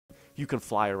You can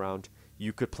fly around.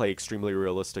 You could play extremely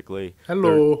realistically.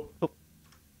 Hello. Oh,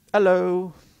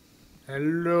 hello.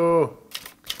 Hello.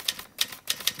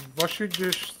 Was you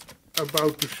just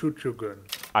about to shoot your gun?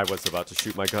 I was about to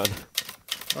shoot my gun.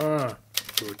 Ah,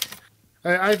 good.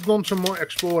 I've done some more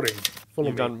exploring. Follow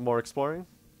You've me. done more exploring?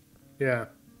 Yeah.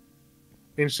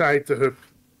 Inside the hub.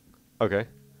 Okay.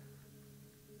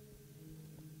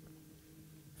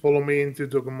 Follow me into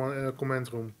the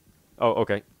command room. Oh,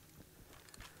 okay.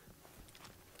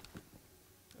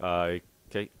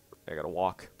 Okay. I gotta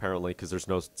walk, apparently, because there's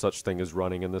no such thing as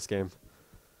running in this game.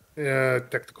 Yeah,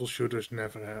 tactical shooters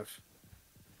never have.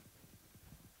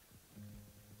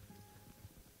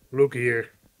 Look here.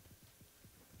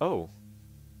 Oh.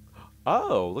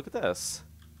 Oh, look at this.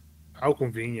 How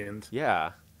convenient.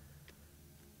 Yeah.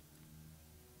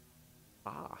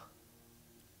 Ah.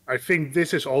 I think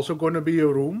this is also going to be a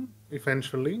room,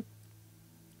 eventually.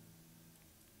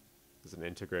 There's an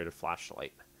integrated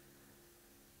flashlight.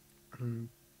 Mm.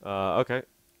 Okay.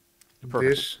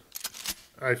 Perfect.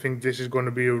 I think this is going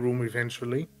to be a room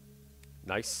eventually.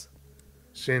 Nice.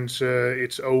 Since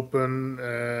it's open,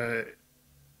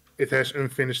 it has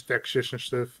unfinished textures and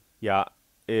stuff. Yeah,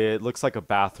 it looks like a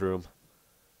bathroom.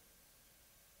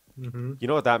 Mm-hmm. You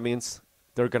know what that means?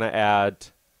 They're gonna add,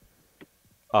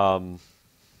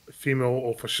 Female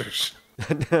officers.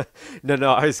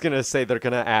 No, I was gonna say they're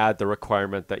gonna add the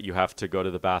requirement that you have to go to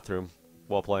the bathroom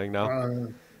while playing now.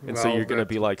 And so you're gonna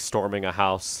be like storming a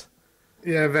house.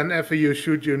 Yeah, whenever you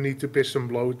shoot, you need to piss and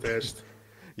blow test.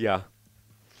 Yeah.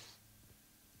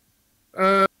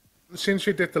 Since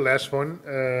we did the last one,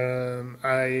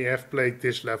 I have played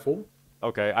this level.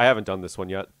 Okay, I haven't done this one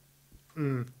yet.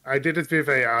 I did it with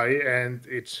AI, and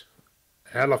it's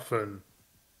hella fun.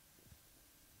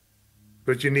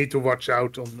 But you need to watch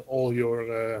out on all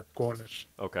your corners.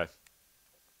 Okay.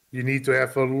 You need to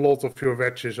have a lot of your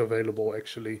wedges available,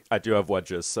 actually. I do have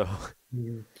wedges, so.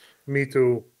 Me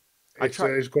too. It's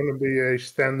tried. going to be a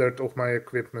standard of my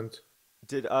equipment.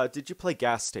 Did you play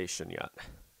Gas Station yet?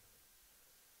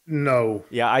 No.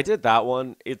 Yeah, I did that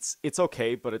one. It's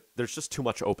okay, but there's just too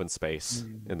much open space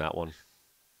in that one.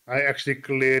 I actually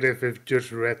cleared it with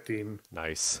just red team.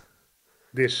 Nice.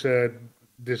 This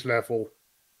level.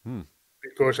 Hmm.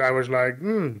 Because I was like,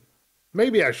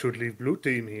 maybe I should leave blue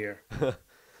team here.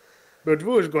 But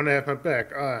who is going to have my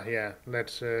back? Ah, yeah,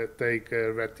 let's take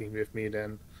red team with me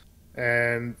then.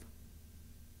 And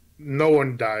no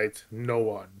one died. No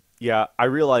one. Yeah, I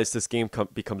realize this game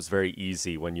becomes very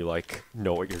easy when you, like,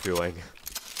 know what you're doing.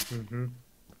 Mm-hmm.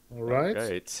 All right.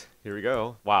 Right, here we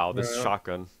go. Wow, this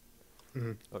shotgun.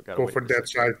 Mm-hmm. Oh, go for that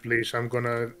side, please. I'm going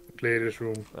to clear this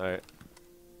room. All right.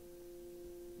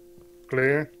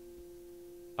 Clear.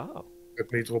 Oh.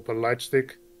 Let me drop a light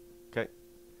stick. Okay.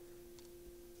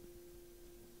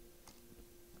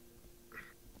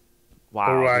 Wow.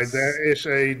 Alright, there is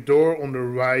a door on the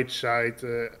right side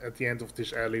at the end of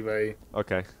this alleyway.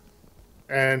 Okay.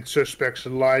 And suspects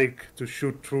like to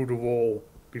shoot through the wall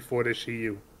before they see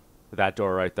you. That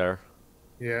door right there.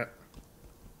 Yeah.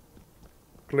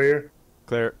 Clear?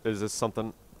 Clear. Is this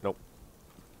something? Nope.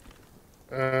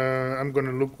 I'm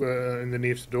gonna look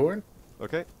underneath the door.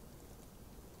 Okay.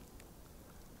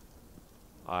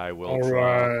 I will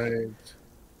Alright.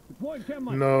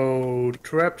 No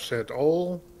traps at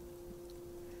all.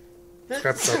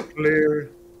 Traps are clear.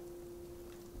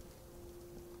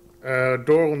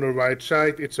 Door on the right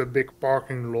side, it's a big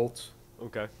parking lot.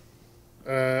 Okay.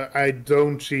 I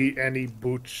don't see any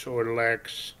boots or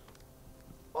legs.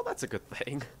 Well, that's a good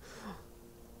thing.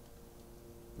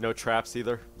 No traps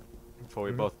either? Before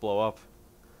we both blow up?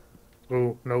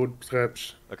 Oh, no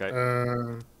traps. Okay.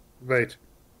 Wait.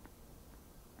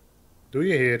 Do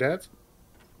you hear that?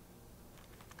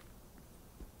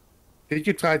 Did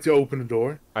you try to open the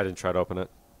door? I didn't try to open it.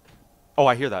 Oh,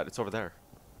 I hear that. It's over there.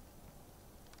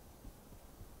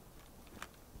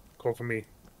 Cover me.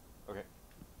 Okay.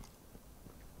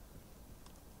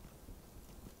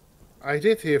 I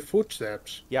did hear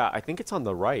footsteps. Yeah, I think it's on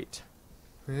the right.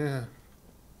 Yeah.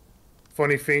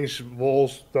 Funny things,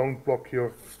 walls don't block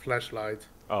your flashlight.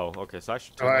 Oh, okay, so I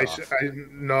should turn that off.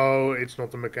 No, it's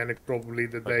not the mechanic, probably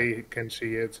that they can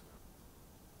see it.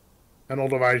 And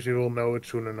otherwise you will know it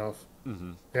soon enough.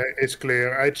 Mm-hmm. Yeah, it's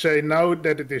clear. I'd say now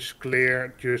that it is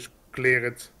clear, just clear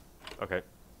it. Okay.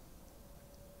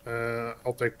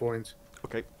 I'll take point.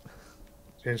 Okay.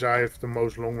 Since I have the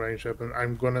most long range weapon,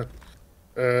 I'm gonna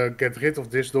get rid of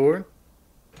this door.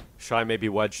 Should I maybe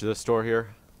wedge this door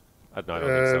here? No, I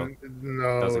don't think so.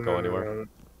 No, doesn't go anywhere.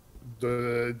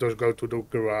 No. Those go to the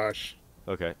garage.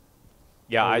 Okay.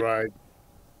 Yeah, Alright.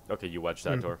 Okay, you wedge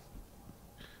that door.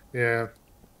 Yeah.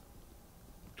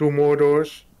 Two more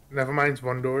doors. Never mind,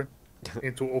 one door.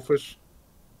 Into office.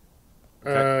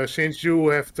 Okay. Since you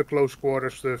have the close quarter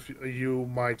stuff, you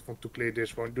might want to clear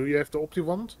this one. Do you have the opti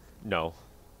wand? No.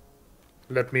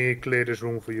 Let me clear this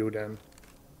room for you then.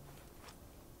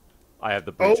 I have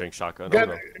the breaching shotgun. Get,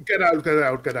 Oh, no. get out, get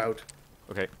out, get out.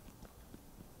 Okay.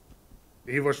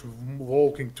 He was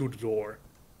walking to the door.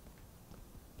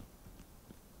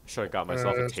 Should have got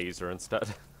myself a taser instead.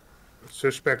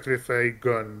 Suspect with a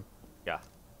gun. Yeah.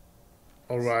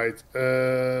 Alright.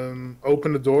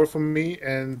 Open the door for me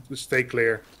and stay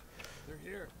clear. They're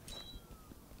here.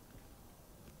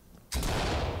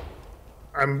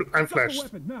 I'm Drop the flashed.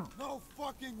 weapon now. No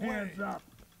fucking way. Hands up.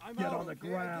 I'm Get out, on the okay?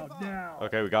 ground Give up. now.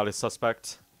 Okay, we got a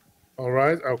suspect.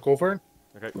 Alright, I'll cover.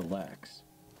 Okay. Relax.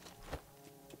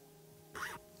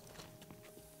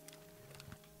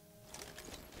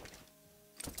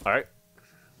 All right.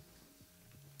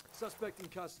 Suspect in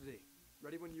custody.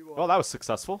 Ready when you are. Well, that was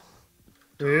successful.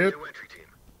 Yep.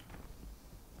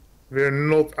 We're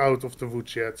not out of the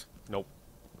woods yet. Nope.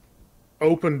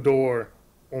 Open door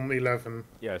on 11.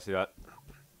 Yeah, I see that.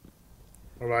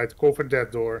 Alright, cover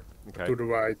that door Okay. to the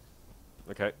right.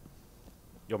 Okay.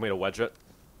 You want me to wedge it?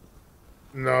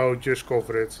 No, just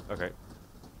cover it. Okay.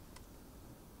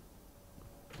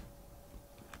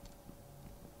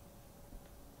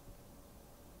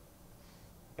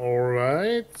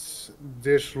 Alright,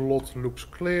 this lot looks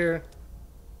clear.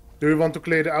 Do you want to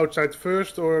clear the outside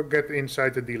first or get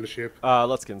inside the dealership?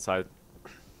 Let's get inside.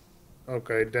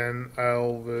 Okay, then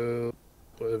I'll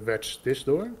wedge this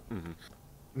door. Mhm.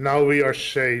 Now we are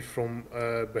safe from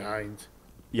behind.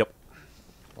 Yep.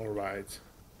 Alright.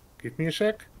 Give me a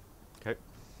sec. Okay.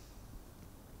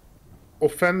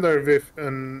 Offender with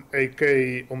an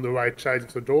AK on the right side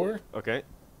of the door. Okay.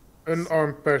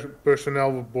 Unarmed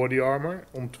personnel with body armor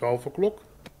on 12 o'clock.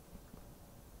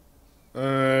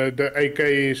 The AK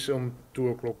is on 2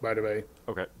 o'clock, by the way.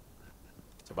 Okay.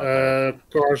 It's about there.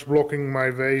 Cars blocking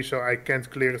my way, so I can't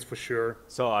clear it for sure.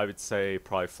 So I would say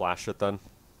probably flash it then.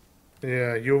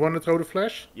 Yeah, you want to throw the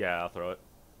flash? Yeah, I'll throw it.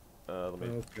 Let me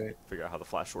Okay. figure out how the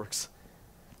flash works.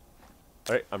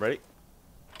 All right, I'm ready.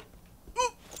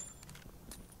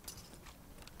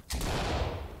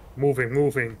 Moving,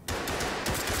 moving.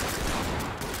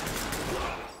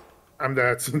 I'm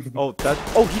dead. Oh, that.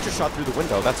 Oh, he just shot through the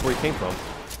window. That's where he came from.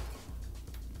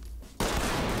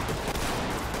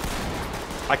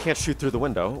 I can't shoot through the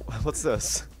window. What's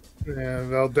this? Yeah,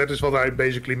 well, that is what I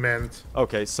basically meant.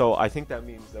 Okay, so I think that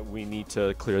means that we need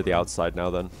to clear the outside now.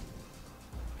 Then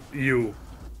You.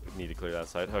 we need to clear that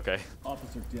side. Okay.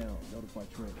 Officer down. Notify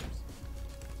trailers.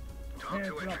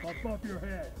 Hands up above your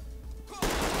head.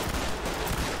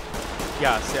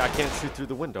 Yeah. See, I can't shoot through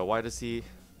the window. Why does he?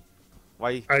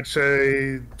 Why? I'd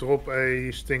say drop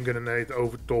a sting grenade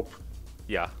over top.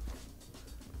 Yeah.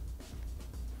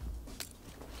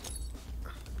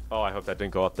 Oh, I hope that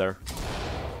didn't go up there.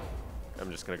 I'm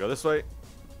just gonna go this way.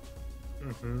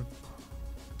 Mm-hmm.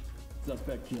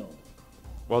 Suspect killed.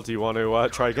 Well, do you want to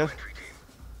try again?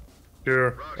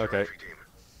 Sure. Okay.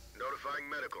 Notifying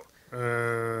medical.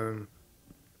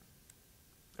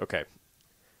 Okay.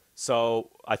 So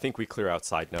I think we clear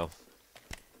outside now.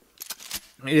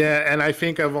 Yeah, and I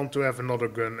think I want to have another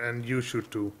gun, and you should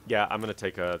too. Yeah, I'm gonna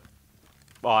take a.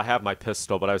 Well, I have my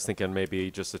pistol, but I was thinking maybe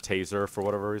just a taser for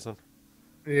whatever reason.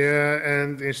 Yeah,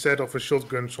 and instead of a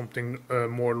shotgun, something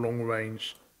more long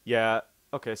range. Yeah.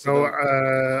 Okay. So. So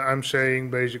Then... I'm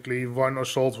saying basically one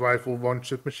assault rifle, one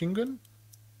submachine gun.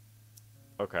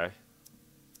 Okay.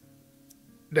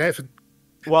 They have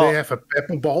Well, they have a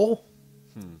pepper ball.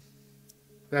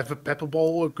 They have a pepper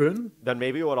ball gun. then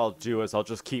maybe what I'll do is I'll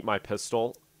just keep my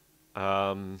pistol.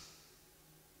 How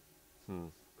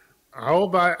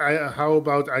about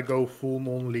I go full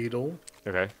non-lethal,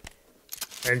 Okay.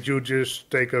 and you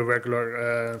just take a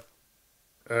regular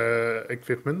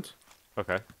equipment.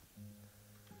 Okay.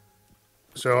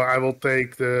 So I will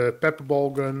take the pepper ball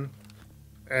gun,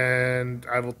 and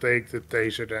I will take the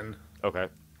taser then. Okay.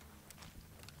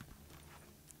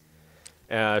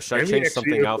 Should I Can we change actually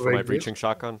something out for my upgrade this? breaching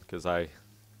shotgun? Because I.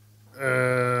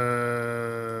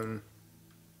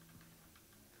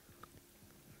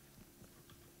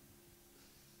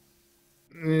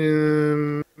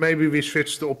 Maybe we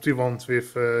switch the opti-wand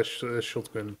with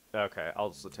shotgun. Okay, I'll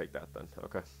just take that then.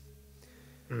 Okay.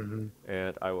 Mm-hmm.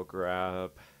 And I will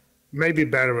grab Maybe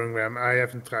battering ram. I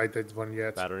haven't tried that one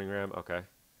yet. battering ram. Okay.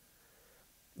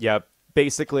 Yeah,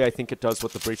 basically I think it does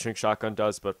what the breaching shotgun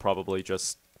does, but probably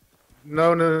just.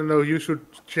 No. You should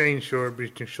change your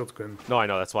breaching shotgun. No, I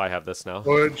know. That's why I have this now.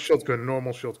 Or shotgun,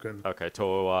 normal shotgun. Okay,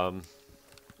 to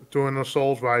To an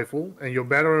assault rifle, and your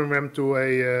battering ram to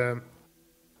a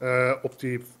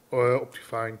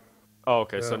Optifine. Oh,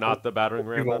 okay, so not the battering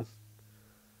ram then?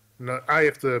 No, I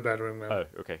have the battering ram. Oh,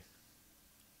 okay.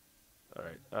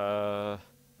 Alright,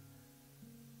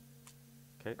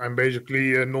 okay. I'm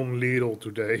basically non-lethal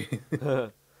today.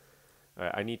 Alright,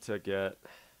 I need to get...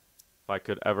 If I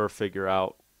could ever figure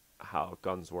out how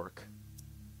guns work.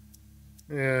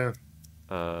 Yeah.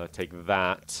 Take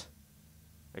that.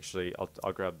 Actually,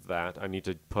 I'll grab that. I need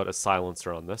to put a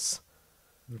silencer on this.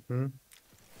 Mm-hmm.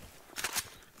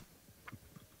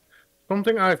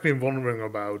 Something I've been wondering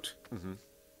about.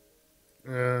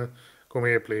 Mm-hmm. Come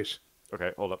here, please.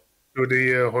 Okay, hold up. To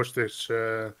the hostage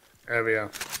area.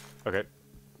 Okay.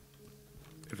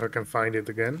 If I can find it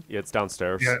again. Yeah, it's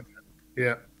downstairs.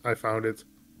 Yeah, I found it.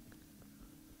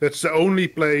 That's the only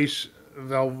place,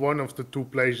 well, one of the two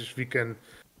places we can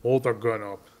hold our gun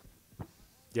up.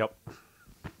 Yep.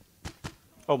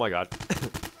 Oh my god.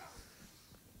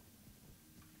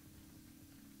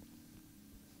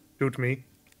 Shoot me.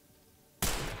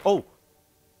 Oh!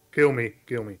 Kill me.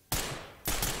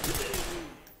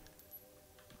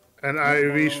 And I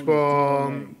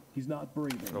respawn. He's not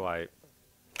breathing. Oh,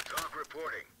 Talk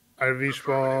reporting. I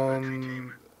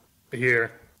respawn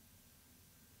here.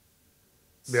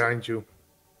 Behind you.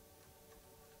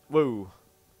 Whoa.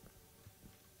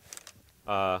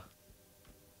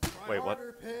 Wait, what?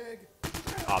 Harder, pig.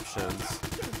 Options.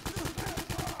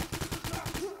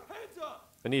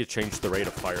 I need to change the rate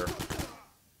of fire.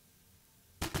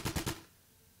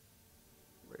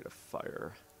 Rate of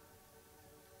fire.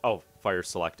 Oh, fire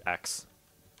select X.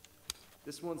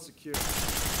 This one's secure.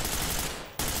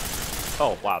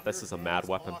 Oh, wow, this is a mad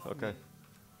weapon. Okay.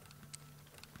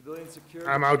 Civilian secure.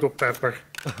 I'm out of pepper.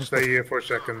 Stay here for a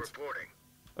second. Reporting.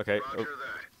 Okay. Roger Oh.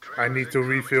 that. I need to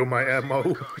refill my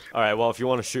ammo. Alright, well, if you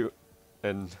want to shoot,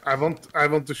 and... I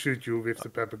want to shoot you with the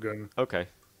pepper gun. Okay.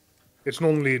 It's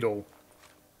non-lethal.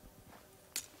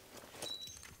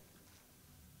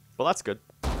 Well, that's good.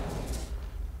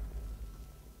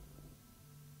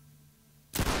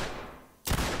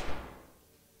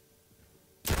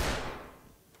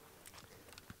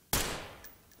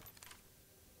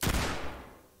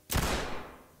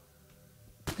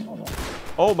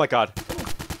 Oh my god.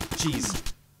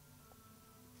 Jeez.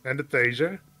 And the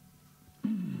taser.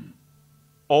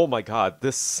 Oh my god,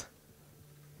 this...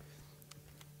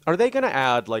 Are they gonna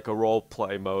add, like, a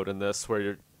role-play mode in this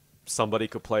where somebody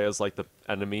could play as, like, the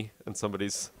enemy and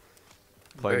somebody's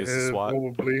playing as the SWAT?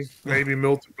 Probably. Maybe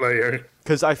multiplayer.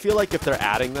 Because I feel like if they're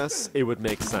adding this, it would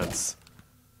make sense.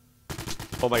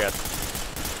 Oh my god.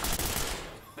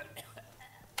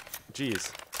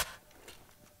 Jeez.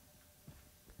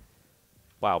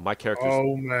 Wow, my character's...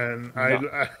 Oh man,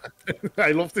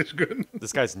 I love this gun.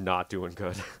 This guy's not doing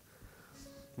good.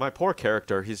 My poor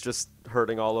character, he's just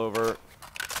hurting all over.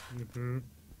 Mm-hmm.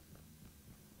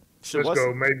 Let's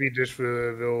go. Maybe this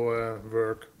will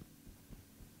work.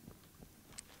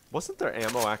 Wasn't there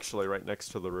ammo actually right next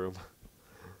to the room?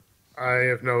 I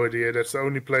have no idea. That's the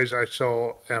only place I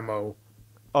saw ammo.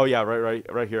 Oh yeah,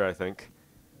 right here, I think.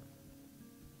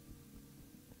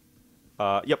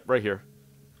 Yep, right here.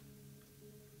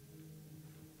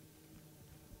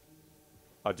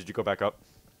 Did you go back up?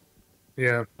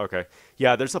 Yeah. Okay.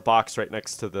 Yeah, there's a box right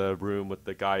next to the room with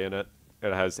the guy in it.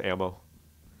 It has ammo.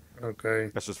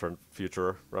 Okay. That's just for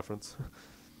future reference.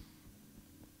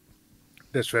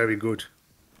 That's very good.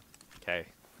 Okay.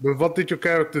 But what did your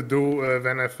character do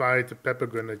when I fired the pepper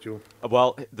gun at you?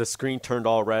 Well, the screen turned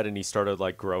all red and he started,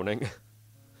 like, groaning.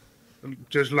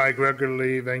 Just like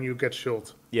regularly when you get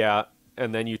shot. Yeah,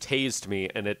 and then you tased me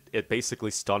and it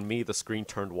basically stunned me. The screen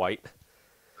turned white.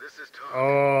 This is Tom.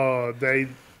 Oh, they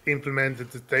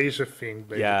implemented the taser thing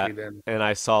basically Yeah, then. and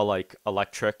I saw, like,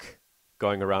 electric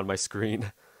going around my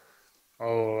screen.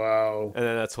 Oh, wow. And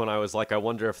then that's when I was like, I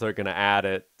wonder if they're going to add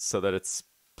it so that it's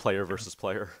player versus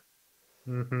player.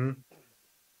 Mm-hmm.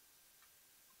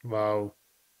 Wow.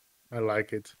 I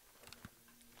like it.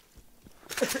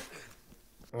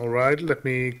 Alright, let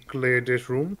me clear this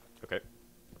room. Okay.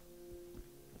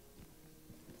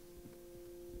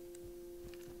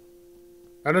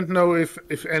 I don't know if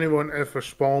anyone ever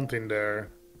spawned in there.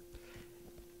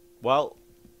 Well,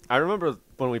 I remember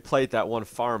when we played that one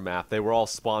farm map, they were all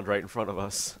spawned right in front of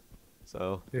us.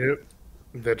 So. Yep,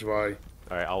 that's why.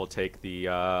 Alright, I will take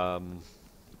the,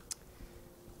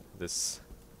 this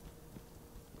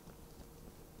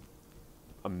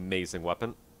amazing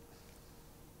weapon.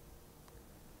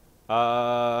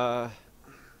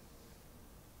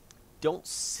 Don't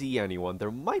see anyone. There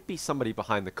might be somebody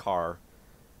behind the car.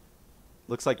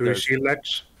 Looks like Do you there's... see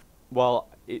Lex? Well,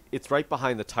 it's right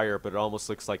behind the tire, but it almost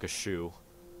looks like a shoe.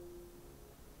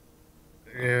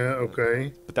 Yeah,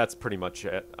 okay. But that's pretty much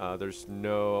it. There's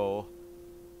no...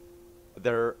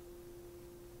 There...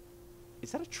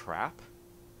 Is that a trap?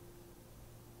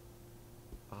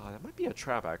 That might be a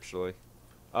trap, actually.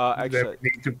 Actually... Then we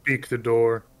need to peek the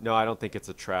door. No, I don't think it's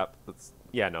a trap.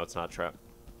 Yeah, no, it's not a trap.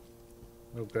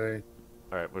 Okay.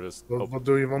 Alright, we'll just... What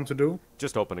do you want to do?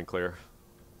 Just open and clear.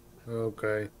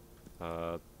 Okay.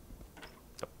 Yep,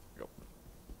 go.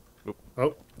 Oop.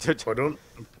 Oh,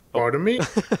 pardon me.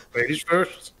 Ladies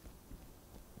first.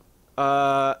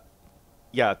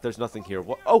 Yeah, there's nothing here.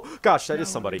 What? Oh, gosh, that is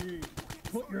somebody.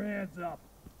 Put your hands up.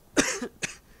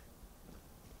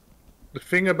 The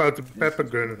thing about the pepper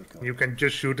gun, you can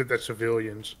just shoot it at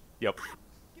civilians. Yep.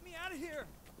 Get me out of here!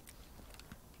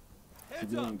 Hands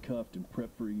Civilian up! cuffed and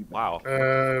prepped for evac. Wow.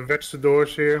 Wedge the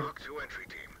doors here, Talk to entry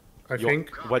team. I You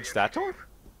think. wedge that door?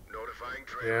 Notifying Yeah.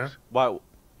 trailers. Wow.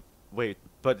 Wait,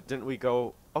 but didn't we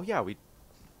go... Oh, yeah, we...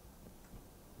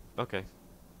 Okay.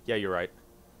 Yeah, you're right.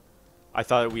 I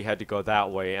thought we had to go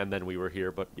that way, and then we were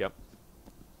here, but yep.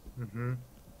 Mm-hmm.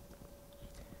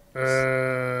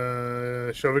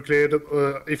 Shall we clear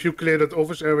that? If you clear that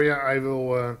office area, I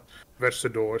will wedge the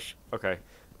doors. Okay.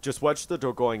 Just wedge the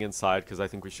door going inside, because I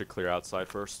think we should clear outside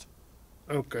first.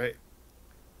 Okay.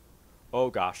 Oh,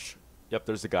 gosh. Yep,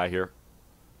 there's a guy here.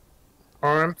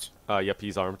 Armed. Yep,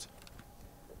 he's armed.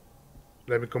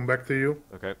 Let me come back to you.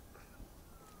 Okay.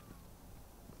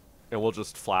 And we'll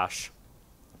just flash.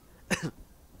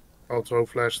 I'll throw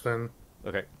flash then.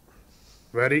 Okay.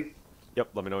 Ready?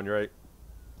 Yep, let me know when you're ready.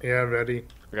 Yeah, ready.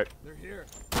 Okay. They're here.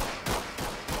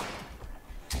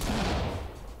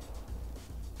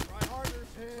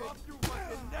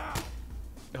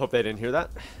 I hope they didn't hear that.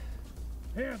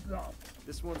 Hands up.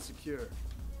 This one's secure.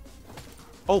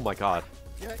 Oh my god.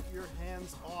 Get your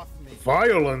hands off me.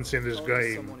 Violence in this Talk to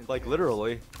game. someone in Like, here.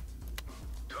 literally.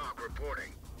 Talk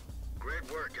reporting.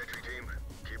 Great work, entry team.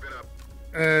 Keep it up.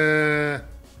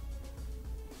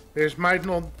 This might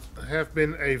not have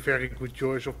been a very good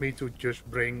choice of me to just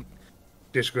bring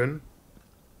this gun.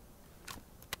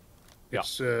 Yeah.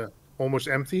 It's almost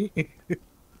empty.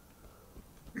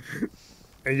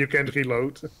 And you can't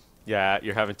reload. Yeah,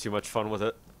 you're having too much fun with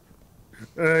it.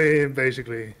 Yeah,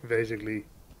 basically.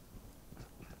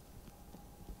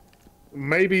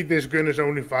 Maybe this gun is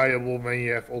only viable when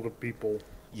you have other people.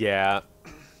 Yeah.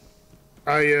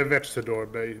 I wedged the door,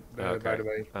 by Okay. the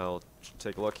way. I'll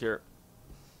take a look here.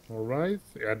 Alright,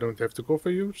 I don't have to cover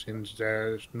you, since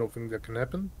there's nothing that can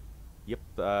happen. Yep.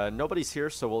 Nobody's here,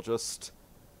 so we'll just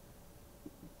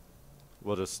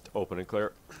open and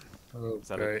clear. Is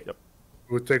that Okay. it? Yep.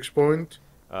 Who takes point?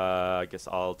 I guess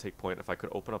I'll take point if I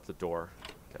could open up the door.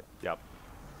 Okay. Yep.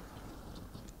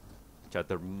 Chad,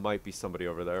 there might be somebody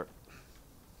over there.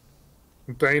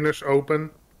 Containers open.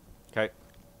 Okay.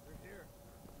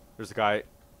 There's a guy. I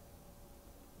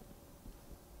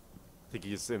think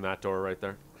he's in that door right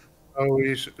there. Oh,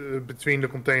 he's between the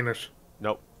containers.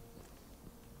 Nope.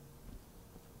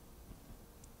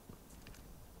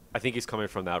 I think he's coming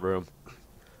from that room.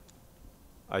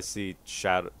 I see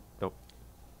shadow. Nope.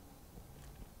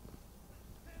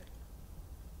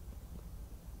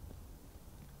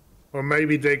 Or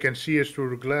maybe they can see us through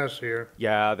the glass here.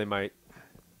 Yeah, they might.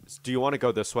 Do you want to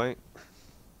go this way?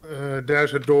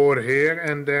 There's a door here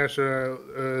and there's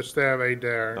a stairway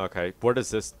there. Okay. Where does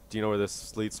this? Do you know where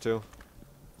this leads to?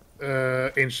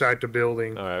 Inside the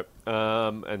building. All right.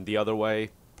 And the other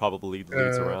way probably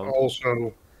leads around.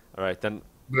 Also, All right, then.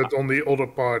 but on the other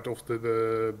part of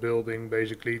the building,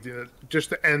 basically, just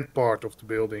the end part of the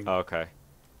building. Okay.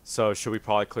 So should we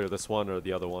probably clear this one or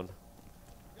the other one?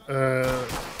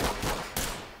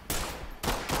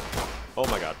 Oh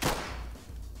my god.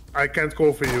 I can't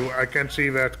cover you. I can't see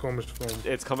where it comes from.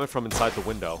 It's coming from inside the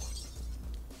window.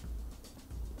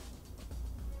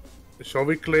 Shall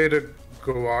we clear the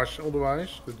garage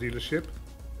otherwise? The dealership?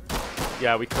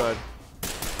 Yeah, we could.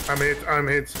 I'm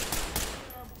hit.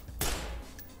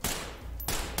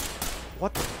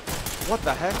 What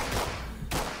the heck?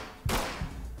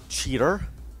 Cheater?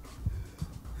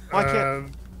 Why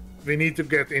can't... We need to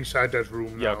get inside that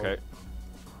room now. Yeah, okay.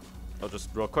 I'll just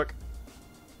real quick.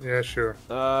 Yeah, sure.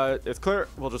 It's clear.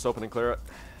 We'll just open and clear it.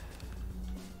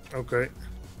 Okay.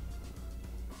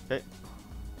 Okay.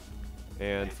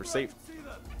 And for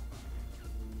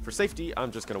safety,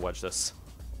 I'm just gonna wedge this.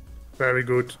 Very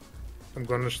good. I'm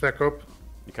gonna stack up.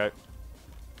 Okay.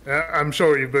 I'm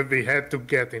sorry, but we had to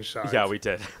get inside. Yeah, we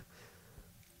did.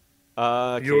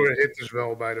 You were hit as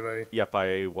well, by the way. Yep,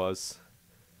 I was.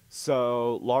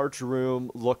 So, large room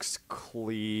looks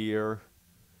clear.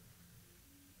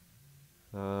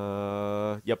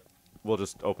 Yep. We'll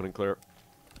just open and clear.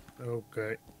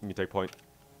 Okay. You take point.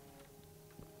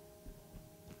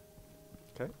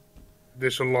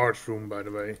 This is a large room, by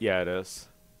the way. Yeah, it is.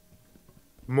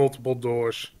 Multiple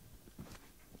doors.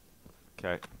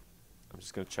 Okay. I'm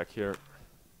just gonna check here.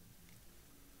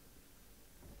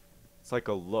 It's like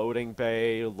a loading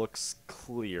bay. Looks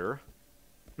clear.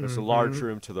 There's a large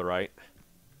room to the right.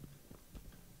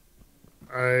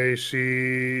 I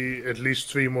see at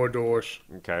least 3 more doors.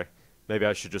 Okay. Maybe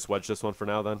I should just wedge this one for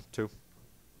now then, too.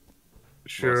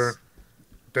 Sure. Yes.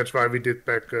 That's why we did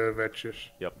pack wedges.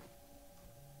 Yep.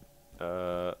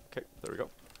 Okay, there we go.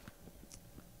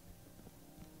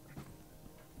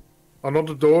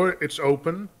 Another door, it's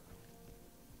open.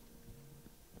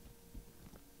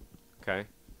 Okay.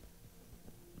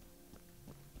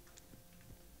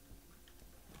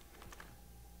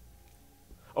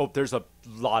 Oh, there's a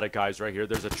lot of guys right here.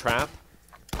 There's a trap.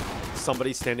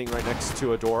 Somebody standing right next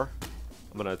to a door.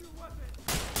 I'm gonna...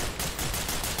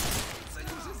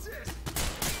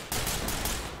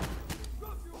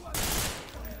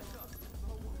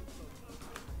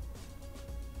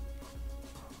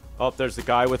 Oh, there's a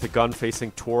guy with a gun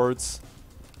facing towards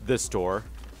this door.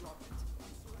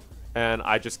 And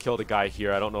I just killed a guy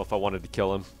here. I don't know if I wanted to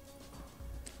kill him.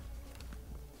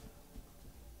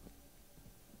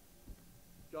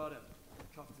 Got him.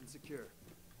 Cuffed and secure.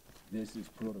 This is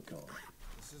protocol.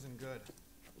 This isn't good.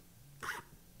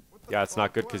 Yeah, it's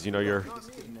not good because you know you're...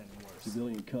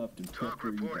 Civilian cuffed and Talk kept for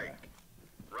reporting. back.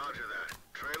 Roger that.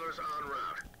 Trailers en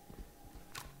route.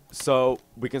 So,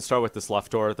 we can start with this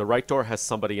left door. The right door has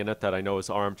somebody in it that I know is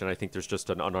armed, and I think there's just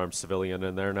an unarmed civilian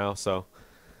in there now, so...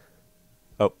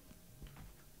 Oh.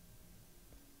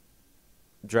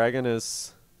 Dragon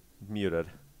is muted.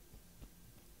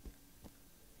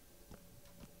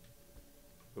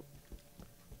 Oop.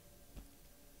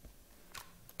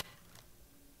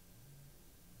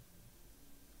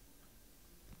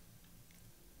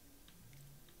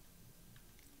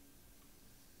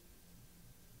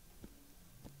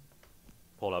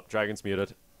 Hold up, Dragon's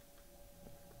muted.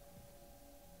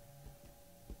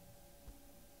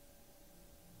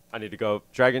 I need to go.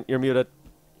 Dragon, you're muted.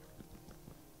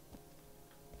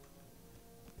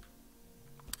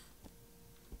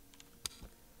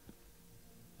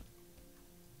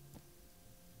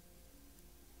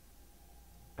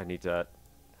 I need to...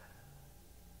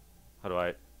 How do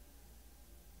I...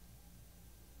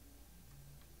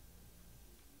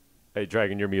 Hey,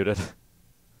 Dragon, you're muted.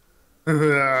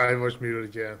 I was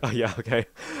muted, yeah. Oh, yeah, okay.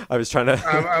 I was trying to...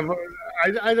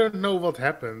 I don't know what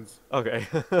happened. Okay.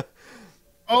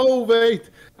 Oh,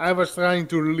 wait! I was trying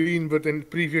to lean, but in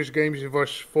previous games it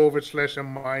was / and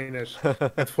minus.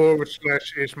 And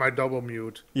 / is my double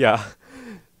mute. Yeah.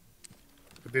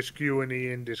 This Q and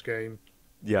E in this game.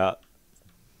 Yeah.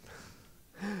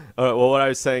 Well, what I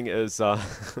was saying is... so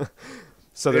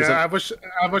there's Yeah,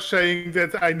 I was saying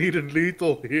that I needed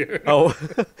lethal here. Oh.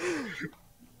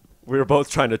 We were both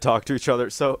trying to talk to each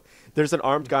other. So there's an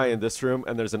armed guy in this room,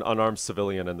 and there's an unarmed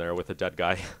civilian in there with a dead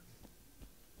guy.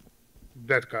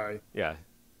 That guy. Yeah.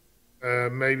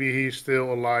 Maybe he's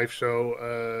still alive,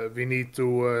 so we need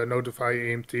to notify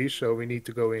EMT, so we need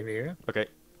to go in here. Okay.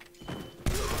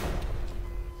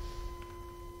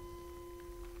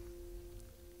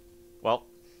 Well,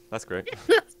 that's great.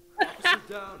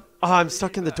 Down. Oh, I'm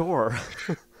stuck in the door.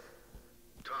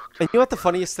 And you know what the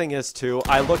funniest thing is too?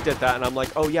 I looked at that and I'm like,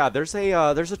 oh yeah, there's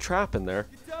a trap in there.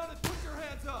 Get down and put your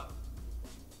hands up.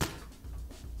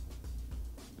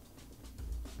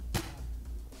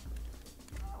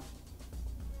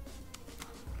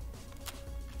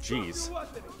 Jeez. Your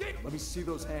weapon. Let me see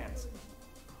those hands.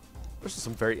 There's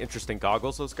some very interesting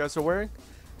goggles those guys are wearing.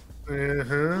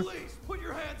 Uh-huh. Please, put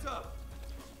your hands up.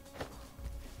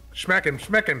 Smack him,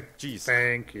 smack him. Jeez.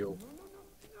 Thank you.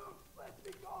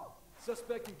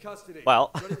 Suspect in custody. Well.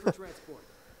 Ready for transport.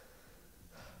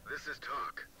 This is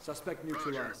talk. Suspect Roger.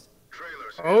 neutralized.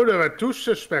 Trailers. Oh, there were 2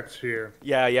 suspects here.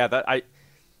 Yeah, that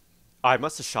I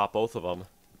must have shot both of them.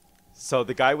 So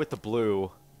the guy with the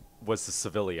blue was the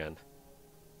civilian.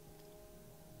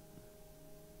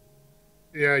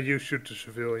 Yeah, you shoot the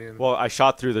civilian. Well, I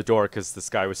shot through the door because this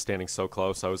guy was standing so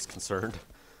close. I was concerned.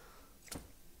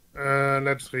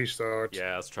 Let's restart.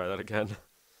 Yeah, let's try that again.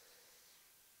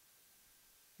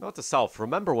 Note to self,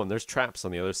 remember when there's traps on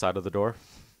the other side of the door?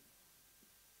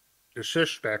 The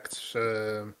suspects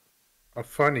are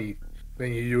funny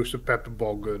when you use the pepper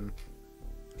ball gun.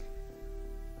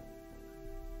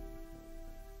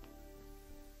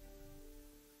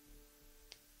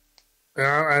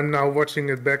 I'm now watching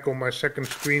it back on my second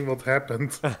screen what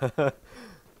happened.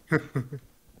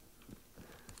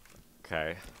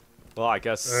 Okay. Well, I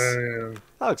guess that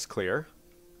looks clear.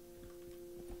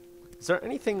 Is there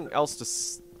anything else to...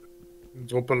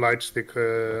 Drop a light stick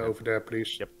over there,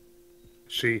 please. Yep.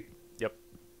 C. Yep.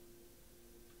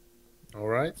 All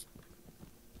right.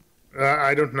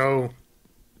 I don't know.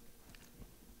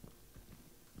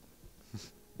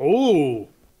 Oh,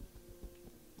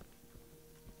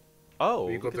 Oh,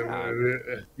 we look got at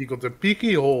that. we got a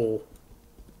peeky hole.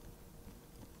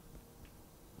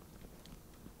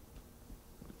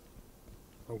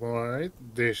 All right,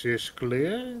 this is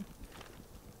clear.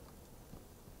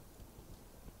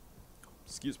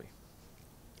 Excuse me.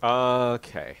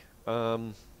 Okay.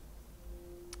 Oh,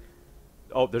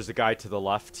 there's a guy to the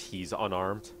left. He's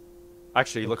unarmed.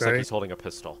 Actually, he looks like Okay. he's holding a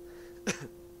pistol.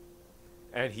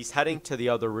 And he's heading to the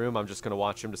other room. I'm just going to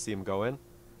watch him to see him go in.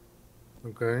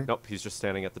 Okay. Nope, he's just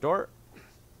standing at the door.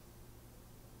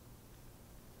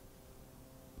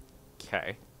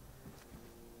 Okay.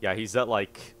 Yeah, he's at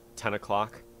like 10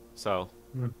 o'clock. So.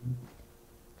 Mhm.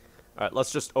 Alright,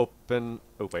 let's just open...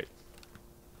 Oh, wait.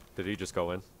 Did he just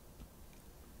go in?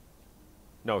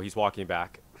 No, he's walking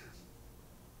back.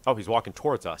 Oh, he's walking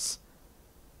towards us.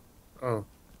 Oh,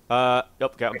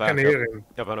 Yep, get him I back can up. hear him.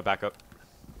 Yep, I'm gonna back up.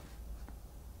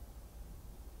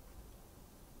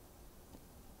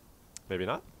 Maybe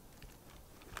not.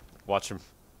 Watch him.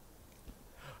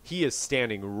 He is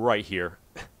standing right here.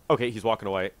 Okay, he's walking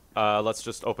away. Let's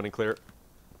just open and clear.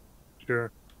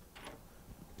 Sure.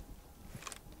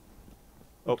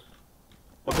 Oh.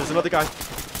 Oh, there's another guy.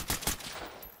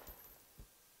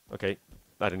 Okay,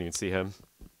 I didn't even see him.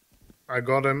 I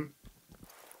got him.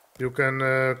 You can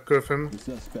cuff him. The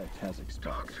suspect has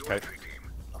expired. Talk to Okay. entry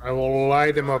team. I will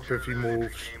light him up if he Entry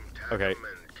moves. team, tag Okay. him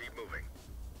and keep moving.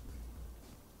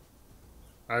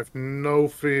 I have no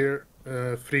free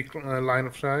line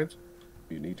of sight.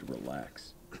 You need to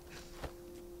relax.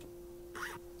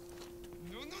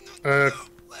 Let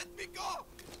me go.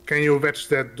 Can you wedge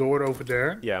that door over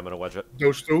there? Yeah, I'm gonna wedge it.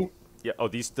 Those two? Yeah. Oh,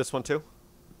 this one too.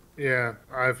 Yeah,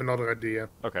 I have another idea.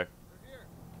 Okay.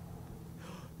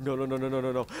 No, no, no, no, no,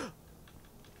 no, no.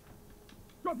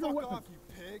 Drop your Fuck weapon. off, you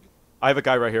pig. I have a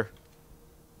guy right here.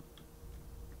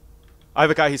 I have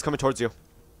a guy. He's coming towards you.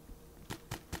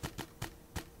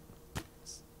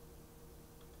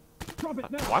 Drop it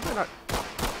now. Why am I not?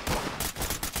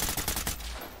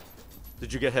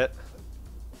 Did you get hit?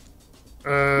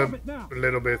 Drop it now. A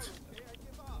little bit.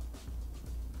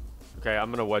 Okay,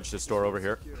 I'm gonna wedge this door over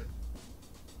here.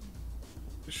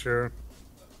 Sure.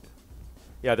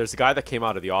 Yeah, there's a guy that came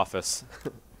out of the office.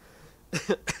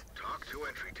 Talk to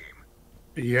entry team.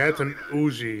 He had an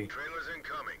Uzi. Trailers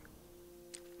incoming.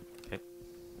 Okay.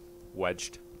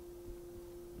 Wedged.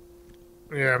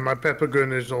 Yeah, my pepper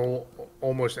gun is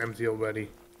almost empty already.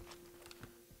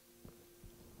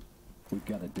 We've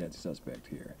got a dead suspect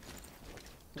here.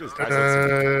 This guy's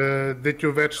on- Did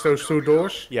you wedge those two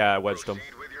doors? Yeah, I wedged him.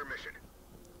 Proceed with your mission.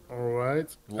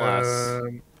 Alright. Less.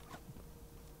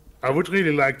 I would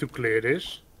really like to clear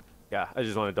this. Yeah, I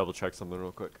just want to double check something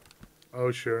real quick. Oh,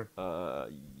 sure.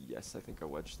 Yes, I think I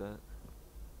wedged that.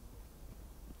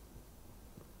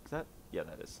 Is that? Yeah,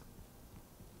 that is.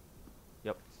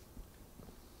 Yep.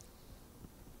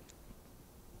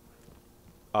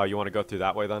 Oh, you want to go through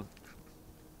that way then?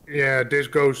 Yeah, this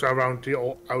goes around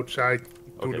the outside to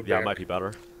Okay, the yeah, it back. might be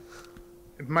better.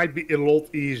 It might be a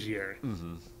lot easier.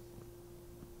 Mm-hmm.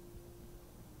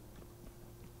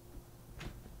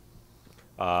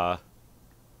 Are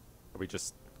we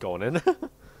just going in?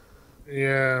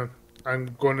 Yeah, I'm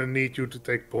gonna need you to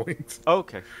take point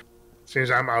Okay. since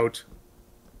I'm out.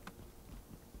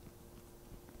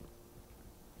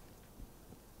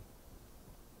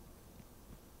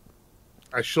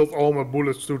 I shot all my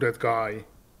bullets to that guy.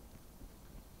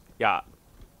 Yeah,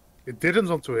 It didn't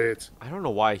want to hit. I don't know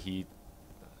why he...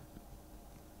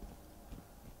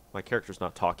 My character's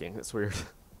not talking. It's weird.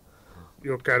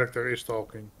 Your character is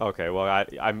talking. Okay, well,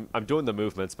 I'm doing the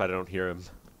movements, but I don't hear him.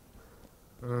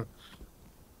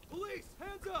 Police,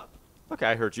 hands up! Okay,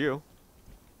 I heard you.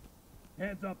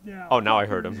 Hands up now. Oh, now I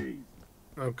Drop heard your him. knees.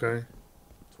 Okay.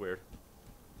 It's weird.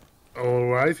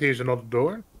 Alright, here's another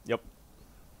door. Yep.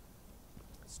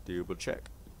 Let's double check.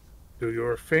 Do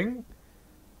your thing.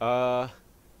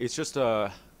 It's just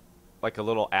like a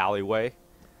little alleyway.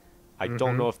 I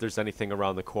don't know if there's anything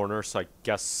around the corner, so I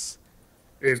guess...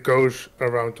 It goes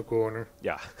around the corner.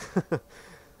 Yeah.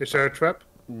 Is there a trap?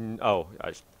 Oh,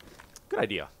 good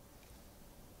idea.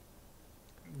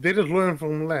 Didn't learn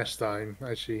from last time,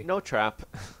 I see. No trap.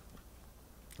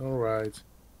 Alright.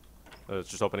 It's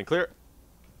just open and clear.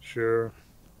 Sure.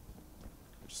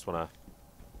 I just want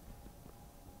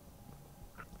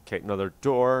to... Okay, another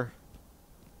door.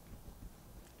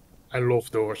 I love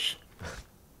doors.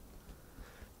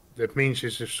 That means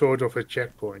it's a sort of a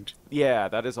checkpoint. Yeah,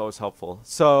 that is always helpful.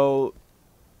 So,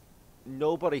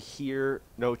 nobody here,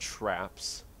 no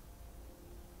traps.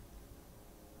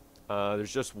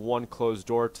 There's just one closed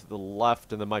door to the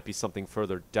left, and there might be something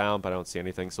further down, but I don't see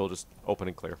anything, so we'll just open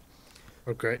and clear.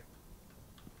 Okay.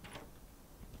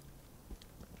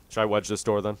 Should I wedge this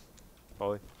door then,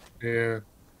 Polly? Yeah.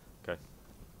 Okay.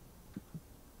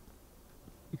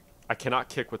 I cannot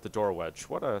kick with the door wedge.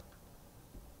 What a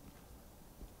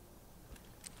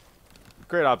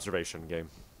great observation, game.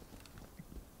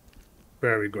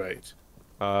 Very great.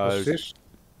 What's this?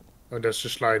 Oh, that's the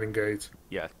sliding gate.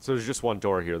 Yeah, so there's just one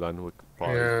door here then. We could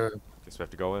probably, Yeah. guess we have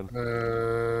to go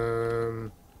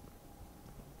in.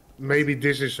 Maybe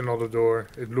this is another door.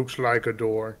 It looks like a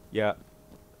door. Yeah.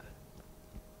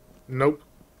 Nope.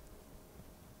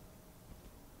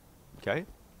 Okay.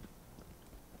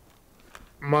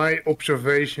 My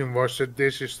observation was that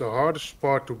this is the hardest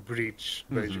part to breach,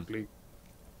 basically.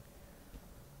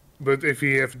 But if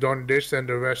we have done this, then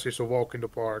the rest is a walk in the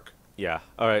park. Yeah.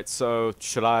 All right. So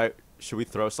should we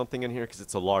throw something in here because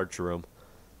it's a large room?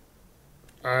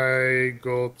 I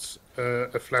got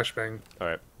a flashbang. All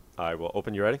right. I will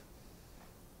open. You ready?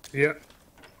 Yeah.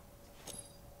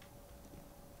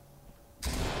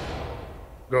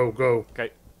 Go, go.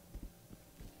 Okay.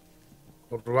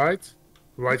 All right.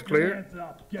 Right Put your clear. Hands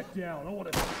up. Get down. I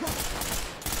want to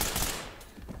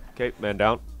Okay. Man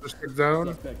down. Suspect down.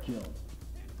 suspect killed.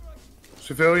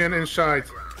 Civilian inside.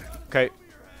 Okay.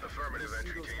 Affirmative,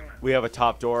 entry team. We have a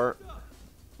top door.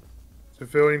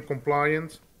 Civilian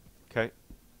compliant. Okay.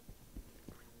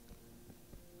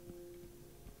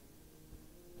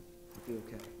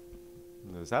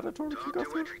 Is that a door we can Talk go to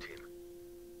through? entry team.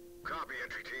 Copy,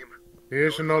 entry team.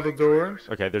 Here's another door.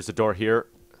 Okay. There's a door here.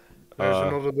 There's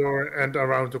another door, and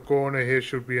around the corner here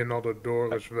should be another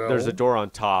door as well. There's a door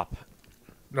on top.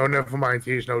 No, never mind.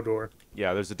 Here's no door.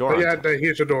 Yeah. There's a door. Oh, on yeah, top.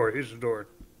 here's a door. Here's a door.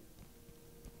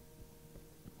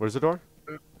 Where's the door?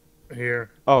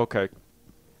 Here. Oh, okay.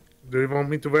 Do you want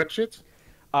me to wedge it?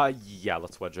 Yeah.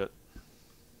 Let's wedge it.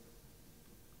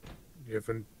 You have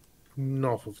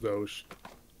enough of those.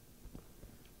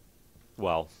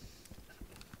 Well.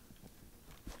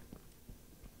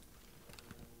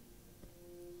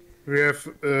 We have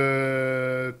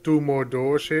 2 more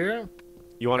doors here.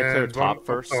 You want to clear and one top up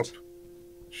first? top.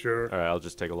 Sure. All right. I'll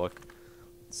just take a look.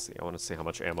 Let's see. I want to see how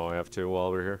much ammo I have too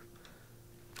while we're here.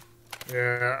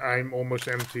 Yeah, I'm almost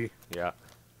empty. Yeah.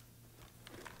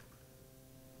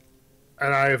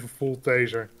 And I have a full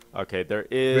taser. Okay. There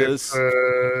With is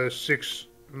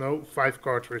 5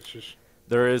 cartridges.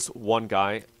 there is one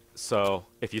guy. So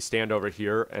if you stand over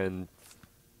here and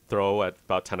throw at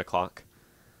about 10 o'clock.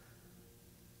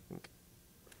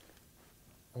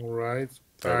 Alright.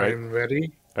 Alright. I'm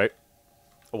ready. Right.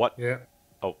 What? Yeah.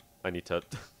 Oh, I need to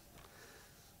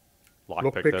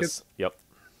Lockpick lockpick this. it? Yep.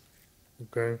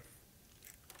 Okay.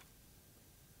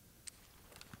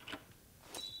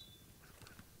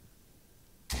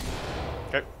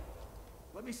 Okay.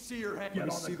 Let me see your hand. Get Let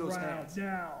me on see the those ground hands.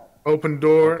 now. Open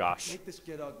door. Oh gosh. Make this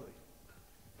get ugly.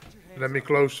 Put your hands Let me up.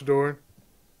 close the door.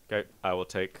 Okay. I will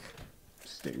take.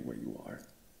 Stay where you are.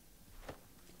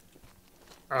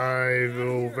 I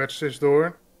will wedge this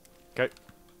door. Okay.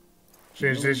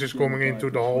 Since this is coming into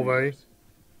the hallway.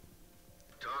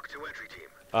 Talk to entry team.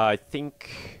 I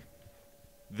think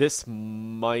this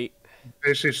might.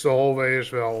 This is the hallway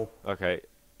as well. Okay.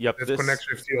 Yep. It This.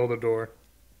 connects with the other door.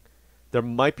 There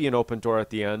might be an open door at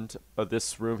the end of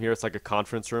this room here. It's like a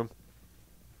conference room.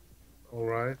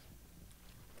 Alright.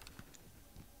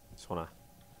 Just wanna.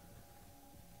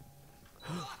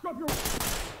 Drop your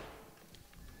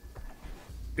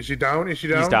Is he down? Is he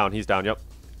down? He's down. He's down. Yep.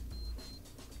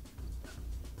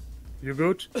 You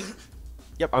good?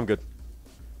 Yep. I'm good.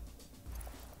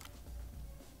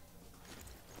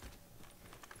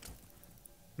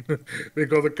 We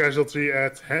got a casualty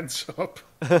at hands up.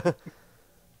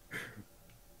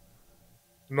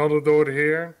 Another door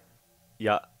here.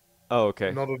 Yeah. Oh, okay.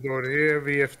 Another door here.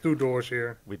 We have 2 doors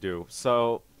here. We do.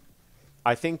 So,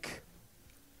 I think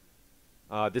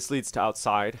this leads to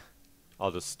outside.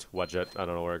 I'll just wedge it. I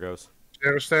don't know where it goes. Is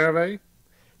there a stairway?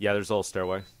 Yeah, there's a little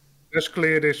stairway. Let's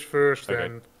clear this first Okay.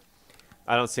 then.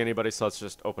 I don't see anybody, so let's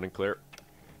just open and clear.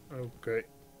 Okay.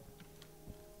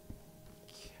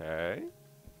 Okay.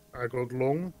 I got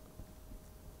long.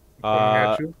 Coming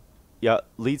at you. Yeah,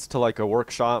 leads to like a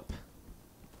workshop.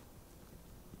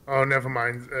 Oh, never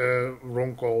mind.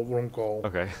 Wrong call. Wrong call.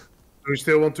 Okay. Do you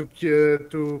still want to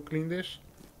clean this?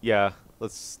 Yeah,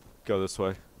 let's go this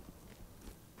way.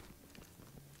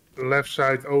 Left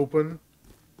side open.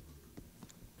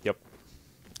 Yep.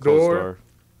 Closed Door.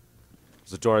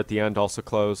 There's a door at the end, also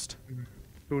closed.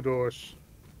 2 doors.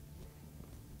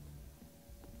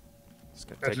 Just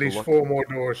gonna At take a least look. 4 more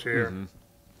doors here. Mhm.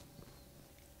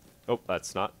 Oh,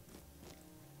 that's not.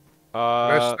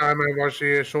 Last time I was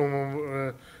here,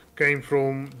 someone came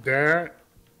from there,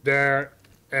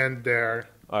 and there.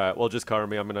 Alright, well, just cover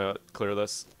me. I'm gonna clear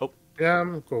this. Oh, Yeah,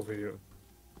 I'm cover you.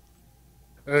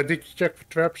 Did you check for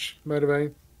traps, by the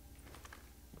way?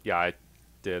 yeah, I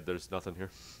did. There's nothing here.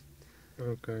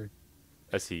 Okay.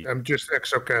 As he I'm just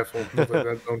extra careful, not that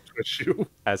I don't trust you.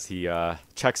 as he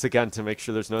checks again to make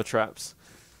sure there's no traps.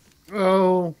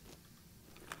 Oh.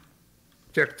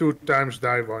 Check 2 times,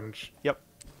 die once. Yep.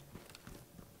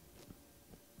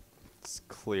 It's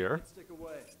clear. Stick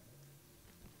away.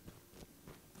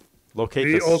 Locate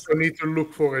We this. also need to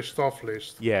look for a staff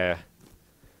list. Yeah.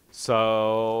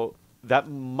 So that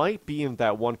might be in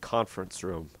that one conference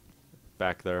room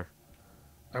back there.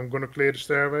 I'm gonna clear the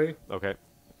stairway. Okay.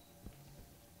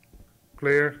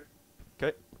 Clear.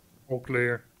 Okay. All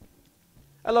clear.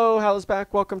 Hello, Hal's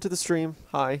back. Welcome to the stream.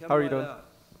 Hi, how are you doing?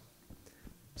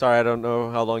 Sorry, I don't know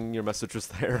how long your message was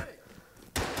there.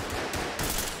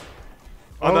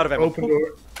 I'm out of ammo. Open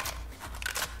door.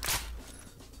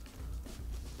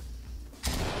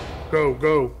 Go,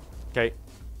 go. Okay.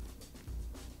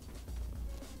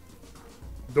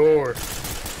 Door.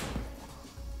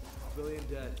 Civilian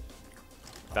dead.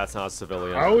 That's not a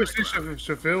civilian. How is this a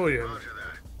civilian? Roger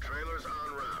that. Trailers en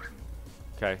route.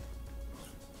 Okay.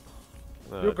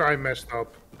 Your guy messed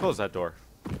up. Close that door.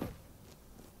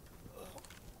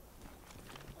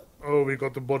 Oh, we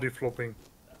got the body flopping.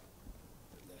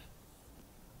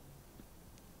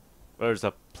 There's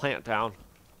a plant down.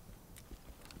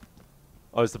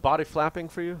 Oh, is the body flapping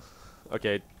for you?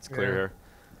 Okay, it's clear Yeah. here.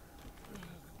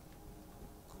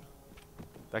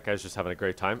 That guy's just having a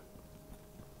great time.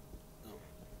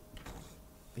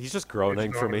 He's just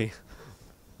groaning for me.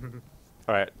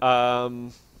 Alright,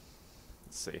 let's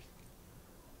see.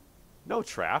 No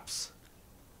traps.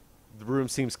 The room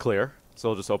seems clear, so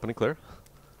we'll just open and clear.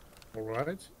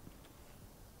 Alright.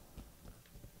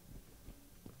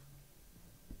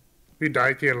 We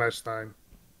died here last time.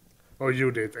 Oh,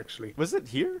 you did, actually. Was it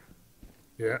here?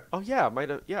 Yeah. Oh yeah, it might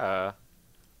have. Yeah, I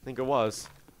think it was.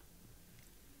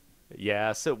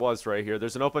 Yes, it was right here.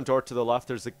 There's an open door to the left.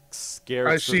 There's a scared.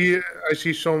 I see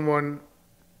someone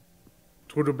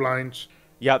through the blinds.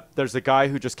 Yep, there's a guy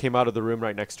who just came out of the room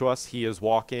right next to us. He is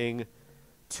walking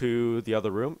to the other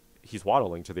room. He's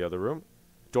waddling to the other room.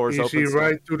 Doors You open. see still.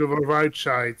 right to the right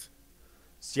side.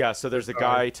 Yeah, so there's a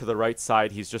guy to the right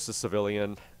side. He's just a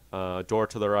civilian. Door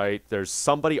to the right. There's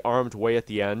somebody armed way at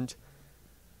the end.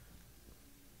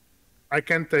 I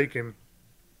can take him.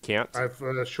 Can't? I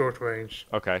have short range.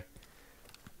 Okay.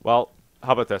 Well,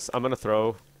 how about this? I'm going to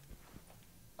throw...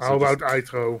 How just- about I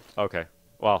throw? Okay.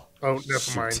 Well... Oh, never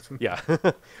shoot. mind. Yeah.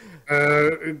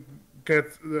 Get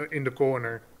in the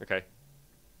corner. Okay.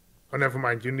 Oh, never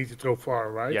mind. You need to throw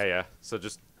far, right? Yeah, yeah. So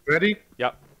just... Ready?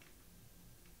 Yep.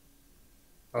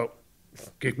 Oh,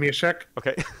 give me a sec.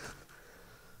 Okay.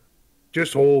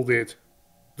 Just hold it.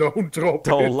 Don't drop it.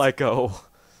 Don't let go.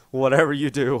 Whatever you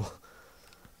do.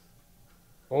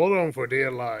 Hold on for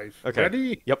dear life. Okay.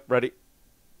 Ready? Yep, ready.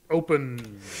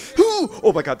 Open.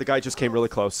 Oh my god, the guy just came really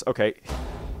close. Okay.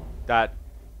 That...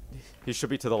 He should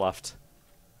be to the left.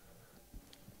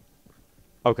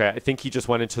 Okay, I think he just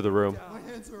went into the room. My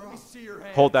hands are off. See your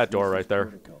hands. Hold that door right there.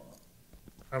 Protocol.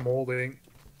 I'm holding.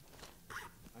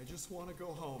 I just want to go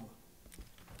home.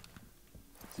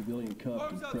 Civilian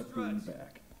cuffed and Arms prep for outstretched.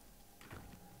 evac.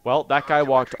 Well, that guy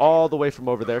walked all the way from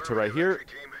over there to right here. Entry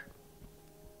team.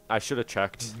 I should have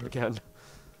checked again.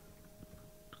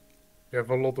 You have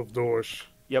a lot of doors.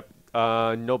 Yep.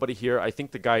 Nobody here. I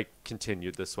think the guy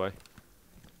continued this way.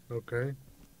 Okay.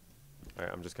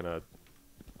 Alright, I'm just gonna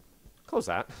close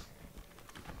that.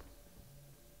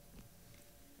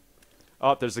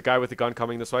 Oh, there's a guy with a gun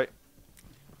coming this way.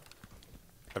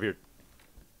 Have your...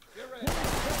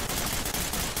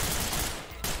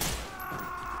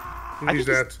 I He's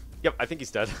think dead. Yep, I think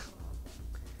he's dead.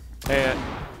 And...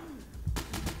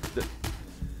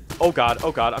 oh god,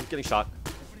 I'm getting shot.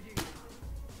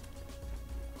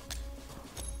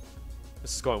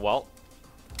 This is going well.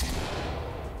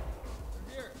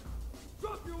 Here.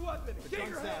 Drop your weapon. Get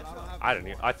your hands up. I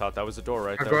didn't. I thought that was a door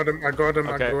right I there. got him. I got him.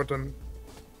 Okay. I got him.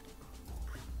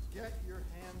 Get your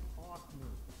hand off me.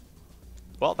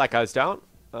 Well, that guy's down.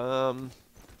 Arms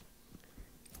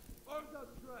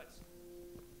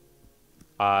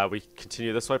outstretched. We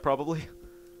continue this way probably.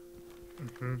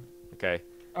 Okay.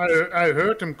 I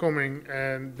heard him coming,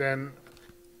 and then,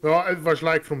 well, it was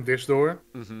like from this door.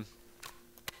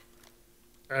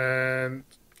 And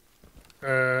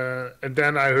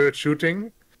then I heard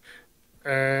shooting,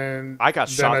 and I got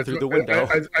then shot through the window.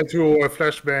 I threw a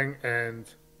flashbang, and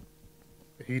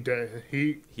he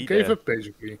He gave did. up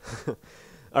basically.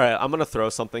 Alright, I'm gonna throw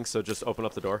something, so just open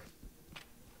up the door.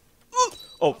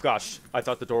 Oh gosh, I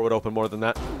thought the door would open more than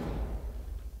that.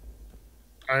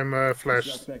 I'm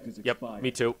flashed. Suspect is Yep, expired.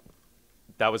 me too.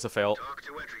 That was a fail. Talk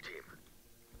to entry team.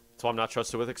 So I'm not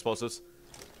trusted with explosives.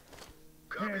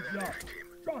 Copy Hands that, up. entry team.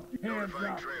 Drop your hands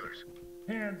Notifying up. trailers.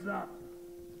 Hands up.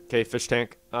 Okay, fish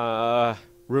tank.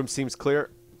 Room seems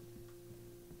clear.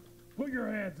 Put your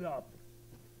hands up.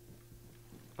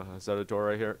 Is that a door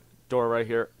right here? Door right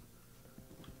here.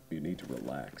 You need to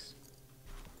relax.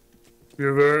 We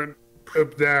were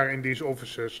up there in these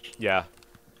offices. Yeah,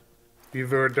 We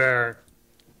were there.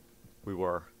 we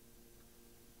were.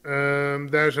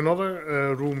 There's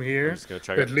another room I'm here just gonna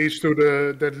check that it. leads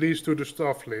to the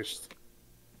staff list.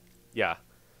 Yeah.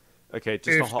 Okay,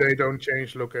 just a If they don't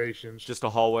change locations. just a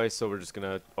hallway, so we're just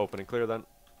gonna open and clear then.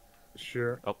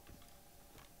 Sure. Oh,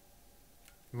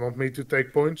 You want me to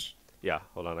take points? yeah.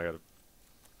 Hold on, I gotta.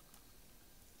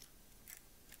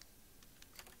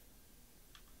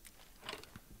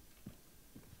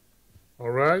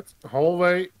 Alright.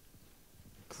 Hallway.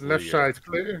 Left Clear. side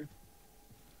clear.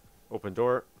 Open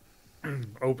door.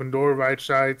 Open door, right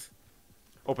side.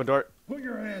 Open door. Put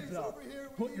your hands up.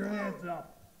 Put your hands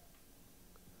up.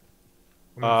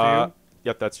 On view.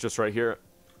 Yep, that's just right here.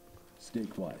 Stay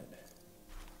quiet.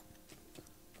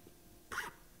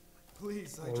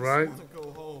 Please, I Alright. just want to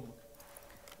go home.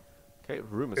 Okay,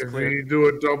 room is If clear. we do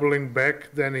a doubling back,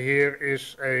 then here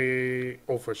is a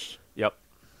office. Yep.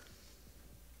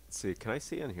 Let's see, can I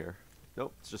see in here?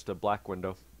 Nope, it's just a black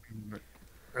window.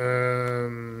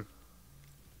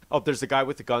 Oh, there's a guy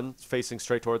with the gun facing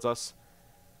straight towards us.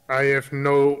 I have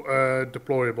no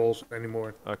deployables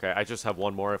anymore. Okay, I just have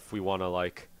one more if we want to,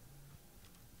 like...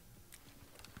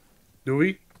 Do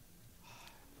we?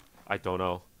 I don't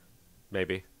know.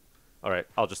 Maybe. Alright,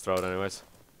 I'll just throw it anyways.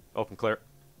 Open, clear.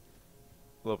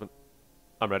 We'll open.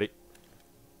 I'm ready.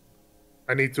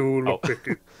 I need to lockpick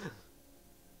it.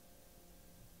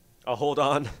 Oh, hold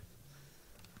on.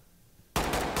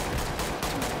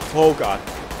 Oh, God.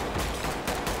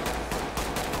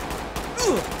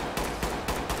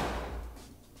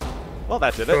 Well,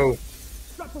 that did it. Oh,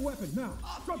 Drop the weapon now.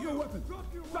 Drop your weapon.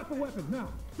 Drop the weapon now.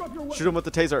 Drop your weapon. Shoot him with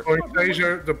the taser. deploying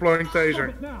taser, deploying Drop taser.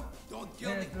 it now. Don't kill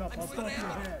me. Hands up. I'm I'll just gonna stop your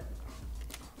help.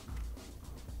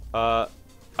 head.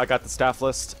 I got the staff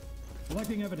list.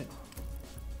 Collecting evidence.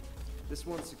 This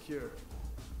one's secure.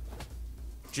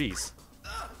 Jeez.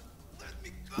 Let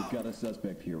me We've go. got a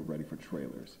suspect here ready for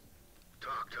trailers.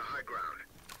 Talk to high ground.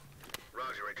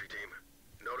 Roger, entry team.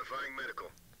 Notifying medical.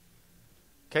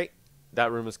 Okay,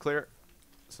 that room is clear.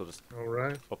 So just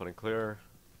Alright, open and clear.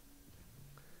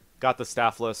 Got the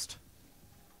staff list.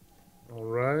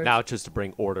 alright. Now just to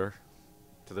bring order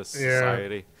to this Yeah.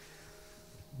 society.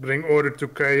 Bring order to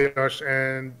chaos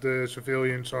and the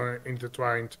civilians are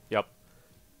intertwined. Yep.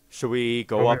 Should we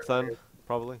go Okay. up then?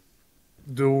 Probably.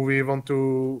 Do we want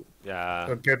to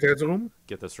Yeah. get that room?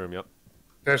 Get this room. Yep.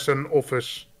 There's an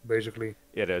office, basically.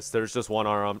 It is. There's just one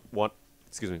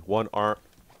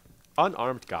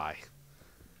unarmed guy.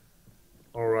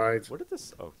 Alright. What did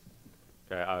this? Oh.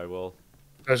 Okay, I will.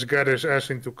 Let's get his ass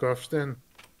into cuffs then.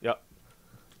 Yep.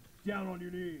 Down on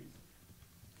your knees.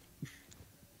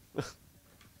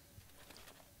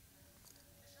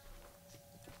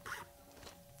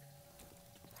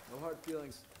 No hard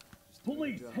feelings. Just do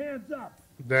Police, your job. hands up.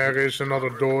 There is another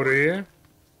door here.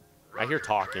 I hear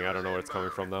talking. I don't know where it's coming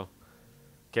from though.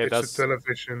 Okay, It's that's a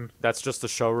television. that's just the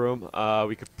showroom.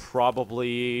 We could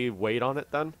probably wait on it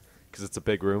then, because it's a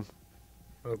big room.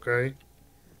 Okay.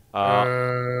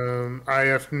 Uh, I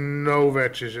have no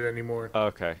wedges anymore.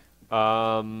 okay.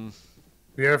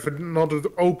 We have another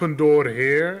open door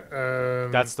here.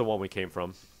 That's the one we came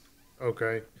from.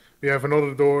 Okay. We have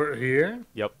another door here.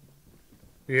 Yep.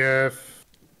 We have...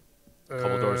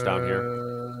 Couple doors down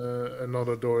here.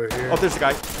 Another door here. Oh, there's a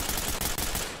guy.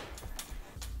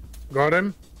 Got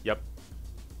him? Yep.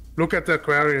 Look at the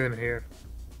aquarium here.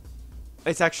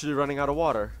 It's actually running out of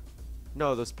water.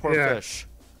 No, those poor Yeah. fish.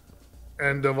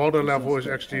 And the water level is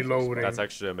actually lowering. That's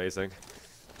actually amazing.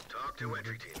 Talk to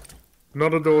entry team.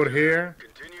 Another door here.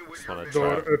 Continue with Just your wanna mission.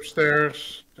 Door Trap.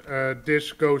 upstairs.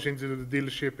 This goes into the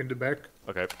dealership in the back.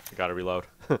 Okay, gotta reload.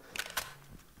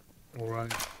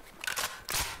 Alright.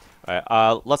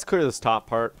 Alright, let's clear this top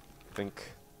part. I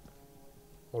think.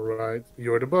 Alright.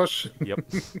 You're the boss. Yep.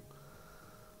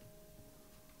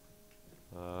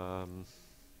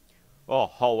 Oh,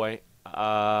 hallway.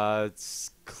 Oh,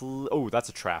 that's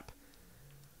a trap.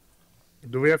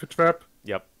 Do we have a trap?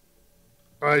 Yep.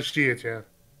 I see it, yeah.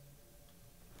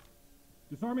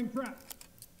 Disarming trap.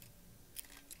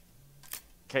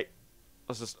 Okay,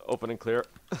 let's just open and clear.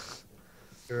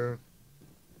 Yeah.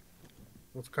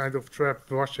 What kind of trap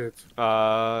was it?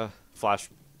 Flash.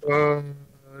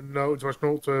 No, it was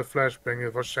not flashbang,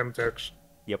 it was Semtex.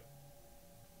 Yep.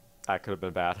 That could have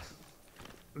been bad.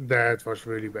 That was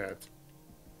really bad.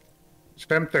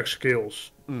 Semtex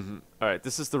skills. Alright,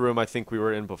 this is the room I think we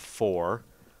were in before.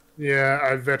 Yeah,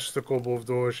 I wedged a couple of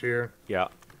doors here. Yeah.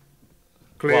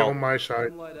 Clear Well- on my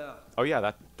side. Light out. Oh yeah,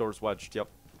 that door's wedged, yep.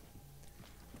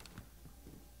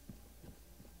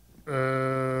 I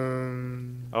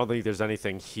don't think there's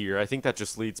anything here. I think that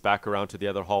just leads back around to the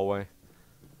other hallway.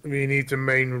 We need the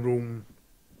main room.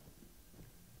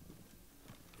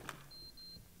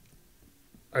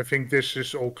 I think this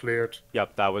is all cleared.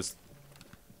 Yep, that was...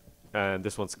 And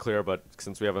this one's clear, but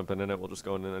since we haven't been in it, we'll just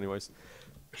go in anyways.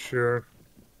 Sure.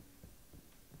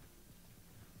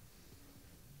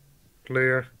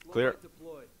 Clear. Clear. Light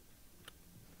deployed.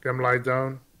 Cam light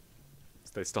down.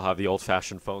 They still have the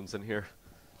old-fashioned phones in here.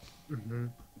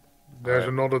 There's Alright.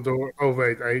 another door. Oh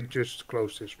wait, I just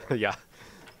closed this one. Yeah.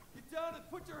 Get down and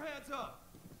put your hands up.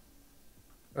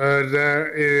 There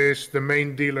is the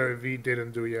main dealer we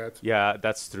didn't do yet. Yeah,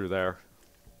 that's through there.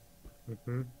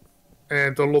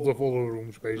 And a lot of other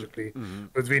rooms basically.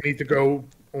 But we need to go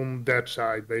on that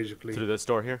side basically. Through this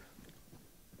door here.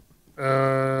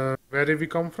 Where did we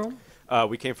come from?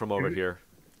 We came from over here.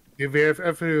 Did we have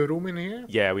every room in here?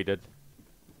 Yeah, we did.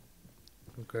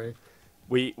 Okay.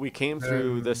 We came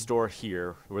through this door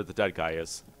here, where the dead guy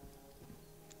is.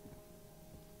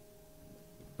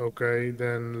 Okay,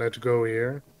 then let's go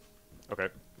here. Okay.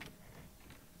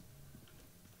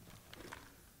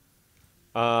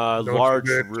 Don't Large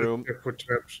forget to room. check for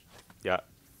traps. Yeah.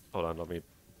 Hold on, let me...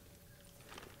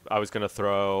 I was gonna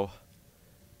throw...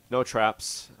 No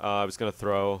traps. I was gonna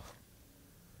throw...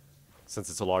 Since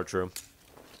it's a large room.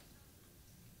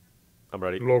 I'm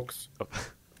ready. Locked. Oh.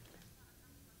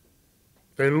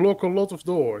 They lock a lot of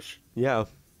doors. Yeah.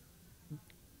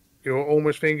 You're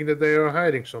almost thinking that they are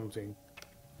hiding something.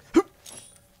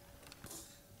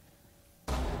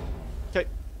 Okay.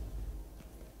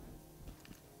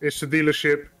 It's the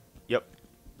dealership. Yep.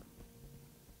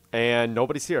 And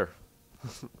nobody's here.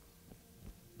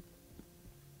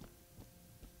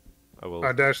 I will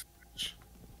There's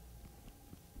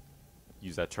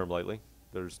use that term lightly.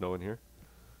 There's no one here.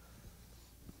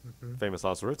 Famous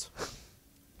last words.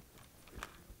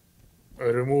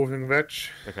 a removing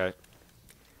wedge. Okay.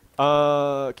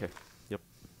 Okay. Yep.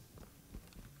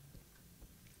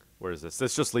 Where is this?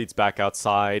 This just leads back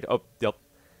outside. Oh, yep.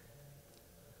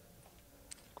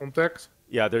 Contact.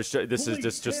 Yeah, this is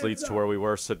Police, just leads hands to where we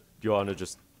were, so you want to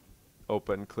just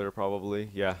open, clear probably.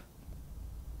 Yeah.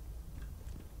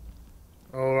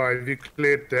 Alright, we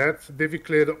cleared that. Did we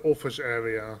clear the office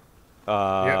area?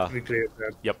 Yeah, we cleared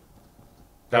that. Yep.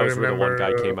 That I was where the one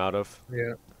remember, guy came out of.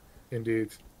 Yeah,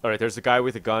 indeed. Alright, there's a guy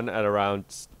with a gun at around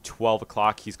 12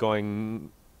 o'clock. He's going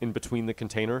in between the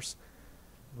containers.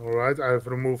 Alright, I've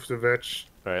removed the wedge.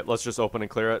 Alright, let's just open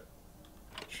and clear it.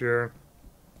 Sure.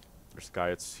 There's a guy,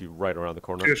 it's right around the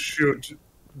corner. Just shoot.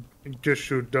 Just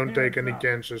shoot. Don't take any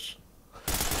chances.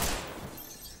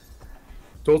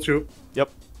 Told you. Yep.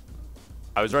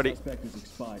 I was ready. Suspect is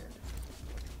expired.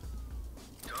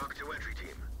 Talk to entry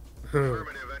team.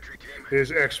 Affirmative, entry team.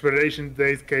 His expiration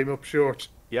date came up short.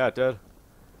 Yeah, it did.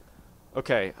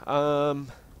 Okay,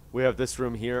 we have this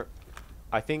room here.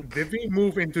 I think... Did we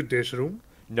move into this room?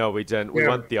 No, we didn't. We Yeah,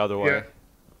 went the other way. yeah.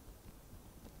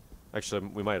 Actually,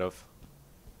 we might have.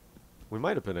 We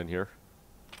might have been in here.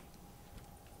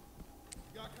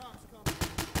 Got cops coming.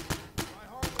 My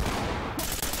heart.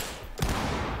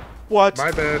 What?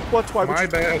 My bad. What? Why would My you...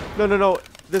 bad. No, no, no.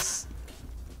 This...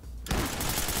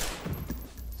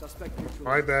 Suspect neutralized.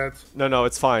 My bad. No, no,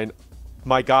 it's fine.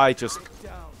 My guy just...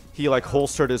 Down. He, like,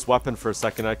 holstered his weapon for a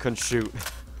second. I couldn't shoot.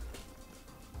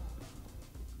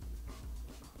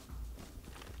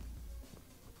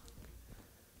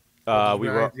 We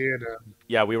No were... idea then.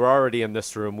 Yeah, we were already in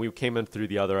this room. We came in through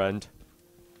the other end.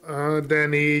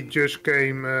 Then he just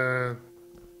came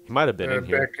He might have been in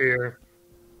here. back here.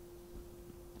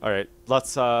 Alright,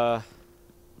 let's, go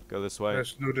this way.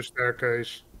 Let's do the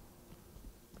staircase.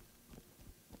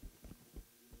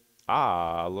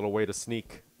 Ah, a little way to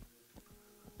sneak.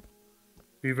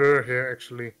 We were here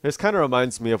actually. This kind of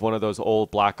reminds me of one of those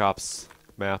old Black Ops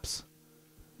maps.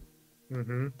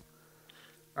 Mm-hmm.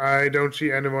 I don't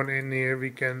see anyone in here. We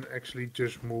can actually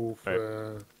just move.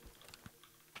 Right.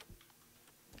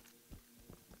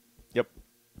 Yep.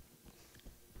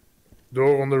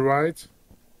 Door on the right.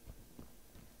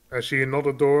 I see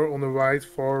another door on the right,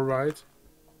 far right.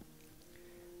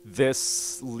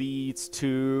 This leads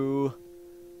to...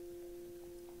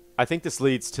 I think this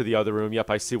leads to the other room. Yep,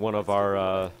 I see one of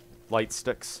our light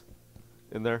sticks.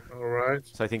 in there. Alright.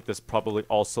 So I think this probably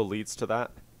also leads to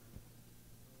that.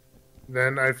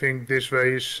 Then I think this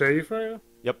way is safer.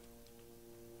 Yep.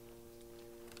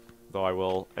 Though I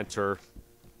will enter.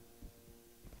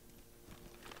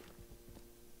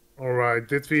 Alright,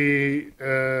 did we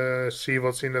see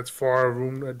what's in that far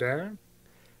room there?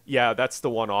 Yeah, that's the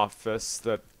one office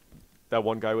that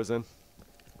one guy was in.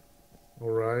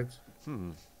 Alright.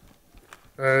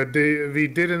 We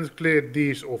didn't clear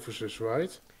these offices,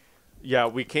 right? Yeah,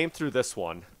 we came through this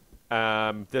one.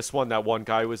 This one that one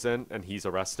guy was in, and he's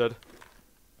arrested.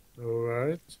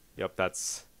 Alright. Yep,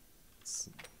 it's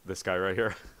this guy right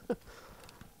here.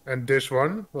 And this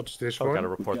one? What's this Oh, one? gotta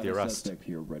report Got the a arrest. suspect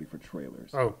here ready for trailers.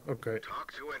 Oh, okay.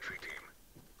 Talk to entry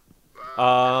team.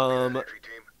 Um, Entry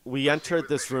team. we entered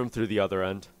this room through the other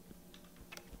end.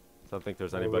 Don't think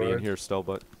there's anybody in Alright. here still,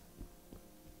 but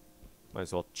might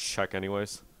as well check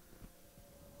anyways.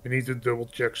 We need to double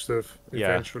check stuff Yeah.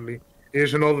 eventually.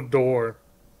 Here's another door.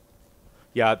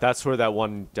 Yeah, that's where that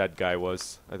one dead guy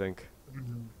was, I think.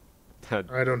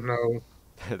 I don't know.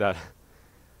 that.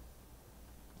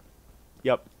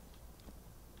 Yep.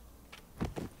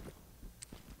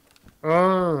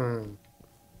 Oh.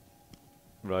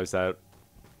 Realize that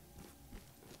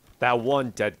one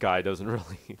dead guy doesn't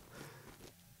really.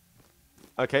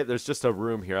 Okay, there's just a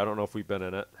room here. I don't know if we've been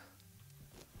in it.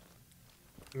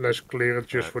 Let's clear it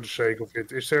just Alright. for the sake of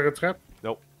it. Is there a trap?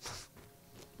 Nope.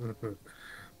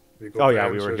 We got Oh yeah,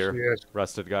 we were answers, here. Yes.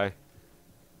 Arrested guy.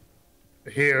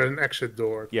 Here, an exit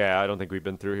door. Yeah, I don't think we've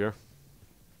been through here.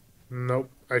 Nope.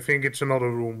 I think it's another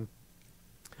room.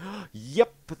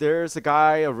 Yep, there's a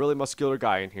guy, a really muscular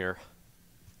guy in here.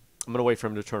 I'm gonna wait for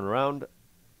him to turn around.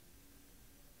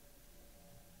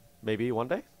 Maybe one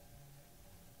day?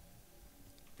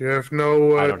 You have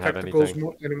no I don't have tacticals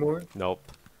anything. anymore? Nope.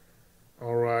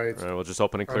 Alright. Alright, we'll just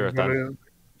open and clear it then.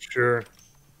 Sure.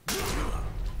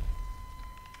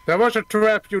 That was a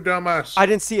trap, you dumbass. I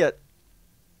didn't see it.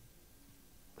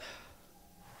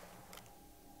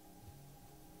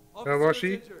 Where was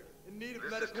he? Injured, in need of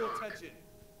medical attention.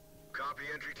 Copy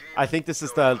entry team. I think this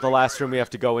is the last room we have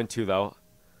to go into, though.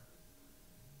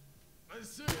 I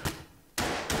see.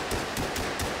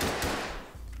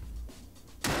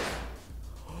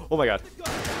 Oh my god.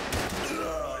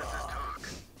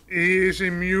 He is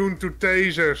immune to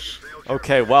tasers.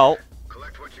 Okay, well,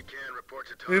 Collect what you can. Report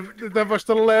to talk. That was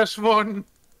the last one.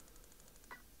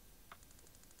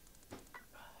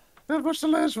 That was the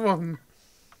last one.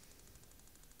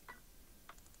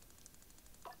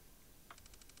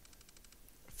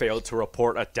 failed to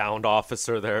report a downed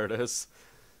officer. There it is.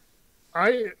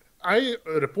 I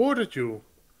reported you.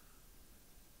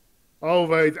 Oh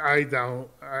wait, I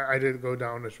did go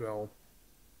down as well.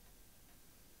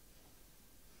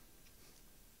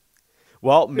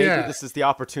 Well, maybe Yeah. this is the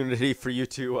opportunity for you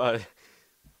to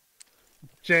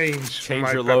Change change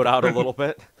my your loadout a pepper- little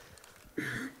bit.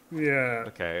 Yeah.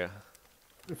 Okay.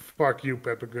 Fuck you,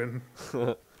 Peppergun.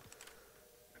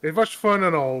 It was fun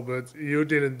and all, but you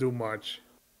didn't do much.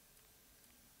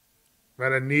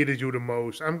 When I needed you the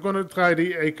most. I'm gonna try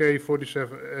the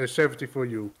AK-47 70 for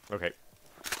you. Okay.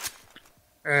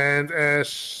 And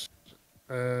as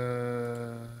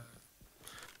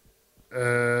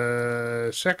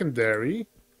secondary,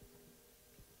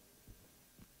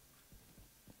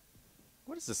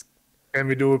 What is this? can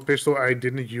we do a pistol I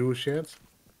didn't use yet?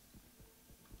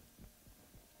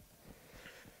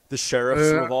 The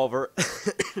sheriff's revolver.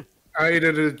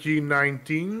 Either the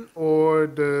G19 or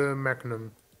the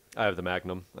Magnum. I have the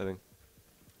Magnum, I think.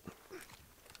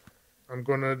 I'm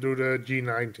gonna do the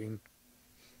G19.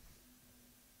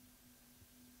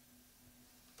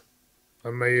 I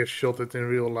may have shot it in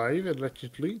real life,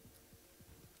 allegedly.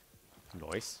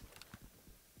 Nice.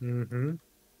 Mm-hmm.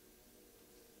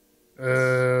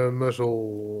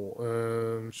 Muzzle.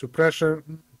 Suppressor?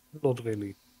 Not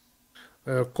really.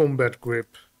 Combat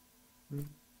grip.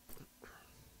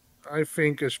 I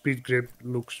think a speed grip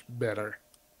looks better.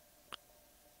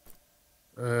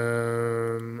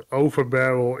 Over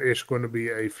barrel is going to be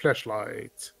a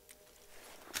flashlight.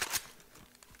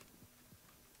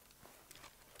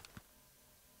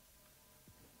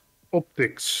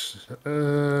 Optics.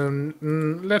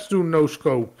 Let's do no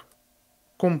scope.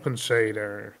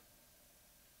 Compensator.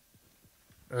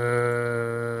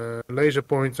 Laser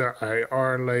pointer,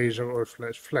 IR laser, or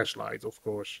flashlight, of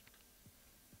course.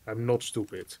 I'm not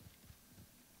stupid.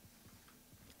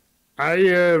 I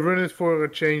run it for a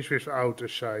change without a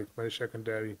sight, my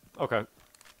secondary. Okay.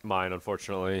 Mine,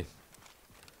 unfortunately.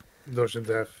 Doesn't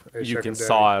have a You secondary. can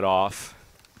saw it off.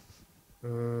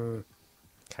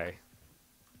 Okay.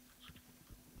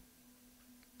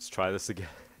 Let's try this again.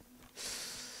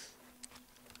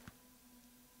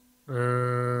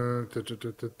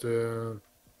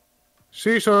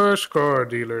 Caesar's car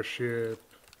dealership.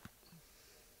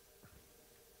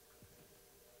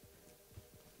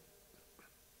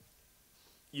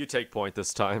 You take point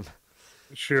this time.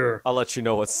 Sure. I'll let you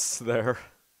know what's there.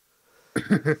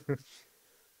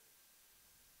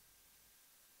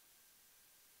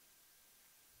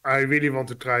 I really want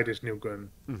to try this new gun.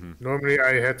 Normally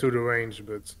I head to the range,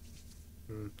 but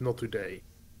not today.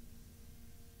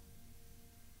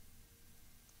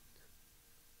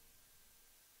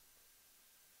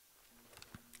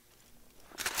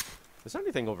 Is there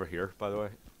anything over here, by the way?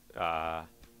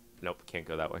 Nope, can't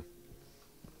go that way.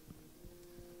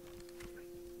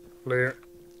 Clear.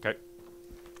 Okay.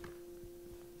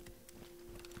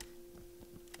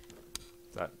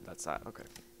 That's that. Okay.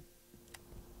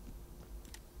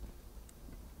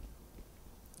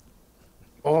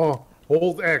 Oh,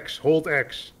 hold X, hold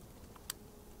X.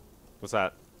 What's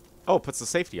that? Oh, it puts the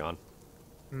safety on.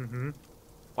 Mm-hmm.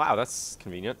 Wow, that's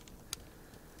convenient.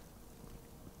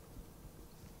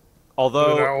 But I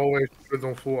Although, always put it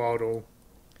on full auto.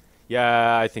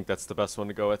 yeah, I think that's the best one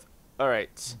to go with. All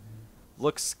right.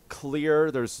 Looks clear.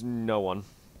 There's no one.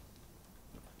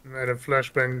 And a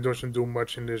flashbang doesn't do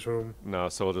much in this room. No,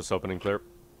 so we'll just open and clear.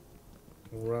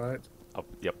 Right. Oh,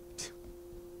 yep.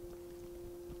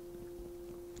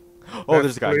 Oh,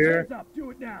 there's a guy. Clear. Hands up,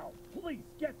 do it now. Police,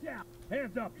 get down.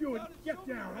 Hands up, do it. Get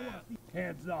down. I want to see.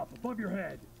 Hands up, above your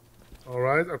head.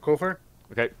 Alright, I'll cover.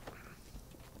 Okay.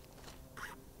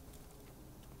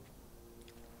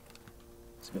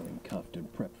 Civilian cuffed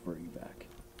and prepped for evac.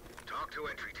 Talk to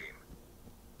entry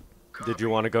team. Did you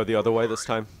want to go the other way this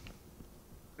time?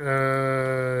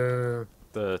 Uh,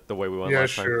 The way we went yeah,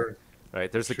 last time? sure. All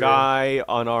right, there's a Sure. guy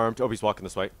unarmed. Oh, he's walking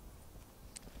this way.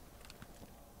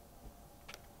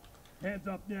 Hands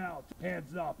up now.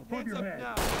 Hands up, above Hands your up head.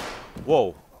 now.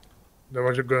 Whoa. There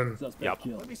was a gun. Suspect Yep.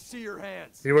 killed. Let me see your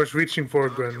hands. He was reaching for a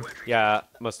gun. Yeah,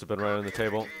 must have been right on the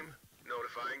table. Team,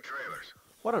 notifying trailers.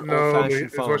 What an No, old-fashioned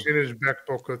it phone. was in his back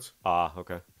pocket. Ah,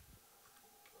 okay.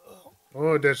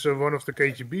 Oh, that's one of the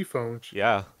KGB phones.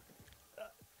 Yeah.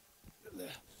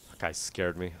 That guy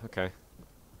scared me. Okay.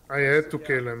 I had to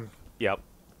kill him. Yep.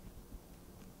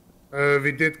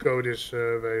 We did go this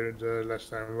way the last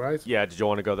time, right? Yeah, did you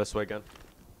want to go this way again?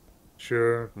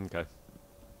 Sure. Okay.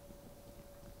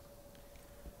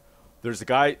 There's a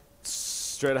guy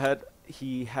straight ahead.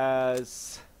 He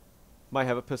might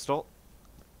have a pistol.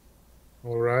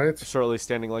 Alright. Surely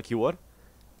standing like he would.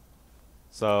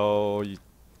 So, you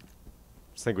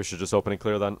think we should just open and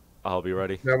clear then? I'll be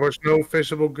ready. There was no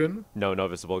visible gun? No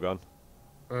visible gun.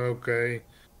 Okay.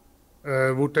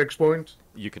 Who takes point?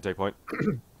 You can take point.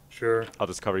 Sure. I'll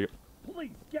just cover you.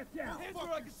 Police, get down. Hands where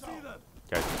I can see them.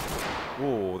 Okay.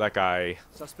 Ooh, that guy.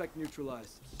 Suspect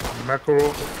neutralized. Mackerel.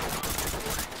 Roger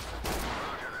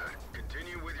that.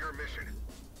 Continue with your mission.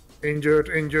 Injured,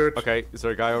 injured. Okay, is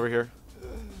there a guy over here?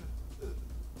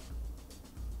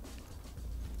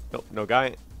 Nope, no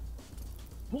guy.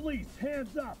 Police,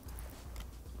 hands up.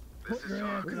 This Put is your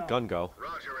hands Where'd the up. gun go?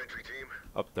 Roger, entry team.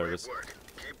 Oh, there it Great is. work.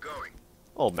 Keep going.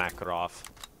 Oh, Makarov.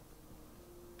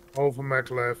 Over Mac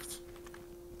left.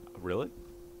 Really?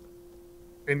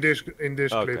 In this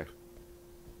Okay.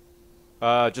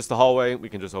 clip. Just the hallway. We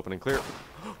can just open and clear.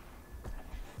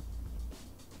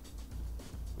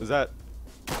 Is that?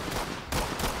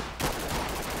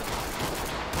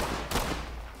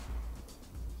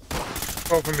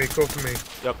 Cover me, cover me.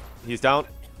 Yep, he's down.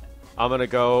 I'm gonna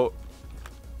go.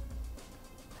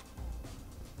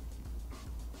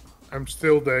 I'm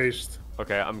still dazed.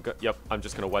 Okay, yep, I'm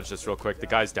just gonna wedge this real quick. The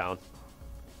guy's down.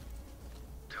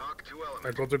 Talk to I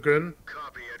element. got a gun.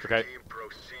 Copy, entry Okay. team.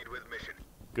 Proceed with mission.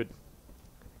 Good.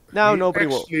 Now He nobody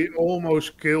will. actually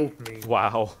almost killed me.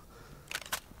 Wow.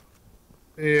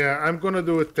 Yeah, I'm gonna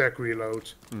do a tech reload.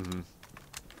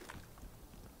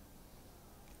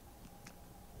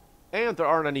 And there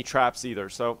aren't any traps either,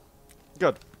 so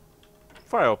good.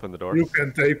 Before I open the door. You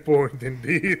can take point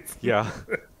indeed. Yeah.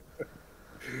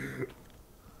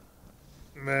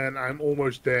 Man, I'm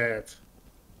almost dead.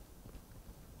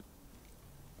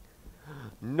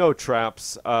 No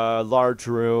traps. Large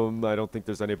room. I don't think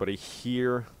there's anybody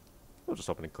here. We'll just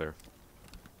open and clear.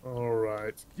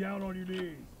 Alright. Down on your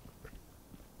knees.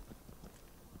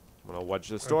 I'm gonna wedge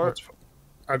this door.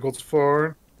 I got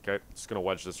 4. Okay, just gonna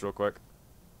wedge this real quick.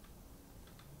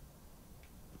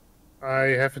 I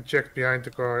haven't checked behind the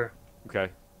car.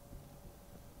 Okay.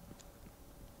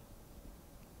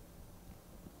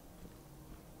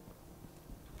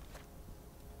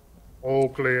 All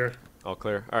clear. All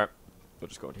clear. Alright. We'll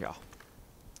just go in here.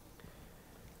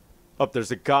 Up,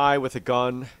 there's a guy with a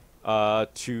gun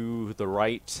to the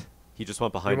right. He just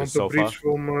went You behind want his to sofa. breach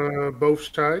from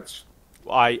both sides?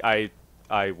 I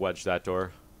wedged that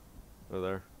door. Over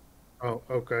there. Oh,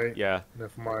 okay. Yeah.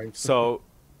 Never mind. So,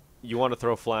 you want to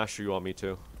throw a flash or you want me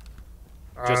to?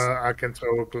 Just... I can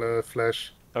throw a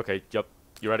flash. Okay, yep.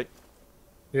 You ready?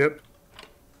 Yep.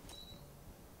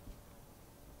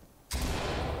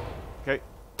 Okay.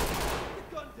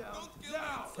 Gun down.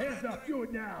 Now. Hands up, do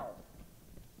it now.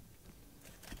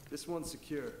 This one's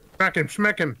secure. Smack him,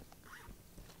 smack him.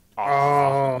 Back to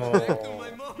Oh.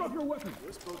 my mom. Drop your weapon. Do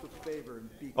us both a favor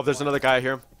and be Oh, there's another guy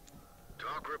here.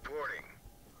 Talk reporting.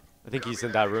 I think he's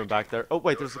in that room back there. Oh,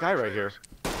 wait, there's a guy right here.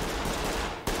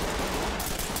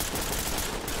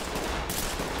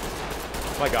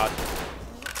 Oh my god.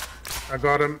 I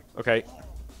got him. Okay.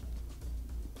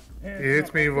 Hands He hit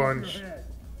up me above your once. head.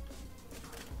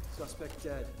 Suspect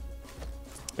dead.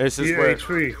 This is where...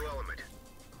 EA3. New element.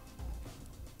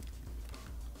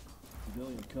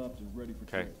 Civilian cuffed and ready for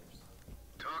Okay. trailers.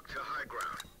 Talk to high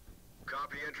ground.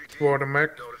 Copy entry team.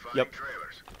 Quarterback. Notifying Yep.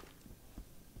 trailers.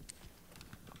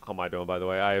 How am I doing, by the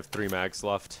way? I have 3 mags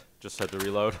left. Just had to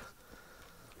reload.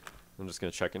 I'm just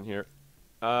gonna check in here.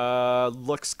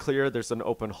 Looks clear. There's an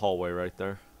open hallway right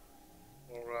there.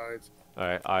 Alright.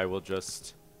 Alright, I will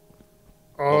just...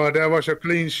 Oh, that was a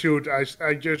clean shoot. I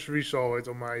just resaw it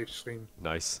on my screen.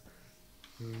 Nice.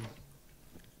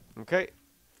 Okay.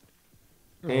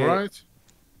 And Alright.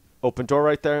 open door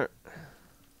right there.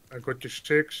 I got your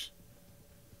 6.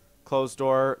 Closed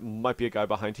door. Might be a guy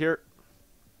behind here.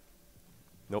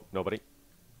 Nope, nobody.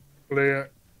 Clear.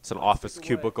 It's an office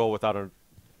cubicle without a...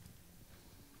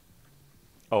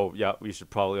 Oh, yeah, we should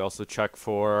probably also check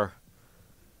for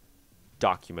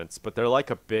documents, but they're like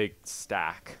a big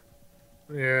stack.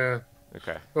 Yeah.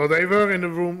 Okay. Well, they were in the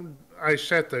room I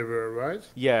said they were, right?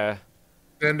 Yeah.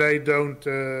 Then they don't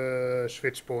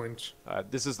switch points.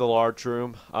 This is the large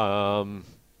room.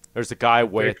 There's a guy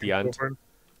way at the end. Over.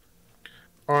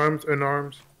 Armed,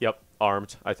 unarmed. Yep,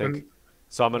 armed, I think. Un-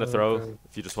 So I'm going to throw, Okay.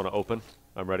 if you just want to open.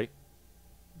 I'm ready.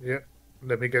 Yeah.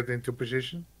 Let me get into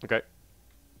position. Okay.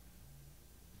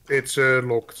 It's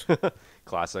locked.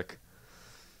 Classic.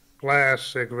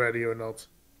 Classic, ready or not.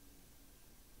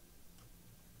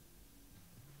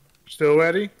 Still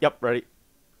ready? Yep, ready.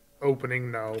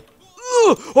 Opening now.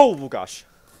 Oh, gosh.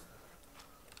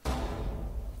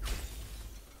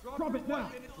 Drop it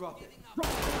now. Drop it.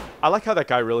 I like how that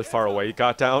guy really far away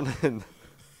got down. And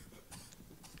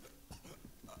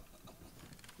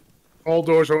All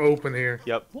doors are open here.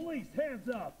 yep, Police, hands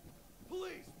up.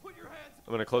 Police, put your hands.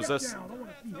 I'm going to close Get this. down. I want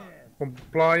to see hands.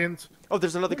 Compliant. Oh,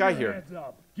 there's another Put guy your here. Hands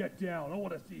up. Get down. I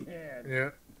want to see hands. Yeah.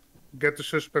 Get the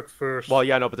suspect first. Well,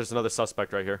 yeah, no, but there's another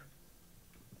suspect right here.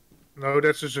 No,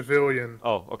 that's a civilian.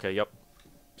 Oh, okay, yep.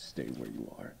 Stay where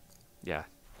you are. Yeah,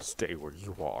 stay where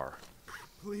you are.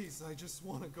 Please, I just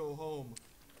want to go home.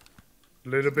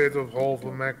 Little bit of half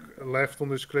a Mac left on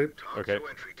this clip. Talk Okay. to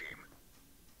entry team.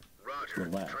 Roger.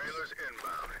 Relax. Trailers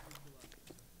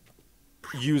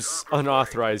inbound. Use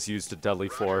unauthorized use to deadly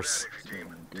force. Entry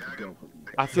team. Tag 'em.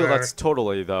 I feel Fair. that's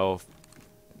totally, though.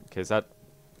 Okay, is that...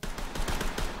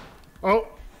 Oh,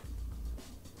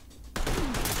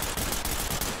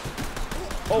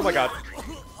 Oh my god.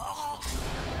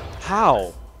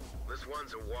 How? This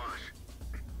one's a wash.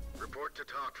 Report to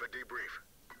talk for debrief.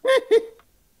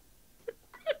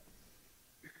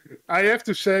 I have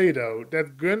to say though,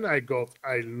 that gun I got,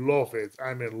 I love it.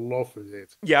 I'm in love with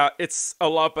it. Yeah, it's a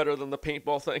lot better than the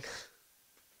paintball thing.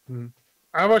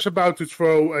 I was about to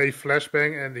throw a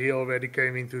flashbang and he already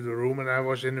came into the room and I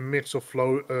was in the midst of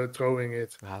throwing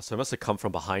it. Ah, so it must have come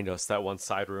from behind us, that one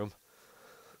side room.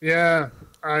 Yeah,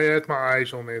 I had my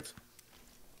eyes on it.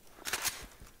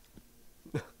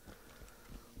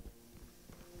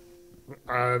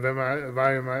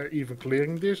 Why am I even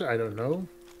clearing this? I don't know.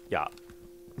 Yeah.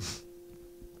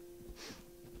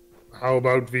 How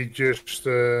about we just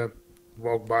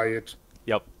walk by it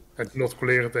Yep. and not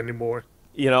clear it anymore?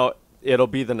 You know, it'll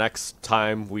be the next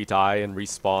time we die and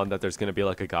respawn that there's gonna be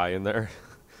like a guy in there.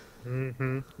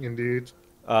 Mm-hmm, indeed.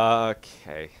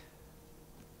 Okay.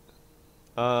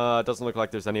 Doesn't look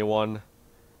like there's anyone.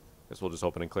 Guess we'll just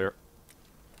open and clear.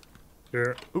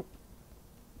 Sure.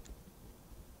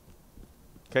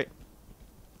 Okay.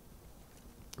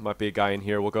 Might be a guy in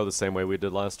here. We'll go the same way we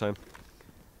did last time.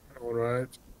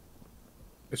 Alright.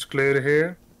 It's clear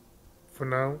here for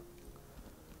now.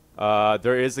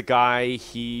 There is a guy.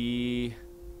 He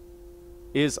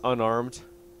is unarmed.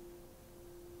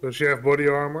 Does she have body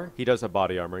armor? He does have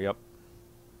body armor, yep.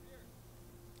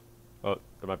 Oh,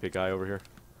 there might be a guy over here.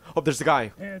 Oh, there's a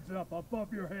guy. Hands up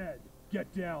above your head.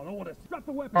 Get down. I want to drop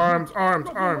the weapon. Armed, armed,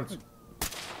 Drop the armed. weapon.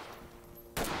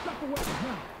 Drop the weapon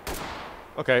now.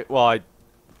 Okay, well,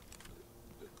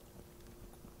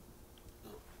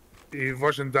 He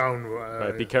wasn't down.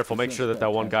 Alright, be careful. Make sure that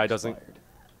that one guy doesn't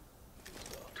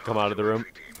come out of the room.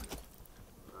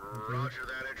 Roger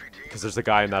that, entry team. Because there's a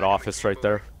guy in that office right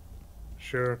there.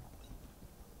 Sure.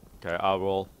 Okay, I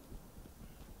will...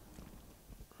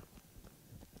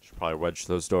 Should probably wedge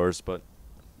those doors, but...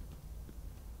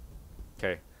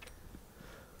 Okay.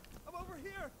 I'm over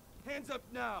here. Hands up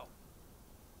now.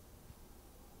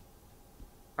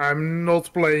 I'm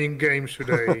not playing games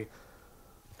today.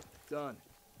 Done.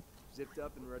 Zipped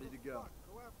up and ready to go.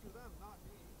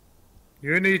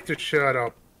 You need to shut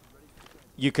up.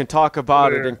 You can talk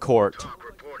about it Clear. in court. Talk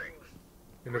reporting.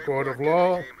 In the court of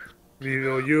law, we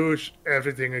will use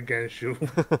everything against you.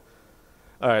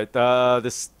 Alright,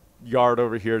 this yard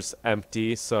over here is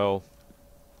empty, so...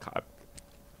 God,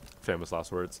 famous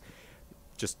last words.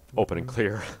 Just open and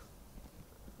clear.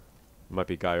 Might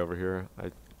be a guy over here.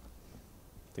 I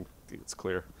think it's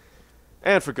clear.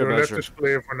 And for good The left measure. is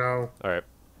clear for now. Alright.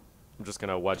 I'm just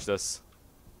gonna wedge this.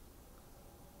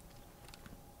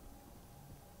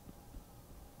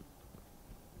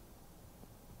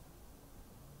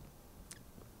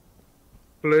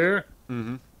 Clear?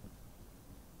 Mm-hmm.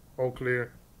 All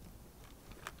clear.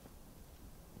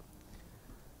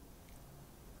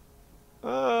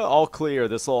 All clear,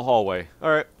 this little hallway.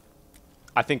 Alright.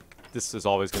 I think this is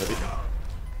always gonna be...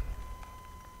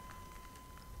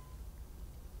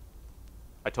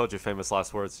 I told you famous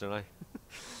last words, didn't I?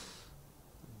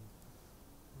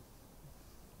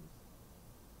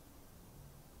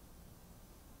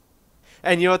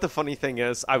 And you know what the funny thing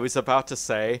is? I was about to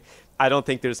say, I don't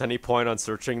think there's any point on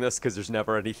searching this because there's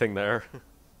never anything there.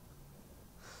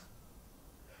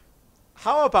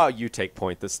 How about you take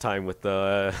point this time with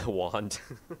the wand?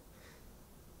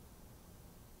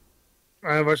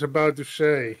 I was about to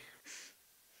say.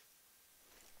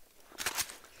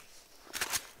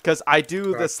 Because I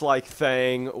do this, like,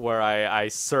 thing where I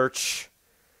search...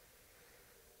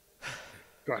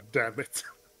 God damn it.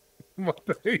 What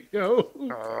the hell?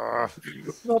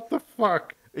 What the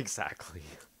fuck? Exactly.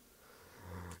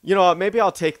 You know what? Maybe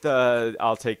I'll take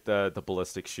the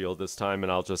ballistic shield this time,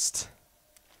 and I'll just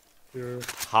Sure.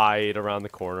 hide around the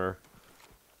corner.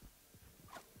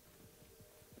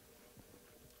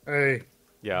 Hey,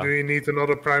 Yeah. do you need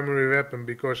another primary weapon?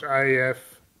 Because I have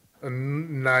a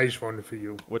nice one for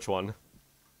you. Which one?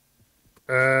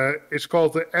 It's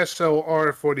called the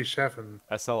SLR-47.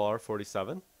 SLR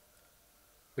 47?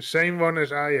 The same one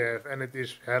as I have, and it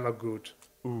is hella good.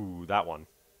 Ooh, that one.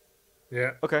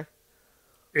 Yeah, Okay.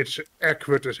 it's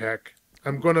accurate as heck.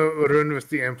 I'm gonna run with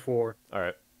the M4. All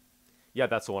right. Yeah,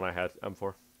 that's the one I had.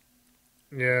 M4.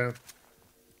 Yeah,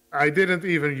 I didn't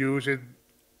even use it,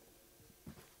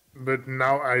 but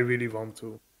now I really want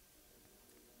to.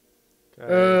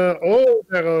 Oh,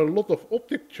 there are a lot of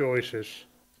optic choices.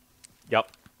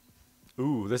 Yep.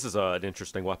 Ooh, this is an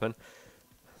interesting weapon.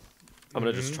 I'm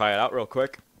gonna just try it out real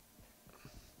quick.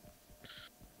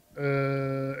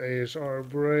 ASR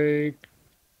brake,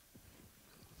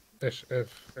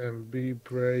 SFMB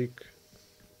brake,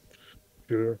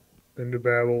 sure, in the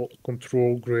barrel,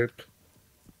 control grip.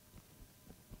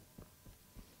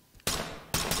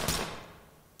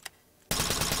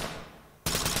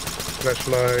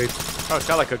 Flashlight. Oh, it's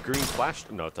got like a green flash.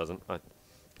 No, it doesn't.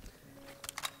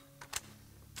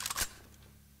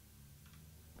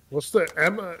 What's the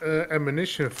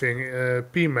ammunition thing?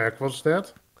 PMAC, what's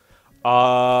that?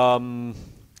 I'm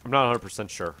not 100%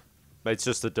 sure. But it's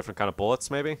just a different kind of bullets,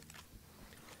 maybe?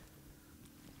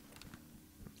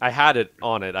 I had it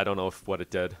on it. I don't know what it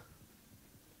did.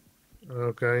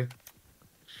 Okay.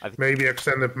 I think Maybe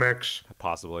extended max.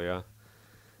 possibly, yeah.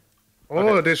 Oh,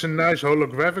 Okay. there's a nice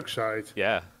holographic sight.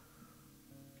 Yeah.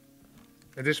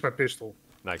 And this is my pistol.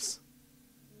 Nice.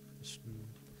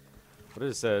 What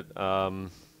is it?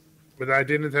 But I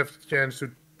didn't have the chance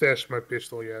to test my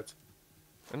pistol yet.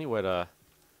 Any way to...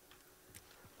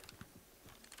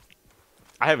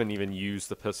 I haven't even used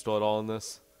the pistol at all in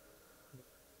this.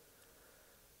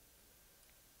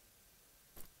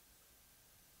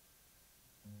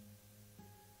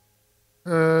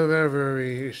 Where were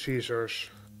we? Caesars.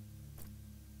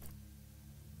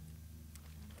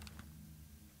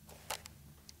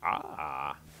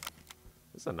 Ah.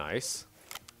 This is nice.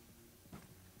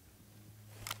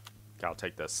 Okay, I'll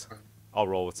take this. I'll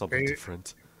roll with something Can you-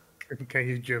 different. Can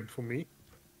you jump for me?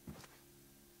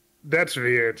 That's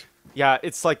weird. Yeah,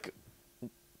 it's like...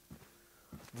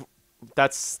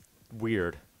 That's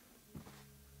weird.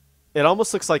 It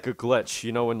almost looks like a glitch,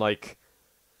 you know, when, like...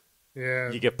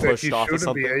 Yeah. You get that pushed you off of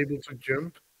shouldn't be something? able to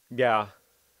jump. Yeah.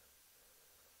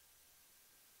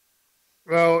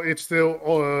 Well, it's still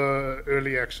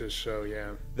early access, so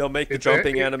yeah. They'll make the It-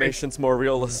 jumping it- animations more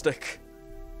realistic.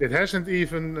 It hasn't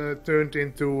even turned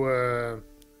into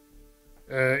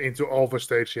alpha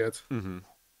stage yet. Mm-hmm.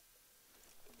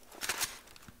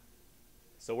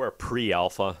 So we're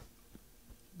pre-alpha.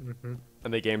 Mm-hmm.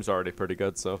 And the game's already pretty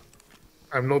good, so...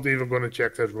 I'm not even gonna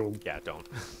check that room. Yeah, don't.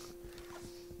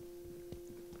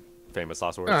 Famous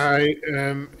last words. I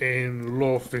am in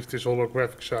love with this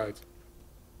holographic site.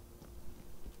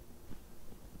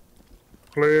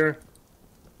 Clear.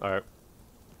 Alright.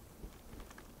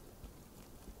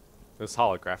 This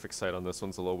holographic sight on this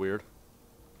one's a little weird.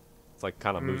 It's like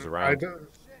kind of moves I around. don't.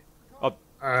 Oh,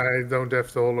 I don't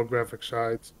have the holographic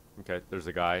site. okay, there's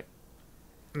a guy.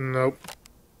 Nope.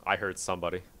 I heard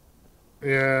somebody.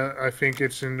 Yeah, I think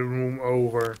it's in the room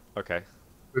over. Okay.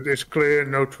 But it's clear,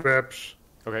 no traps.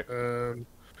 Okay.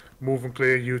 Move and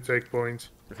clear, you take point.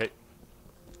 Okay.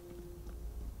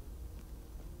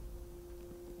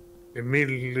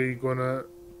 Immediately gonna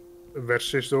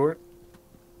wedge this door.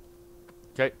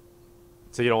 Okay.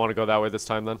 So you don't want to go that way this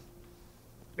time then?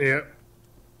 Yeah.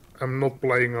 I'm not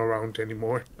playing around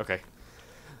anymore. Okay.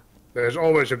 There's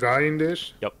always a guy in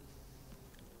this, Yep.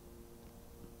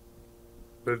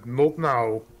 but not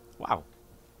now. Wow.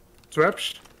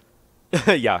 Traps?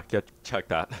 Yeah, check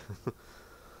that.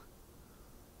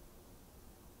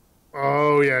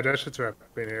 Oh yeah, there's a trap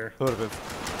in here. Would have been.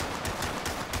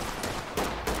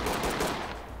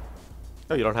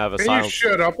 Oh, you don't have a Can you silence.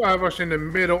 shut up? I was in the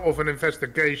middle of an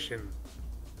investigation.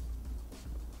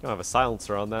 You don't have a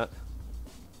silencer on that.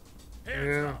 Hands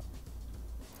Yeah. up.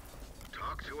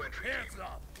 Talk to entry Hands team.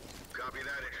 up. Copy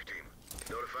that, entry team.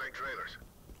 Notifying trailers.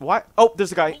 What? Oh,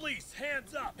 there's a guy. Police,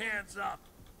 hands up. Hands up.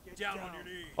 Get down on your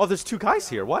knees. Oh, there's two guys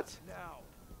here. What? Now.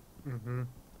 Mm-hmm.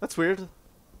 That's weird.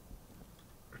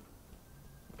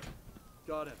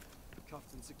 Got him.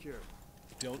 Cuffed and secured.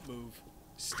 Don't move.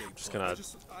 Stay Just put. gonna.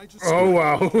 I just Oh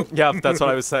wow. Yeah, that's what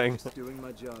I was saying. doing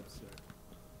my job, sir.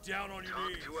 Down on your Talk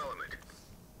knees. to element.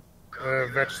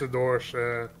 Copy Wedge the that.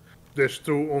 doors. There's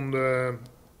two on the.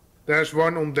 There's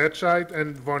one on that side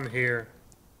and one here.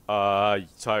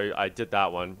 Sorry, I did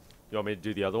that one. You want me to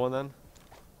do the other one then?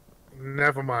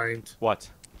 Never mind. What?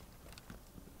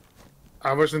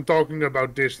 I wasn't talking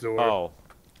about this door. Oh,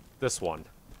 this one.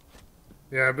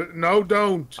 Yeah, but no,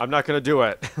 don't. I'm not gonna do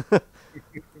it.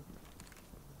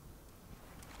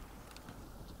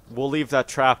 We'll leave that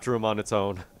trapped room on its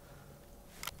own.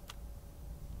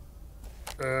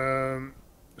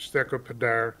 Stack up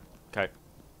there. Okay.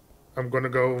 I'm gonna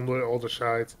go on the other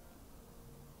side.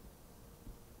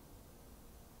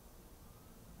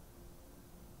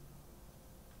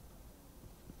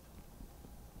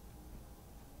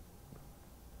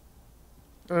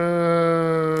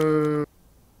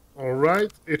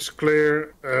 Alright, it's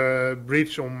clear.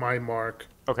 Breach on my mark.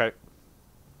 Okay.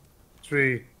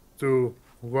 3, 2,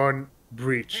 1,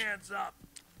 breach. Hands up.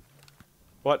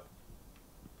 What?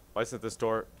 Why isn't this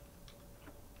door?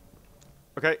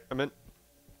 Okay, I'm in.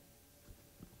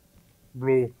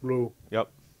 Blue, blue. Yep.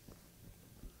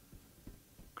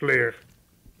 Clear.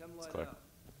 It's clear.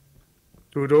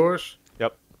 2 doors.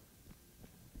 Yep.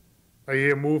 I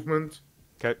hear movement.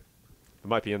 Okay. It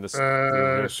might be in this room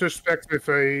here. Suspect with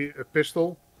a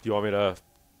pistol. Do you want me to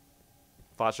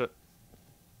flash it?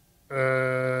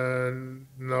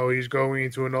 No, he's going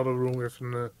into another room with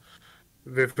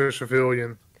a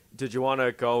civilian. Did you want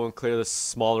to go and clear this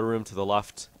smaller room to the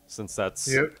left? Since that's...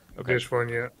 Yep, Okay. this one,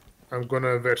 yeah. I'm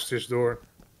gonna wedge this door.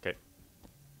 Okay.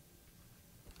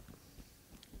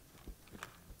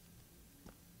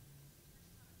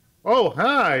 Oh,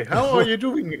 hi! How are you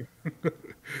doing?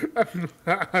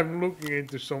 I'm looking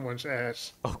into someone's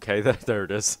ass. Okay, there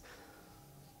it is.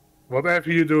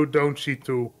 Whatever you do, don't see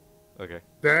two. Okay.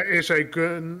 There is a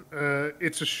gun.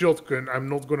 It's a shotgun. I'm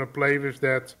not gonna play with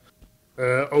that.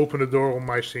 Open the door on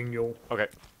my signal. Okay.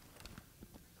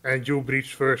 And you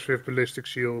breach first with ballistic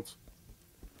shield.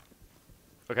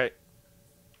 Okay.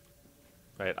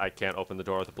 Right, I can't open the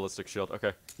door with a ballistic shield.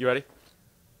 Okay. You ready?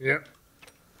 Yeah.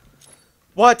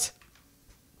 What?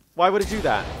 Why would it do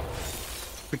that?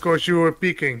 Because you were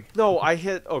peeking. No, I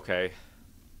hit... Okay.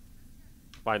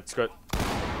 Fine, it's good.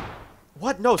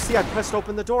 What? No, see, I pressed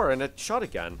open the door and it shut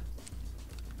again.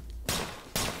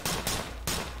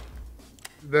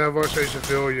 There was a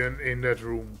civilian in that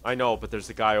room. I know, but there's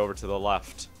a guy over to the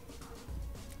left.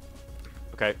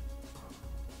 Okay.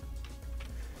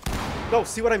 No,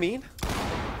 see what I mean?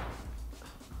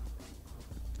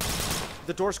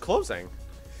 The door's closing.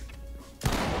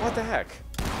 What the heck?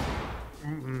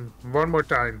 One more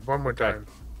time. One more Okay. time.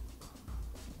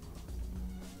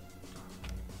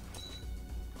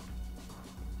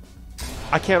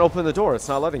 I can't open the door. It's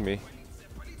not letting me.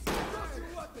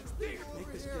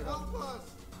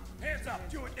 Hands up,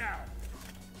 do it now.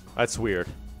 That's weird.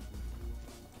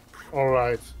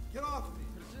 Alright.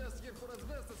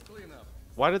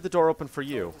 Why did the door open for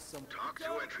you? Talk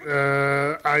to entry.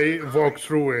 I walked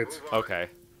through it. Okay.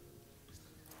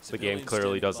 The game Civilians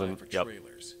clearly standing by doesn't. for Yep.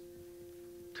 trailers.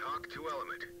 Talk to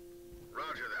element.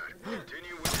 Roger that.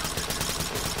 Continue with your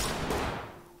mission.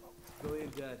 Civilian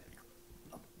dead.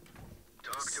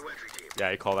 Talk to entry team.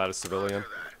 Yeah, you call that a civilian?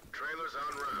 Roger that. Trailers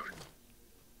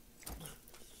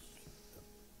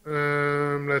en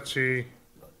route. Let's see.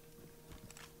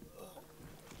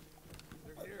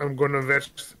 I'm gonna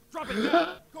vest. Drop it!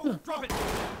 Go, drop it!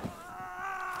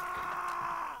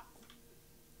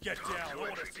 Get down, I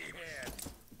want to see hands.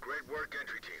 Great work,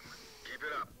 entry team. Keep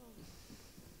it up.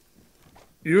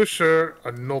 You, sir,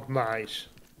 are not nice.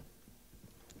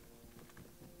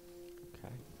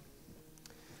 Okay.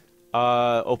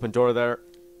 Open door there.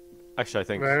 Actually, I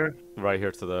think Where? right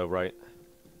here to the right.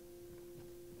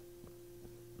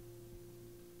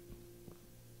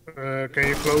 Can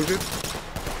you close it?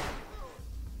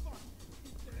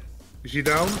 Is he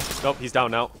down? Nope, he's down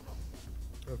now.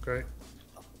 Okay.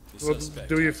 The What suspect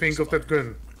do you has think of that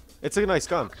gun? It's a nice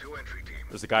gun. To entry team.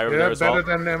 There's a guy over Yeah, there as better well.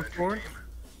 than the M4?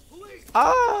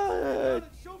 Ah!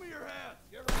 Show me your hands.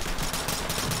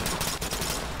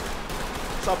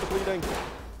 Stop the bleeding.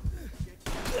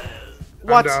 I'm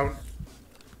What? down.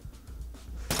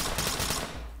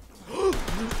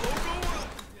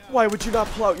 Why would you not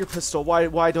pull out your pistol?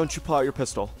 Why don't you pull out your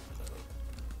pistol?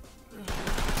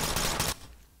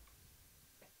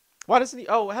 Why doesn't he?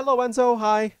 Oh, hello, Enzo.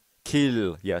 Hi.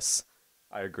 Kill. Yes,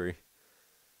 I agree.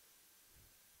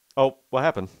 Oh, what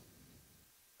happened?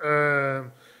 Yeah,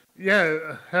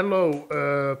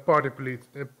 hello, party police.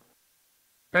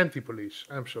 Panty police,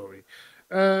 I'm sorry.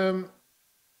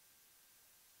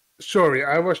 Sorry,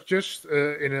 I was just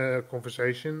in a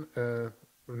conversation.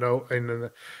 No, in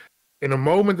a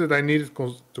moment that I needed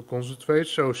to concentrate,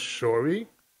 so sorry.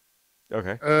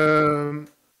 Okay.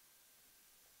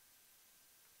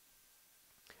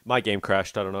 My game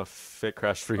crashed. I don't know if it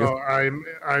crashed for you. Oh,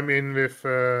 I'm in with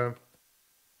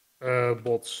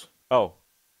bots. Oh.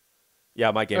 Yeah,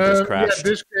 my game just crashed. Yeah,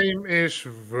 this game is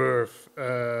worth.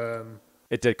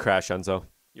 It did crash, Enzo.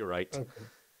 You're right. Okay.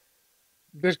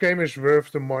 This game is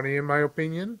worth the money, in my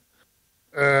opinion.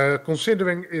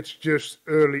 Considering it's just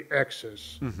early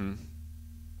access. Mm-hmm.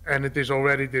 And it is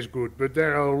already this good. But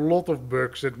there are a lot of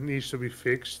bugs that needs to be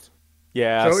fixed.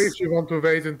 Yeah. So if you want to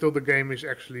wait until the game is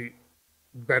actually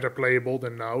better playable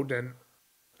than now, then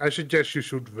I suggest you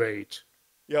should wait.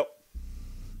 Yep.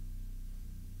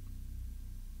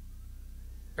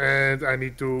 And I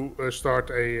need to start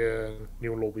a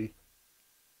new lobby.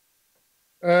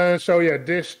 So yeah,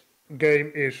 this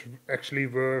game is actually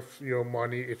worth your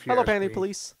money if you Hello, ask Panty me.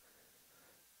 Police.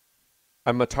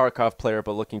 I'm a Tarkov player,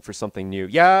 but looking for something new.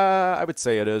 Yeah, I would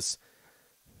say it is.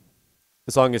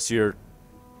 As long as you're...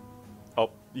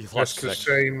 Oh, you've That's lost the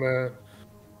connection.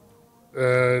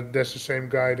 same. That's the same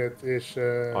guy that is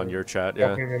On your chat,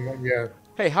 yeah. Yeah.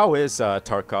 Hey, how is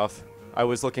Tarkov? I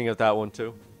was looking at that one,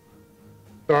 too.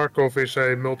 Tarkov is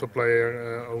a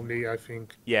multiplayer only, I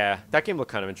think. Yeah, that game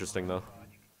looked kind of interesting, though.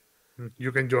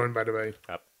 You can join, by the way.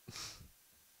 Yep.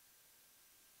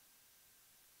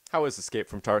 How is Escape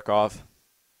from Tarkov?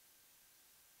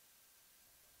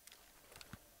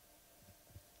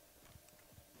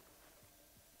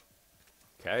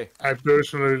 Okay. I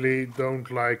personally don't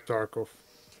like Tarkov.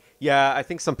 Yeah, I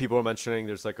think some people are mentioning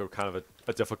there's like a kind of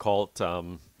a difficult...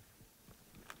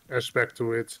 Aspect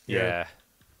to it. Yeah.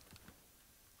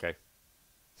 Okay.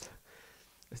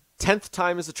 10th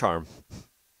time is a charm.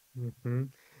 Mm-hmm.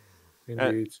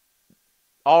 Indeed.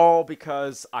 All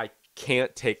because I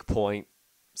can't take point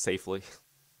safely.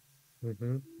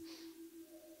 Mm-hmm.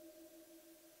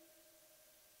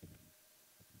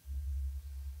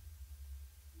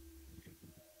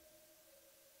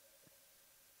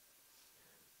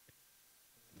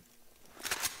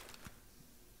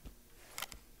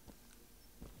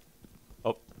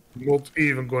 Oh, Not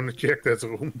even gonna check that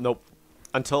room. nope.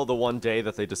 Until the one day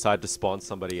that they decide to spawn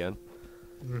somebody in.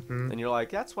 Mm-hmm. And you're like,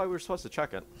 that's why we were supposed to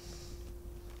check it.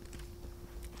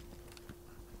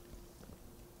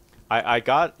 I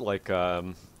got, like,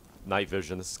 night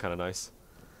vision. This is kind of nice.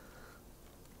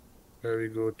 Very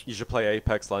good. You should play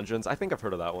Apex Legends. I think I've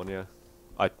heard of that one, yeah.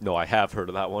 I have heard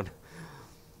of that one.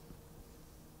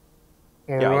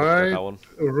 Yeah, I'll look at Alright. that one.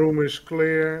 The room is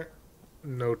clear.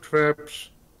 No traps.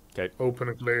 Okay. Open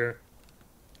and clear.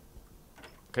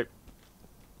 Okay.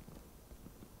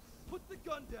 Put the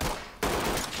gun down.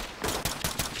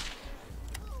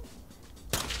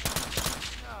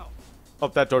 Oh,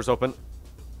 that door's open.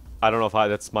 I don't know if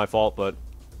that's my fault, but...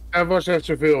 I was a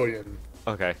civilian.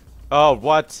 Okay. Oh,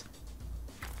 what?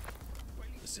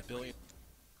 The civilian.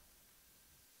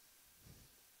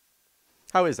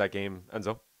 How is that game,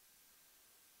 Enzo? I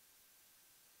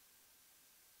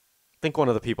think one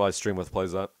of the people I stream with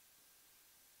plays that.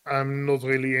 I'm not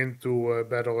really into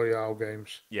Battle Royale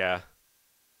games, Yeah.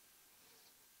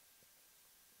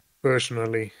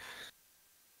 personally.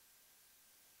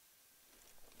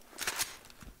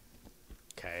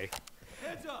 Okay.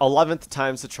 Hands up. 11th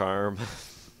time's the charm.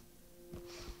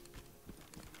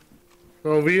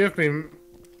 Well, we have been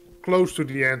close to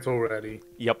the end already.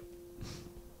 Yep.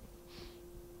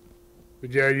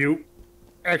 But yeah, you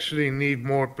actually need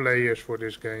more players for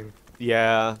this game.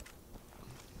 Yeah.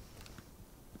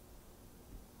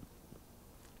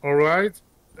 Alright.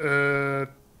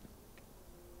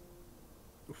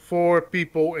 4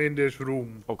 people in this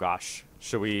room. Oh gosh.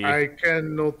 Should we... I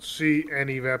cannot see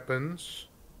any weapons.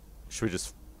 Should we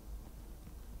just...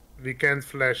 We can't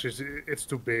flash, it's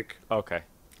too big. Okay.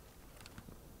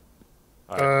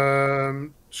 Alright.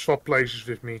 Swap places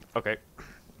with me. Okay.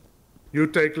 You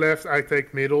take left, I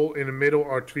take middle. In the middle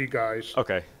are 3 guys.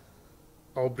 Okay.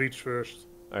 I'll breach first.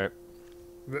 Alright.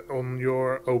 On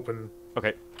your open.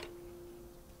 Okay.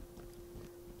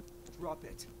 Drop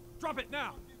it. Drop it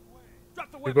now.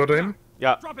 Drop the You weapon. got him?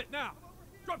 Yeah. Drop it now.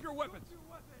 Drop your weapons.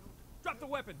 Drop the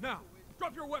weapon now.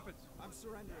 Drop your weapons. I'm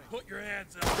surrendering. Put your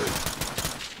hands up.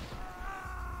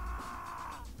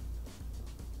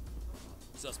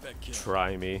 Suspect killed.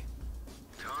 Try me.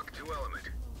 Talk to element.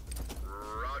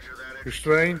 Roger that. entry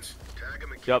Restrained. team. Tag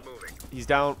him and keep Yep. moving. He's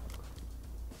down.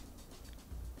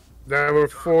 There were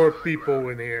 4 people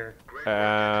in here. Great work,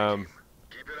 entry Um... team.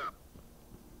 Keep it up.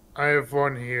 I have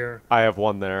 1 here. I have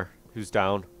one there who's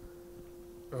down.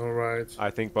 Alright. I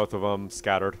think both of them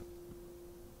scattered.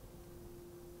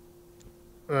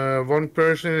 1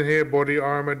 person in here, body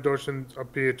armor, doesn't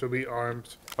appear to be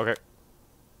armed. Okay.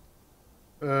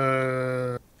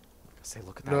 Uh, Say,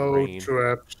 look at that no rain.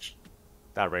 traps.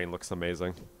 That rain looks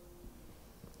amazing.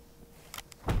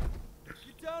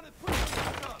 Get down and put your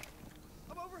hands up.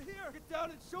 I'm over here. Get down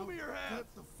and show me your hands.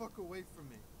 Get the fuck away from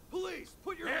me. Police,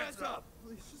 put your hands up.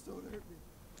 Please just don't hurt me.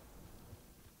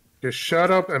 Just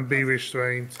shut up and be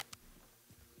restrained.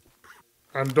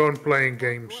 I'm done playing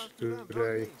games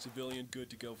today. Civilian good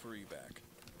to go for evac.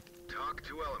 Talk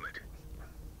to element.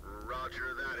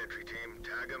 Roger that, entry team.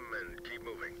 Tag him and keep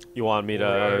moving. You want me to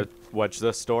Alright. wedge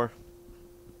this door?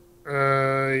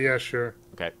 Yeah, sure.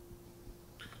 Okay.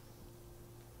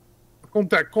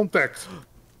 Contact.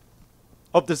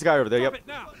 Oh, there's a guy over there. Drop Yep. it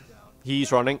now.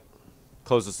 He's running.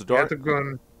 Closes the door. Get the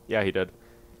gun. Yeah, he did.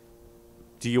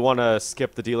 Do you want to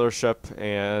skip the dealership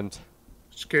and...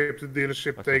 Skip the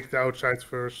dealership, Okay. take the outside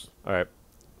first. Alright.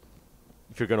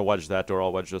 If you're going to wedge that door,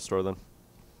 I'll wedge this door then.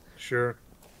 Sure.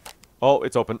 Oh,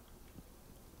 it's open.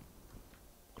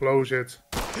 Close it.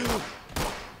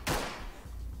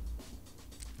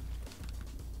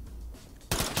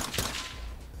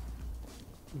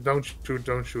 Don't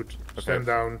shoot. Okay. Stand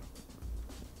down.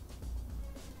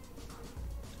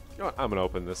 You know what? I'm going to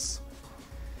open this.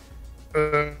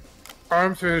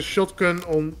 Armed with a shotgun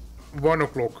on 1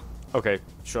 o'clock. Okay,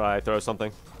 should I throw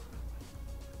something?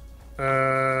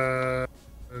 No.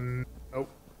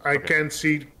 I Okay. can't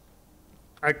see.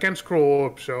 I can scroll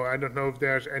up, so I don't know if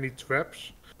there's any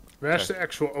traps. Where's Okay. the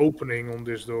actual opening on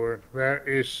this door? Where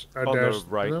is... On the there's,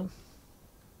 right. no?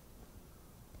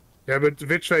 Yeah, but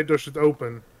which way does it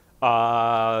open?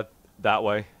 That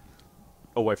way.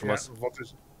 Away from Yeah, us. what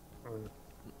is...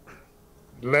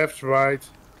 left, right.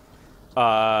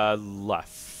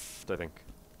 Left, I think.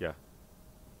 Yeah.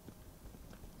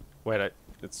 Wait,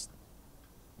 it's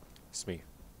me.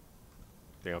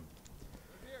 Damn.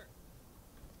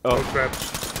 No Oh,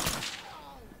 traps.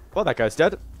 well, that guy's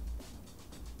dead.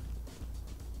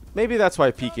 Maybe that's why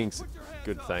peeking's a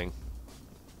good thing.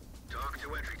 Talk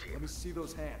to entry team. Let me see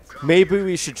those hands. Maybe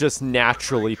we should just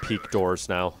naturally peek doors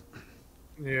now.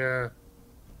 Yeah.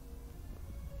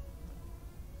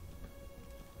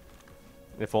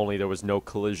 If only there was no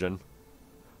collision.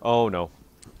 Oh, no.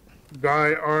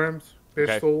 Guy armed,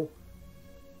 pistol.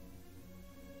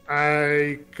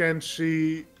 I can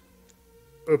see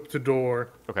up the door.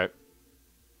 Okay.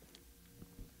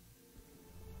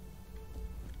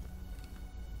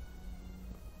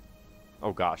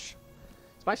 Oh, gosh.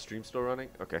 Is my stream still running?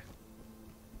 Okay.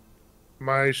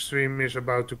 My stream is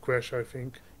about to crash, I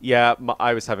think. Yeah,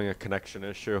 I was having a connection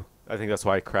issue. I think that's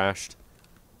why it crashed.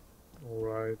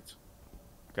 Alright.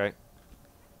 Okay.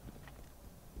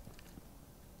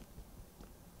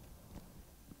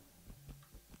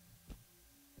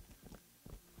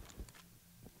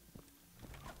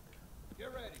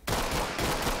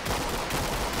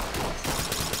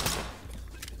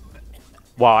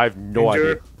 Wow, I have no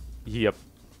Injured. idea. Yep.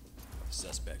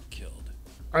 Suspect killed.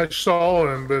 I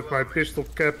saw him, but my pistol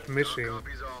kept missing.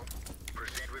 Copies all.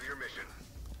 Proceed with your mission.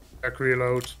 Back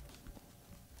reload.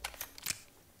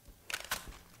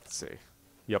 Let's see.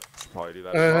 Yep, probably do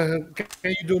that as well. Can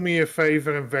you do me a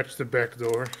favor and fetch the back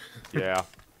door? Yeah.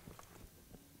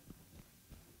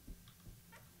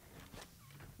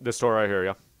 This door right here,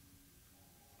 yeah.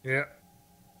 Yeah.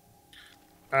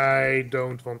 I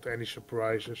don't want any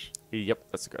surprises. Yep,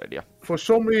 that's a good idea. For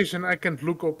some reason, I can't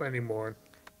look up anymore.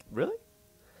 Really?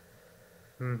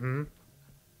 Mm-hmm.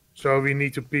 So we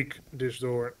need to peek this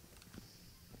door.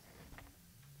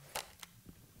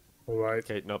 Alright.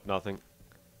 Okay, nope, nothing.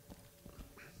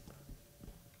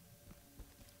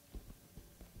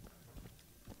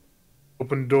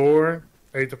 Open door.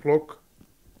 8 o'clock.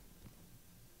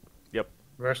 Yep.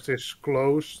 Rest is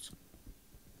closed.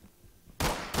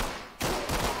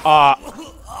 That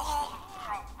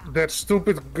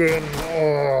stupid gun.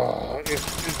 Oh,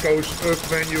 it goes up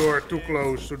when you are too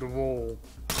close to the wall.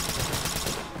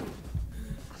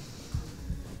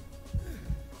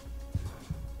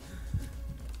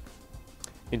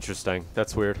 Interesting.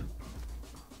 That's weird.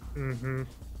 Mm-hmm.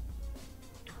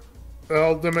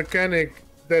 Well, the mechanic,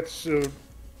 that's One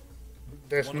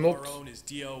of not our own is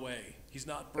DOA. He's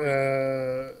not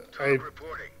breathing. Talk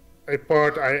reporting. a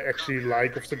part I actually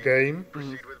like of the game.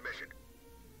 Proceed with mission.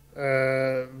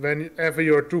 Whenever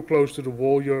you're too close to the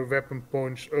wall, your weapon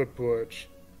points upwards.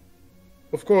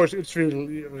 Of course, it's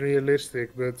really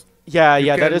realistic, but Yeah, you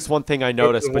yeah, that can is one thing I put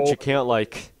noticed, the but you wall- can't,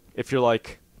 like, if you're,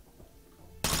 like,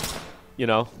 you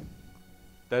know,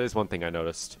 that is one thing I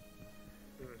noticed.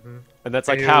 And that's,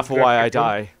 Can like, you half of grab why your I gun?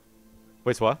 die.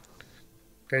 Wait, what?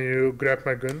 Can you grab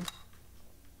my gun?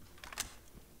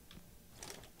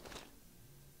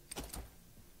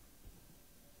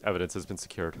 Evidence has been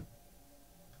secured.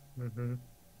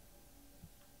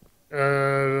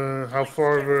 How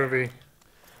far were we?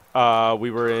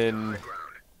 We were in... High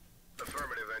ground.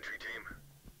 Affirmative entry team.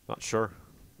 Not sure.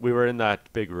 We were in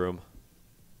that big room.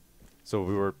 So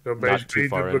we were So not basically too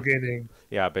far the in. beginning.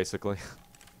 Yeah, basically.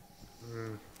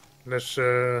 Let's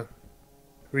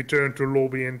return to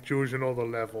lobby and choose another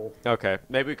level. Okay,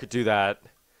 maybe we could do that.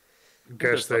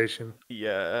 Gas station.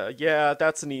 Yeah, yeah,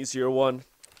 that's an easier one.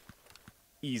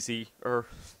 Easier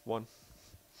one.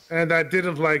 And I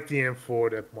didn't like the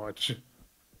M4 that much.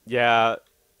 Yeah,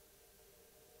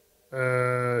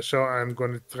 So I'm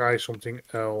gonna try something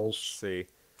else. see.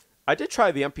 I did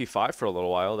try the MP5 for a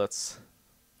little while. That's...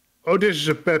 Oh, this is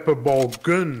a pepper ball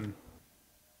gun.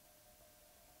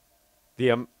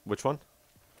 The which one?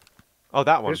 Oh,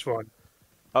 that one. This one.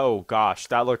 Oh gosh,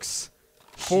 that looks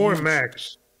 4 huge.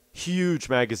 max. Huge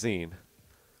magazine.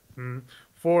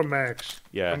 4 max.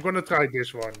 Yeah. I'm gonna try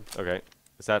this one. Okay.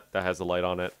 Is that has a light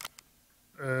on it?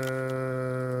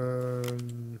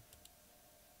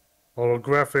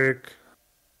 Holographic.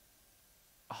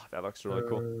 Oh, that looks really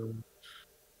cool.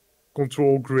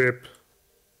 Control grip.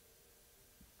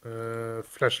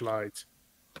 Flashlight.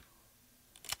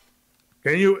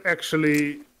 Can you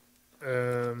actually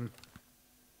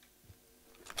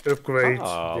upgrade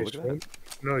look this at one?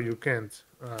 No, you can't.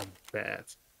 Ah, bad.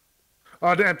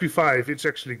 Oh, the MP5, it's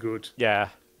actually good. Yeah.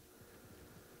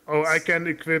 Oh, I can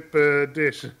equip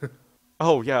this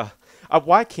Oh yeah.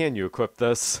 Why can you equip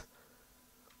this?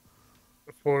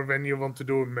 for when you want to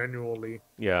do it manually.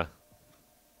 Yeah.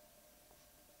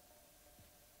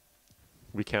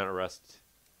 We can't arrest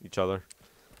each other.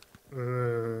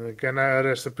 Can I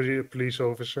arrest a police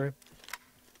officer?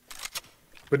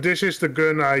 But this is the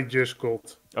gun I just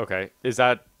got. Okay. Is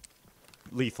that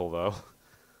lethal though?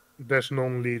 That's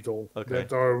non-lethal. Okay.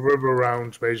 That are rubber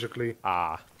rounds, basically.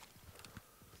 Ah.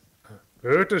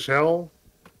 Hurt as hell.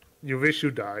 You wish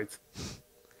you died.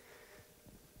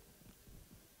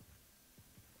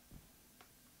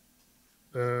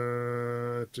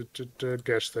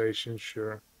 Gas station,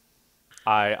 sure.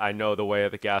 I know the way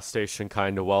of the gas station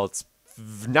kind of well. It's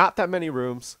not that many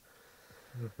rooms.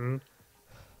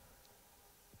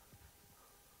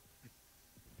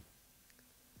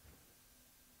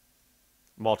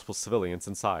 Multiple civilians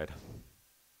inside.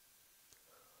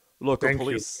 Local Thank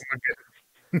police.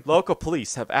 you. Local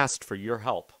police have asked for your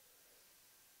help.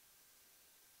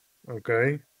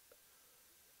 Okay.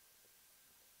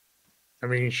 I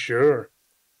mean, sure.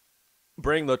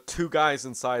 Bring the 2 guys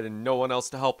inside and no one else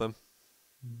to help him.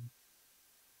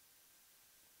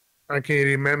 I can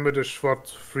remember the SWAT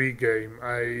 3 game.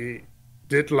 I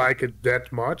did like it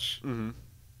that much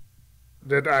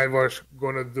that I was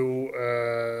gonna do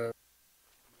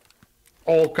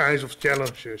all kinds of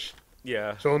challenges.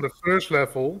 Yeah. So on the first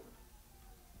level,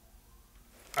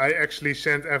 I actually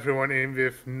sent everyone in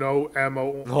with no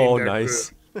ammo. Oh, in their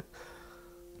nice. group.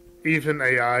 Even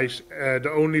AIs.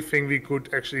 The only thing we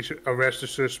could actually arrest the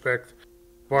suspect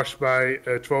was by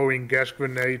throwing gas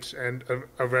grenades and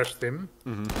arrest him.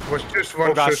 It was just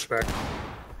one gosh. suspect.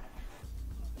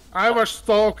 I was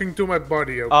talking to my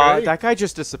buddy, okay? That guy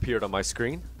just disappeared on my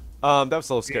screen. That was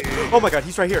a little scary. Oh my god,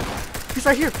 he's right here. He's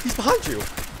right here. He's behind you.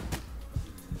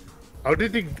 How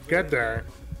did he get there?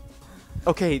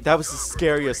 Okay, that was the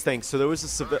scariest thing. So there was a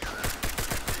civil.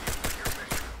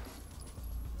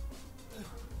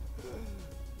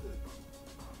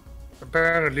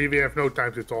 Apparently, we have no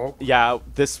time to talk. Yeah,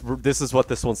 this is what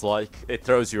this one's like. It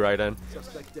throws you right in.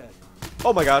 Suspect dead.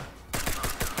 Oh my god.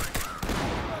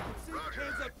 Roger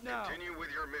Hands that. up now. Continue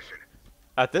with your mission.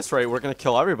 At this rate, we're gonna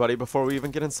kill everybody before we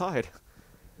even get inside.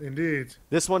 Indeed.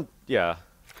 This one, yeah.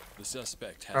 The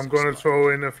suspect has I'm been gonna spotted.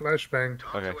 throw in a flashbang.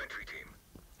 Talk Okay. to entry team.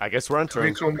 I guess we're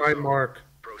entering. It's on my mark.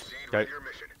 Proceed Okay. with your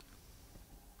mission.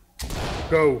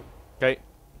 Go. Okay.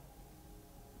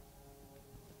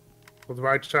 On the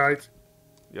right side.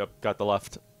 Yep, got the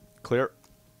left. Clear.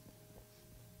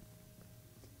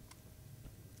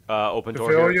 Open door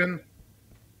here. Civilian.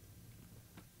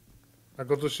 I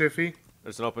got the civvy.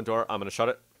 There's an open door. I'm gonna shut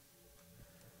it.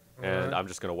 And Alright. I'm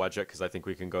just gonna wedge it because I think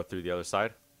we can go through the other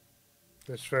side.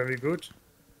 That's very good.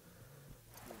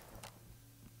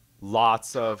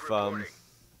 Lots of Reporting.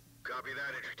 Copy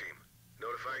that, entry team.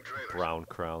 Notifying trailers. brown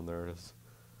crown. There it is.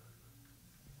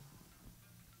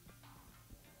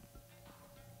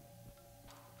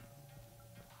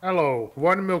 Hello.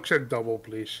 One milkshake double,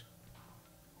 please.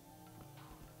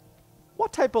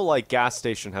 What type of like gas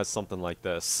station has something like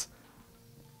this?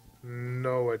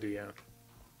 No idea.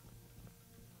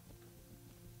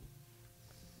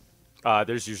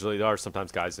 There are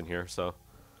sometimes guys in here, so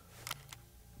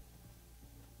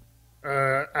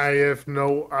I have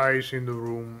no eyes in the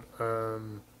room.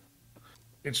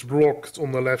 It's blocked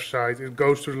on the left side. It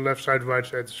goes to the left side, right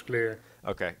side is clear.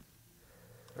 okay,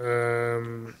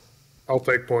 I'll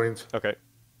take point. okay.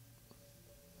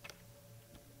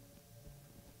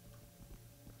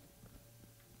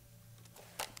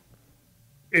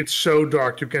 It's so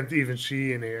dark you can't even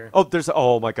see in here. Oh,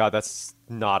 oh my god, that's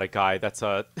not a guy. That's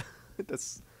a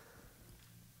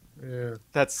Yeah.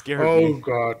 that scared Oh me.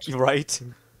 god. Right?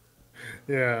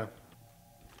 Yeah.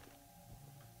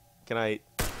 Can I?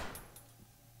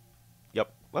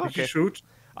 Yep. Well, Did you okay. shoot?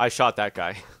 I shot that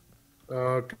guy.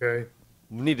 Okay.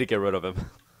 Need to get rid of him.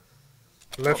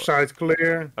 Left side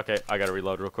clear. Okay, I gotta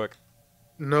reload real quick.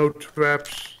 No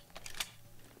traps.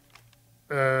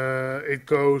 It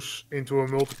goes into a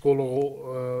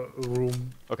multicolor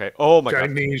room. Okay. Oh my god.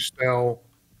 Chinese style.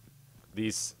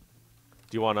 These.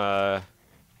 Do you wanna?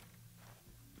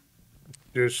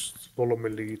 Just follow my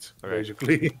lead, Okay.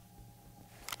 basically.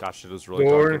 Gosh, it is really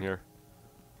Door. dark in here.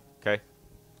 Okay.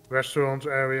 Restaurant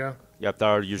area. Yep, there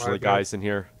are usually My bad. guys in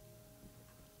here.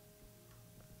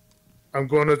 I'm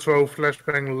gonna throw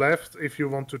flashbang left if you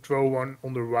want to throw one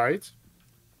on the right.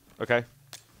 Okay.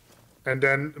 And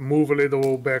then move a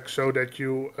little back so that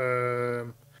you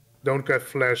don't get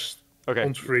flashed Okay.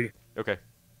 on 3. Okay.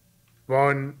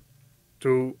 1,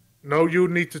 2. No, you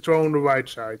need to throw on the right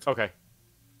side. Okay.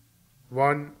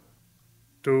 1,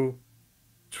 2,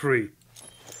 3.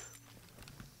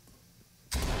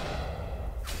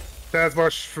 That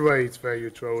was straight where you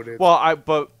throwed it. Well,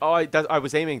 I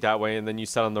was aiming that way, and then you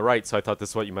said on the right, so I thought this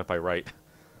is what you meant by right.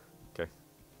 Okay.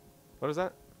 What is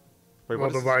that? Wait, Well,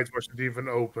 what the is right wasn't even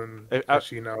open. I I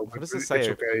see now. what But does it it's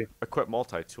say? okay. Equip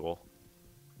multi-tool.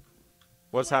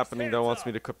 What's happening that wants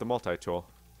me to equip the multi-tool?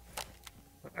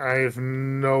 I have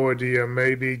no idea.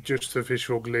 Maybe just a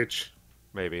visual glitch.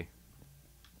 Maybe.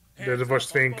 That I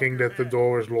was thinking that the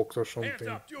door is locked or Hands something.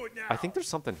 up, do it now. I think there's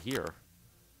something here.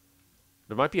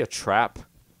 There might be a trap.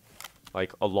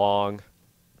 Like, along...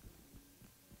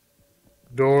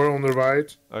 Door on the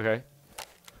right. Okay.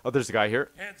 Oh, there's a guy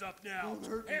here. Hands up now. Don't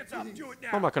hurt me, Hands up, please. do it now.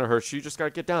 I'm not gonna hurt you, you just gotta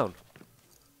get down.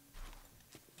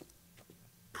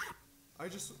 I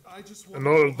just want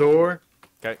Another door.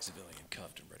 Okay. Civilian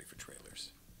cuffed and ready for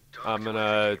trailers. Talk I'm to gonna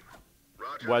entry team.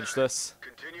 Roger wedge that. this.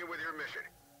 Continue with your mission.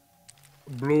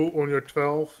 Blue on your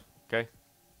 12. Okay.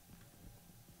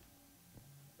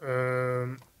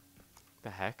 Um, The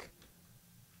heck?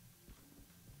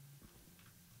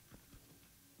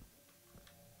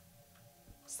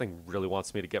 This thing really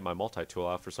wants me to get my multi-tool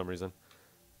out for some reason.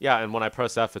 Yeah, and when I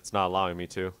press F, it's not allowing me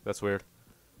to. That's weird.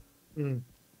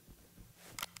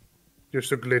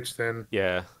 just a glitch then.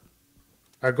 Yeah.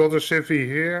 I got a civvy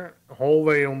here.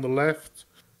 Hallway on the left.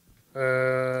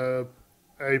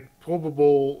 A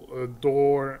probable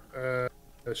door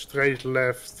straight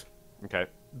left. Okay.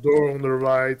 Door on the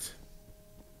right.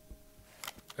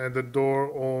 And the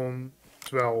door on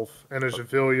 12. And a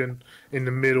civilian in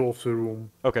the middle of the room.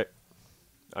 Okay.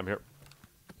 I'm here.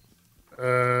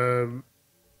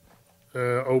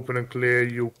 Open and clear,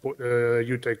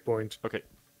 you take point. Okay.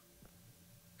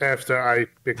 After I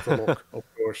pick the lock, of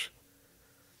course.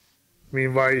 I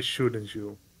mean, why shouldn't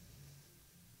you?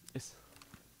 Yes.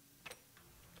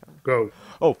 Go.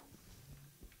 Oh.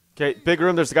 Okay, big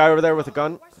room. There's a guy over there with a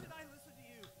gun.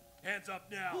 Hands up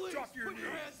now. Drop your knees.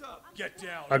 Get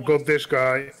down. I got this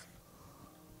guy.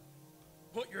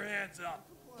 Put your hands up.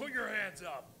 Put your hands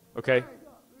up. Okay.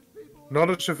 Not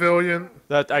a civilian.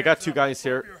 I got two guys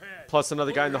here, plus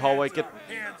another guy in the hallway. Get.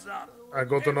 Hands up. I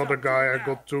got another guy. I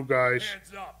got two guys.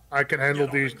 Hands up. I can handle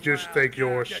these. Just take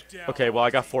yours. Get down. Okay, well I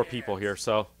got 4 people here,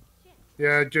 so.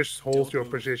 Yeah, just hold your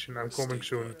position. I'm coming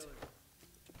soon.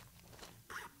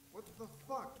 What the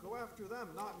fuck? Go after them,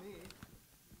 not me.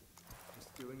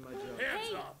 Just doing my job. Hands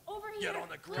Hey, up. over Get here. on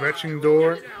the ground. Matching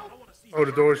door. Get down. I wanna see Oh,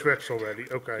 the door is wet already.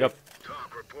 Okay. Yep.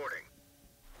 Talk reporting.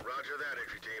 Roger that,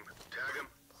 entry team. Tag him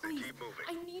and Please, keep moving.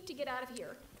 I need to get out of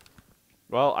here.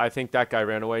 Well, I think that guy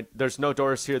ran away. There's no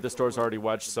doors here. This door's already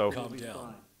wedged, so Calm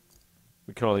down.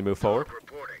 we can only move forward. Talk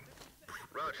reporting.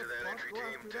 Roger that, entry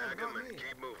team. Tag him and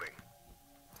keep moving.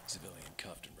 Civilian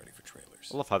cuffed and ready for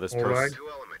trailers. I love how this All person. right. 2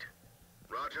 element.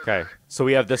 Roger Okay, that. so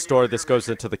we have this door. This goes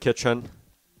into the kitchen.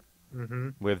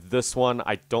 With this one,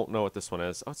 I don't know what this one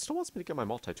is. Oh, it still wants me to get my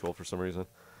multi-tool for some reason.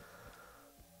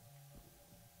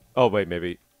 Oh, wait,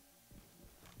 maybe.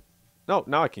 No,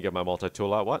 now I can get my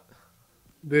multi-tool out. What?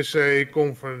 This is a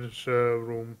conference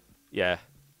room. Yeah.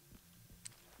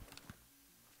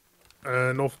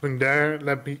 Nothing there.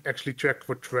 Let me actually check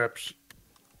for traps.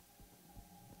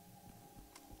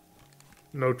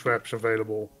 No traps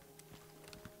available.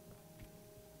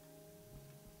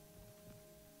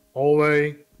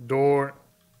 Hallway, door.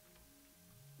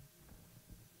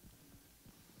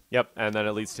 Yep, and then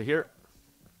it leads to here.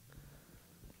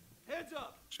 Hands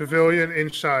up! Civilian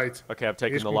inside. Okay, I'm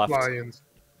taking He's the left. compliant.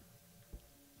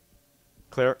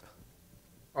 Clear.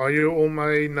 Are you on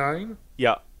my 9?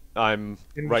 Yeah, I'm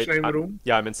In the right. same I'm- room?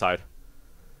 Yeah, I'm inside.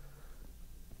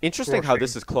 Interesting how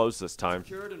this Crossing. is closed this time.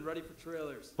 Secured and ready for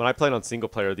trailers. When I played on single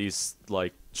player, these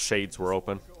like shades were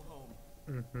open. Go home.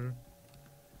 Mm-hmm.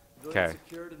 Building 'Kay.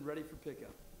 secured and ready for pickup.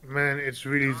 Man, it's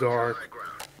really Talk to dark. high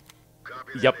ground.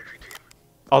 Copy that, Yep. entry team.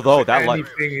 Although that light.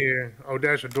 Anything here? Oh,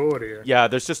 there's a door here. Yeah,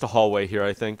 there's just a hallway here,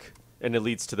 I think, and it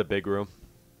leads to the big room.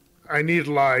 I need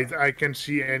light. I can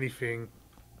see anything.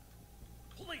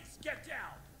 Police, get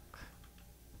down.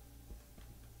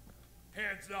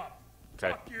 Hands up. Okay.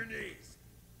 Drop your knees.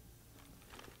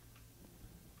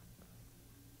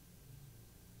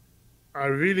 I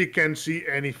really can't see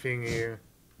anything here.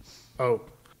 Oh.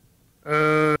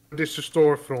 This is a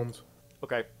storefront.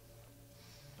 Okay.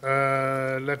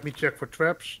 Let me check for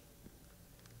traps.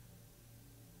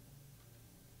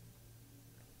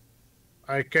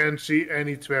 I can't see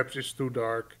any traps. It's too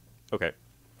dark. Okay.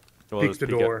 Well, Peek let's the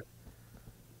peek it. door.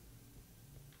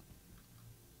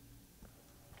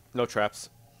 No traps.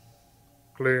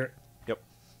 Clear. Yep.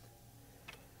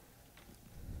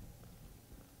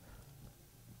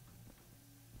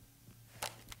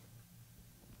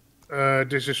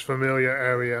 This is familiar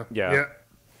area. Yeah. Yeah.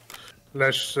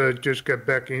 Let's just get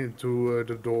back into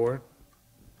the door.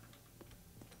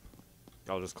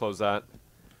 I'll just close that.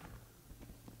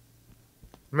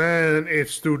 Man,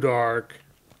 it's too dark.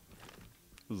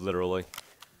 Literally.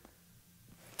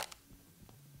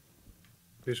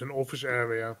 There's an office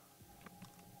area.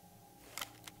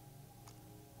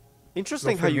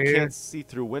 Interesting how Nothing you here. can't see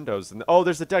through windows. Oh,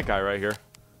 there's a dead guy right here.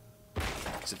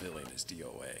 Civilian is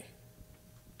DOA.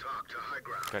 Talk to high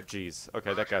ground. God, jeez.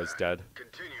 Okay, that guy's dead.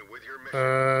 Continue with your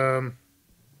mission.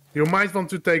 You might want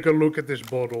to take a look at this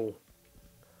bottle.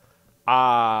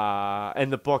 Ah,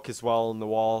 and the book as well on the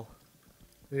wall.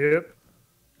 Yep.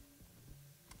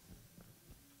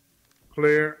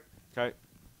 Clear. Okay.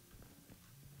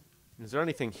 Is there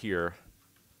anything here?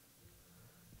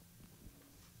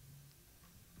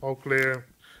 All clear.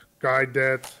 Guy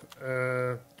dead.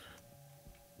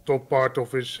 Top part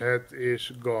of his head is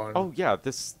gone. Oh, yeah,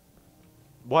 this...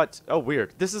 What? Oh,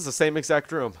 weird. This is the same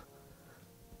exact room.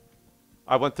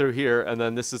 I went through here, and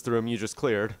then this is the room you just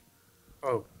cleared.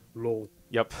 Oh, lol.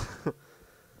 Yep.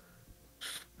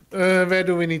 Where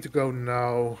do we need to go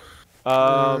now?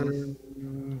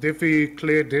 Did we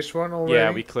clear this one already?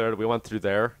 Yeah, we cleared. We went through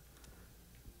there.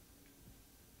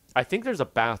 I think there's a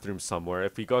bathroom somewhere.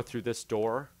 If we go through this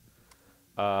door,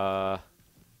 I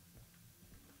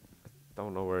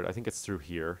don't know where. I think it's through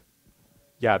here.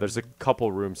 Yeah, there's a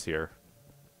couple rooms here.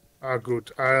 Ah,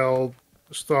 good. I'll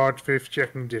start with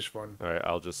checking this one. Alright,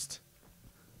 I'll just...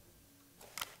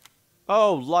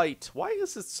 Oh, light. Why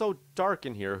is it so dark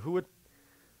in here? Who would...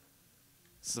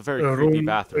 This is a very The creepy room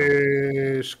bathroom.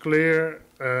 is clear.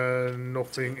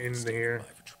 Nothing in here.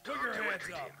 Put your hands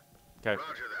up. Okay.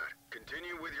 Roger that.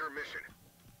 Continue with your mission.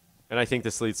 And I think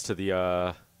this leads to the,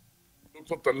 Look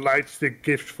what the light stick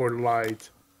gives for light.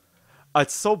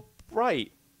 It's so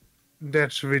bright.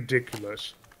 That's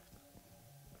ridiculous.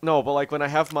 No, but like when I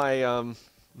have my,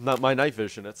 my night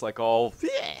vision, it's like all...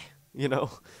 You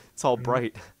know? It's all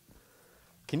bright.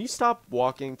 Can you stop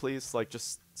walking, please? Like,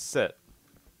 just sit.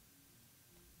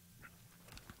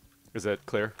 Is it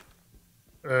clear?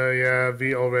 Yeah,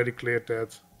 we already cleared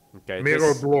that. Okay.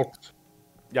 Mirror blocked.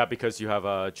 Yeah, because you have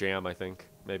a jam, I think.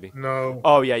 Maybe. No.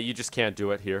 Oh, yeah, you just can't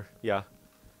do it here. Yeah.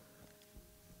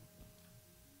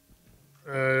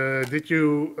 Did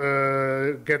you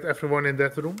get everyone in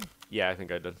that room? Yeah, I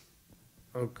think I did.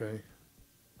 Okay.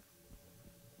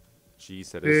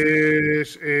 Jeez, it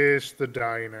is. This is the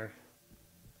diner.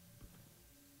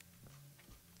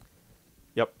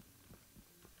 Yep.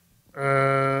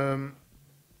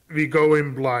 We go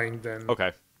in blind then.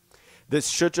 Okay. This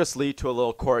should just lead to a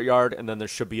little courtyard, and then there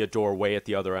should be a doorway at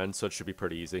the other end, so it should be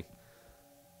pretty easy.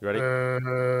 You ready?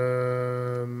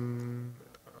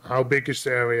 How big is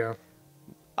the area?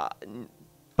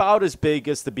 About as big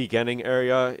as the beginning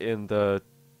area in the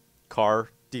car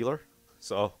dealer.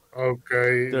 So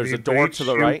Okay. there's a door to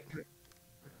the right.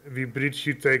 We breach,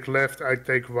 you take left, I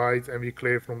take right, and we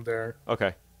clear from there.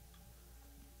 Okay.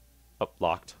 Up,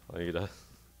 locked. I need to...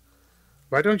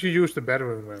 Why don't you use the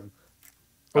bedroom then?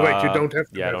 Oh wait, you don't have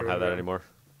the Yeah, I don't bedroom have that then. anymore.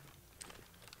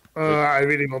 I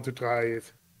really want to try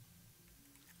it.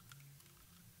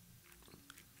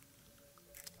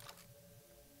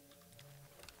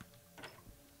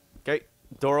 Okay,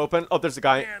 door open. Oh, there's a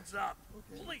guy. Hands up.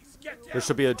 Police, get down. There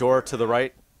should be a door to the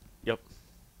right. Yep.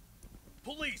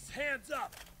 Police, hands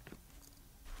up.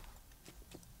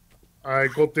 I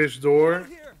got this door.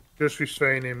 Here. Just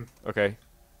restrain him. Okay.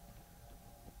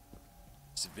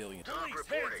 Civilian. Talk Police,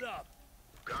 reporting. hands up.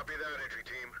 Copy that, entry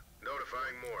team.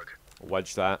 Notifying morgue.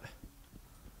 Wedge that.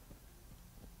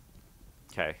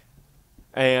 Okay.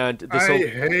 And this I will...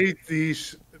 hate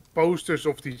these posters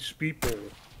of these people.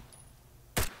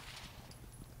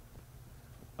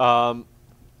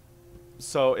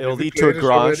 So it'll Have we lead to a cleared this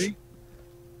garage. already?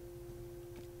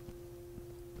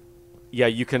 Yeah,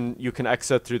 you can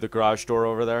exit through the garage door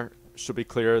over there. Should be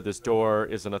clear. This door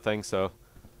isn't a thing, so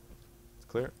it's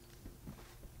clear.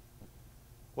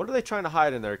 What are they trying to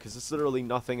hide in there? Because there's literally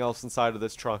nothing else inside of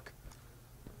this truck.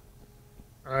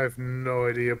 I have no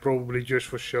idea. Probably just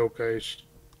for showcase.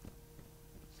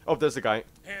 Oh, there's a guy.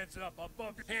 Hands up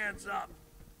above your hands up.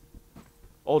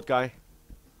 Old guy.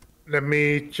 Let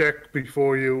me check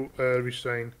before you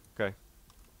restrain. Okay.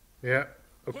 Yeah.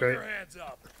 Put Okay. your hands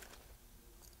up.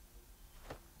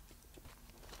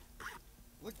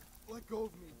 Let go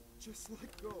of me. Just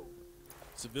let go.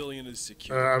 Civilian is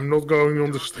secure. I'm not going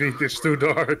on the street. It's too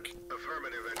dark.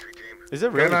 Affirmative, entry team. Is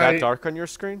it really Can that I- dark on your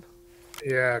screen?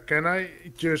 Yeah. Can I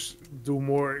just do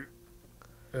more?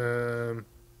 Can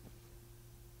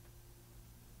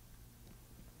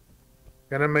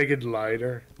I make it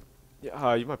lighter?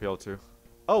 Yeah, you might be able to.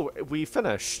 Oh, we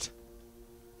finished.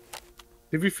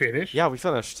 Did we finish? Yeah, we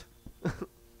finished.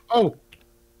 Oh.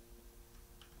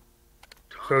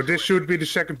 So this should be the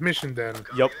second mission then.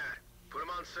 Copy Yep. that. Put him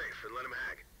on safe and let him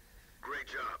hang. Great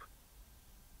job.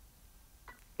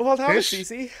 Well, that was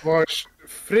This easy. was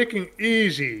freaking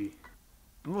easy.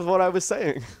 That was what I was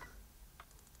saying.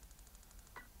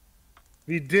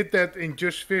 We did that in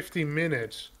just 15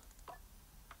 minutes.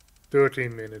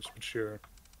 13 minutes, but sure.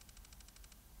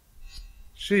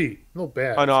 See, not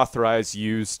bad. Unauthorized,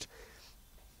 used.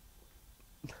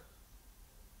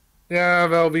 Yeah,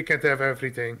 well, we can't have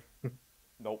everything.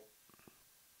 Nope.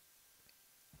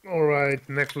 Alright,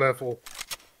 next level.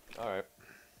 Alright.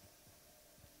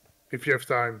 If you have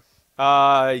time.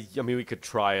 I mean, we could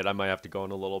try it. I might have to go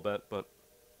in a little bit, but...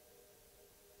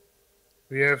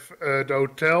 We have the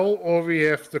hotel, or we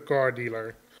have the car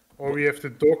dealer. Or we have the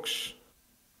docks,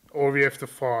 or we have the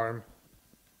farm.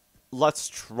 Let's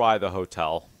try the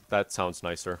hotel. That sounds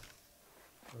nicer.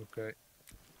 Okay.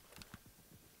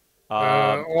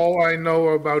 Um, All I know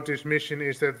about this mission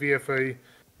is that we have a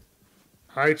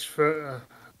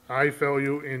high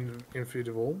value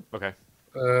individual. okay.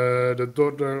 The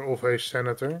daughter of a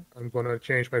senator. I'm gonna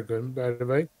change my gun, by the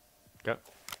way. Okay.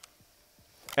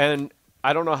 And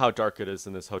I don't know how dark it is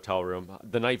in this hotel room.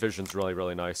 The night vision's really,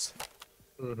 really nice.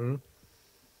 Mm-hmm.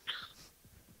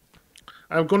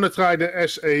 I'm gonna try the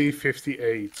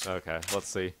SA-58. Okay, let's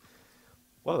see.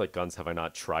 What other guns have I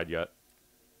not tried yet?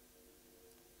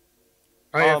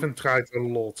 I haven't tried a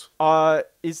lot.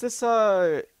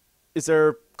 Is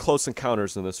there close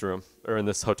encounters in this room or in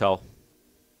this hotel?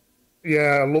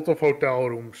 Yeah, a lot of hotel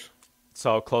rooms.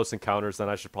 So close encounters, then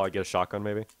I should probably get a shotgun,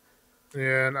 maybe.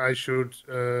 Yeah, and I should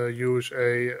use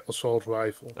a assault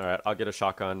rifle. All right, I'll get a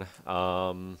shotgun.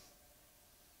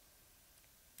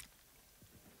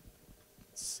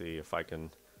 Let's see if I can.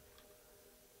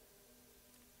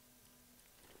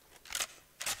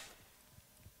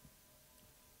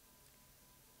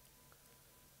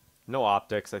 No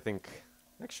optics, I think.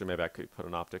 Actually, maybe I could put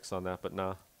an optics on that, but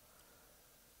no.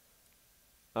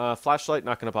 Flashlight,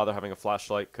 not going to bother having a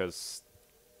flashlight, because...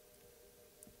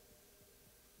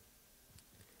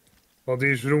 Well,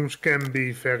 these rooms can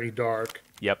be very dark.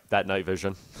 Yep, that night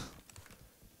vision.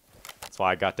 That's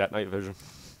why I got that night vision.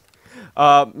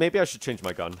 Maybe I should change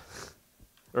my gun.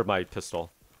 Or my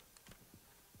pistol.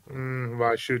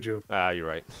 Why should you? Ah, you're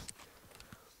right.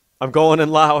 I'm going in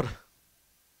loud.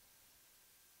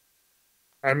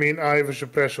 I mean, I have a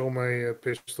suppressor on my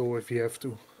pistol if you have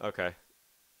to. Okay.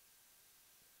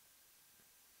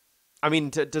 I mean,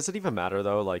 does it even matter,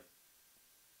 though? Like,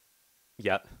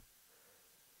 yet?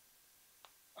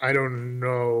 I don't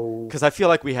know. Because I feel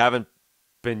like we haven't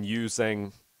been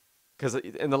using... Because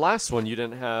in the last one, you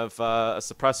didn't have a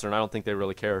suppressor, and I don't think they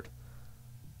really cared.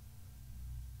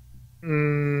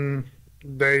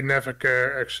 They never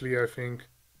care, actually, I think.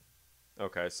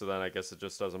 Okay, so then I guess it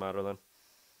just doesn't matter then.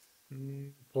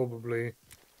 Probably.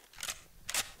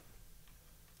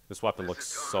 This weapon looks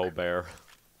so bare.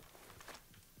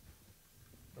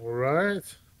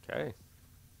 Alright. Okay.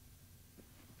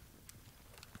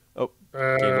 Oh,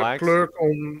 game lags? Clerk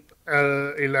on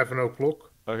 11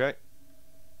 o'clock. Okay.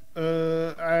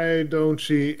 I don't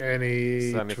see any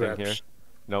Is there anything traps. here?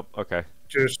 Nope, okay.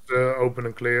 Just open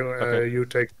and clear. Okay. You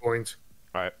take point.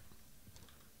 Alright.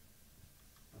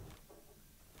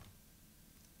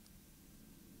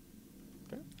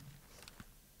 Okay.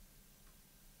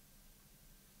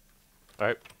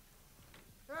 Alright.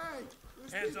 Hey,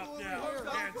 there's Hands people up over now. here.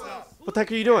 Hands up. What the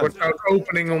heck are you doing? What's out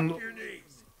opening on Your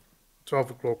knees.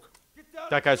 12 o'clock?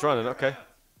 That guy's running, okay.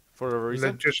 For a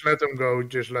reason. Just let him go.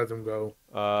 Just let him go.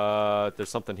 There's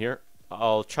something here.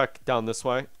 I'll check down this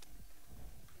way.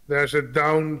 There's a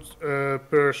downed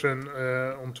person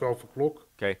on 12 o'clock.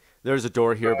 Okay. There's a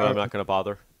door here, but I'm not going to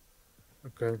bother.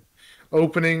 Okay.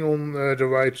 Opening on the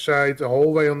right side. A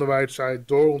hallway on the right side.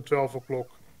 Door on 12 o'clock.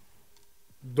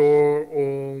 Door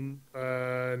on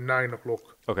 9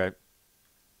 o'clock. Okay.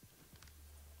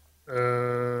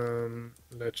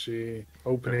 Let's see.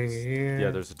 Opening here. Yeah,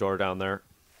 there's a door down there.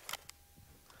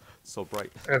 So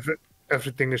bright.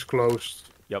 Everything is closed.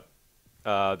 Yep.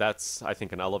 That's, I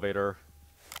think, an elevator.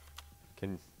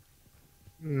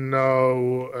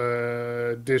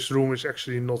 No, this room is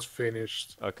actually not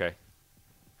finished. Okay.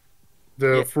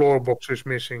 The floor box is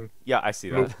missing. Yeah, I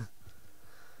see that. Look.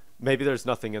 Maybe there's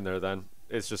nothing in there then.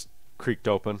 It's just creaked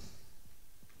open.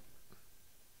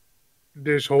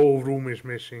 This whole room is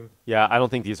missing. Yeah, I don't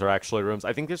think these are actually rooms.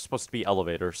 I think they're supposed to be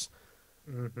elevators.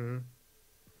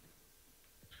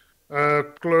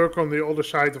 Clerk on the other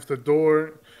side of the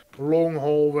door. Long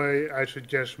hallway. I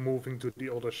suggest moving to the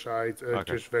other side.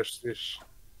 Okay. Just west this.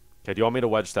 Okay, do you want me to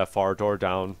wedge that far door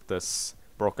down this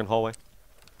broken hallway?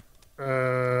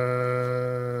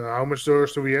 How much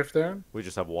doors do we have there? We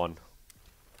just have one.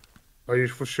 Are you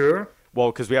for sure?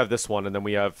 Well, because we have this one, and then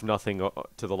we have nothing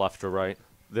to the left or right.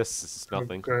 This is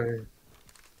nothing. Okay.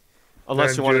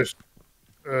 Unless Then you want just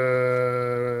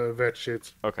wedge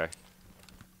it. Okay.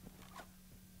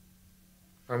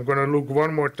 I'm gonna look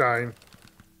one more time.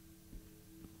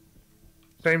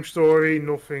 Same story,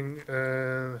 nothing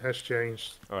has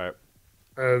changed. Alright.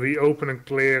 We open and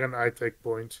clear and I take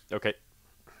point. Okay.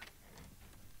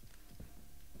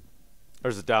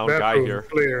 There's a down guy Bathroom, here.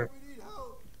 Clear. We need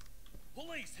help.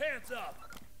 Police, hands up.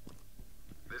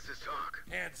 This is talk.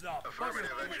 Hands up.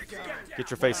 Affirmative, entry team. Get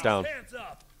your face down. Hands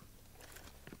up.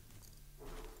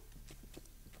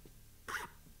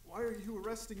 Why are you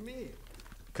arresting me?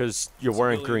 Because you're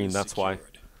wearing Civilian green, is that's why.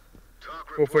 secured. Talk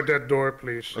Go for report. that door,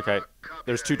 please. Okay. Copy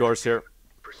There's that, 2 doors entry here. team.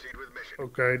 Proceed with mission.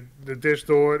 Okay, this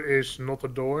door is not a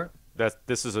door.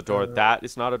 This is a door. That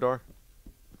is not a door.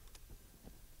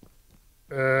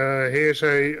 Here's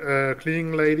a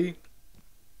cleaning lady.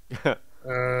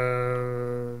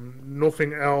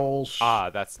 Nothing else. Ah,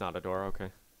 that's not a door.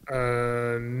 Okay.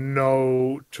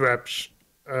 No traps.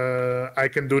 I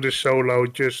can do this solo.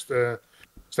 Just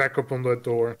stack up on that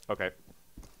door. Okay.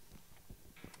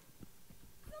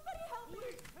 Somebody help me!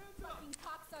 Fucking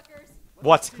cocksuckers!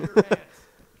 What? See your hands.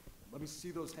 Let me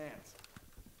see those hands.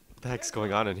 What the heck's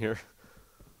going on in here?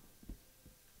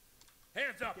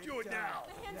 Hands up, do it now.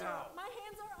 My hands are up. My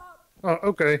hands are up. Oh,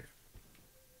 okay.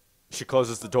 She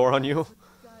closes the door on you?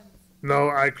 No,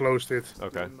 I closed it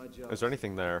Okay. Is there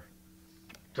anything there?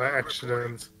 by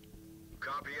accident.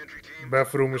 Copy entry team.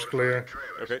 Bathroom is clear.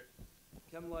 Trailers. Okay.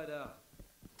 Chem light out.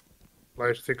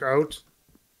 Plastic out.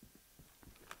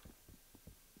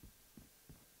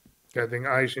 Getting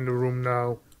eyes in the room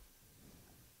now.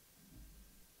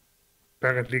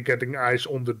 Apparently getting eyes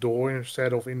on the door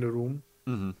instead of in the room.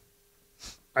 Mm-hmm.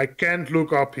 I can't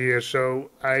look up here, so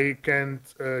I can't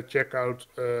check out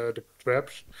the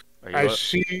traps. I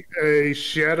see a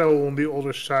shadow on the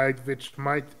other side, which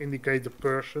might indicate a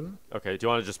person. Okay, do you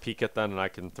want to just peek it then, and I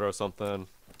can throw something?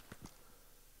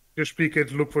 Just peek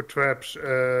it, look for traps,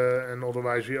 and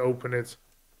otherwise we open it.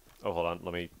 Oh, hold on,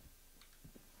 let me...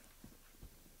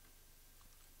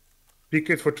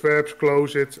 Peek it for traps,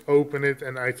 close it, open it,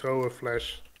 and I throw a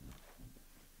flash.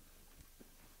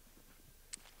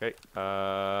 Okay,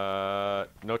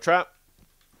 no trap.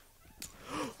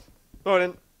 Oh, I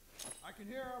didn't. I can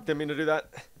hear him. Didn't mean to do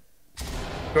that.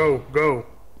 Go, go.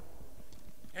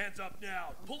 Hands up now.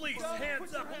 Police,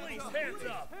 hands up, police, hands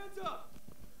up. Hands up.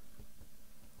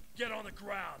 Get on the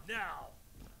ground now.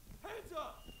 Hands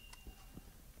up.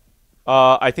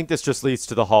 I think this just leads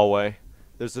to the hallway.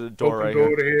 There's a door Open right door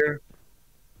here. here.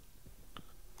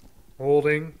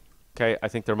 Holding. Okay, I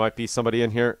think there might be somebody in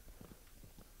here.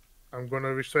 I'm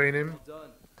gonna restrain him. Done.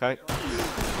 Okay.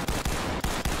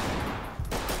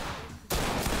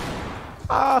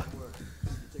 Ah!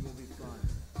 Everything will be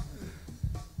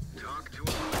fine. Talk to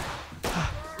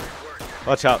him.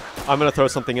 Watch out. I'm gonna throw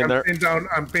something in there. I'm pinned down,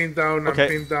 I'm pinned down, Okay, I'm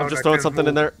pinned down. I'm just I throwing can't something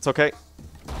in move. there. It's okay.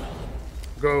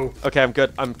 Go. Okay, I'm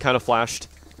good. I'm kind of flashed.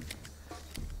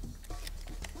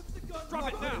 Drop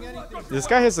it now. This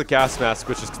guy has a gas mask,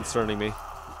 which is concerning me.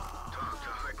 Talk to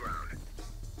high ground.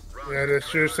 Yeah, that's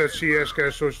just that CS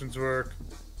gas doesn't work.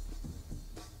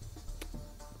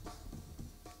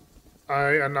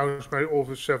 I announced my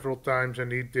offer several times and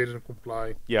he didn't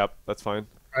comply. Yep, that's fine.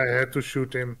 I had to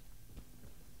shoot him.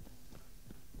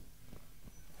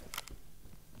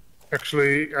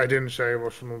 Actually, I didn't say I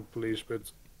was from the police, but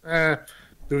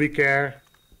do we care?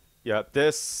 Yeah,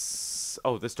 this...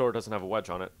 Oh, this door doesn't have a wedge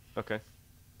on it. Okay.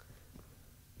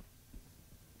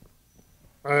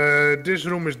 This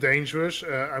room is dangerous.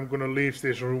 I'm gonna leave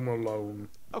this room alone.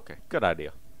 Okay, good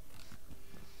idea.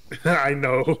 I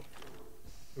know.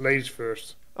 Ladies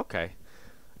first. Okay.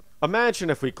 Imagine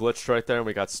if we glitched right there and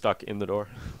we got stuck in the door.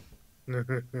 It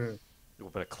would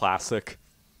have been a classic.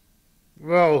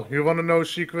 Well, you wanna know a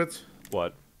secret?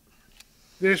 What?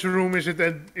 This room is it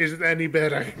any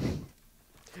better?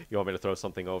 You want me to throw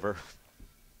something over?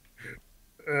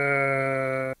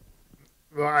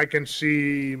 Well, I can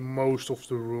see most of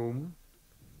the room.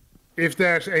 If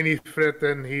there's any threat,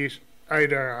 then he's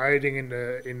either hiding in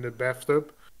the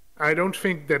bathtub. I don't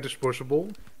think that is possible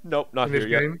Nope, not in here this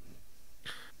yet. game.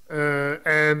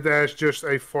 And there's just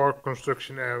a far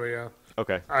construction area.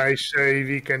 Okay, I say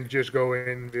we can just go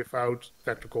in without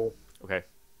tactical. okay.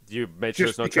 You made sure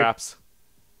Just there's no peek it. traps?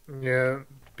 Yeah,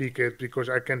 peek it because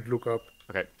I can't look up.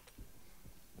 Okay.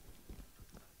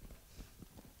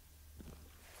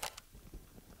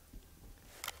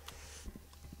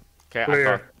 Okay, I Clear.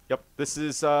 thought... Yep, this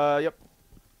is, yep.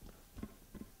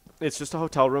 It's just a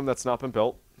hotel room that's not been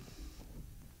built.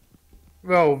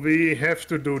 Well, we have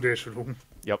to do this room.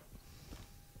 Yep.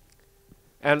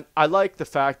 And I like the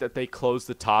fact that they close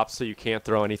the top so you can't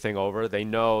throw anything over. They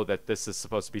know that this is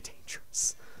supposed to be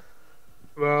dangerous.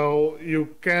 Well,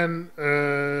 you can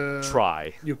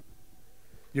Try. yeah,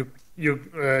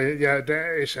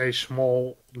 there is a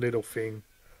small little thing.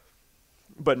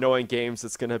 But knowing games,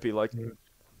 it's going to be like...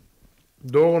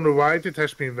 Door on the right, it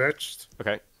has been wedged.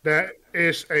 Okay. There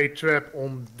is a trap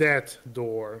on that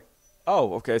door.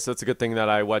 Oh, okay, so it's a good thing that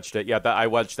I wedged it. Yeah, I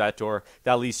wedged that door.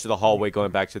 That leads to the hallway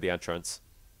going back to the entrance.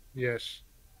 Yes.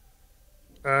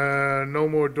 No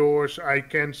more doors I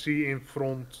can see in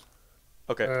front.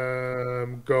 Okay.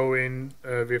 Go in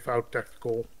without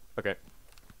tactical. Okay.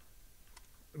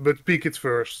 But peek it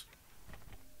first.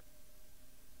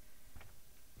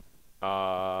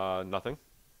 Nothing.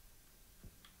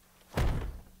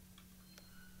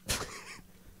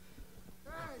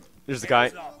 There's the guy.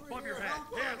 Hands up, above your head.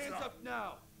 Hands up.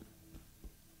 now.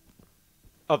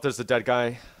 Oh, there's a dead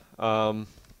guy. I'm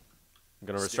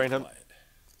gonna Stay restrain him, quiet.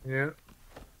 Yeah.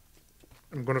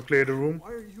 I'm gonna clear the room.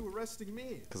 Why are you arresting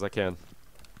me? because I can.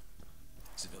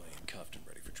 Civilian cuffed and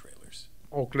ready for trailers.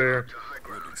 All clear. To high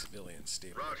ground. Wounded civilians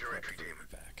stable. Roger, and entry prepped for team.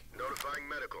 evac. Notifying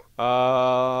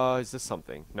medical. Is this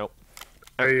something? Nope.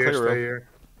 Stay here, Clear stay room. here.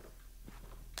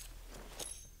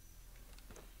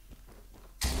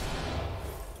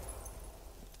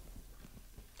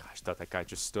 Actually, thought that guy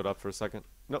just stood up for a second.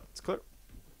 Nope, it's clear.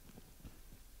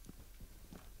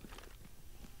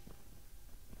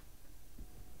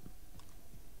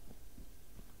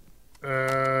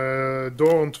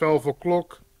 Door on 12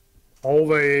 o'clock.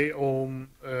 Hallway on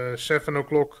 7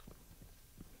 o'clock.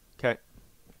 Okay.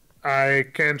 I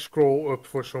can't scroll up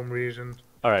for some reason.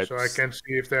 Alright. So I can't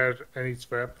see if there's any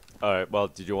trap. Alright, well,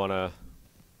 did you want to...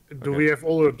 Do we have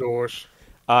other doors?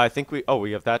 I think we... Oh,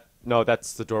 we have that. No,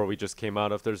 that's the door we just came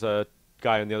out of. There's a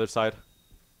guy on the other side.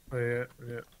 Oh, yeah,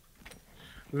 yeah.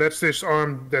 Let's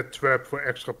disarm that trap for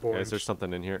extra points. Yeah, is there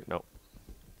something in here? No.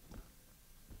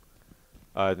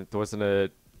 There wasn't a...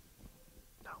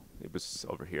 No, it was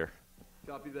over here.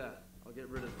 Copy that. I'll get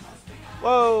rid of this.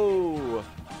 Whoa!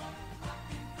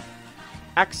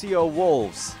 Axio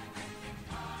Wolves.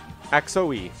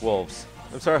 Axoe Wolves.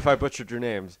 I'm sorry if I butchered your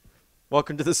names.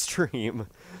 Welcome to the stream.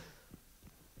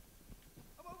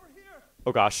 I'm over here.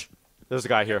 Oh gosh. There's a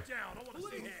guy here. Down. I want to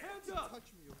see hands. Hands up. Touch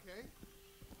me, okay?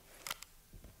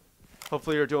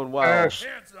 Hopefully you're doing well. Stairs,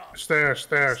 Hands up. stairs,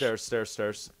 stairs. Stairs, stairs,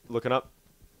 stairs. Looking up.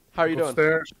 How are you doing?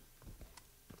 Upstairs.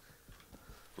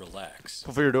 Relax.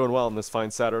 Hopefully you're doing well on this fine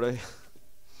Saturday.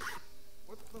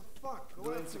 What the fuck? Go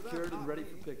Gun after that, secured and not ready me.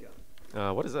 for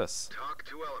pickup. What is this? Talk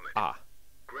to Element. Ah,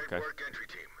 Great okay. work, entry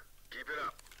team. Keep it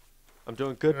up. I'm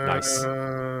doing good. Nice.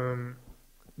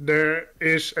 There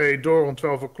is a door on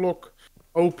 12 o'clock,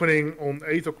 opening on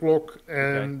 8 o'clock,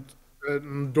 and a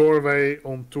doorway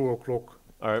on 2 o'clock.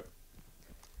 Alright.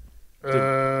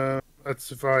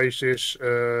 Advice is...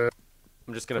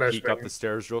 I'm just gonna peek up flashbang. the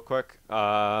stairs real quick.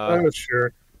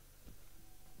 Sure.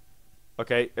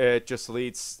 Okay, it just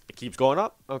leads... It keeps going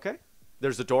up. Okay.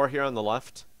 There's a door here on the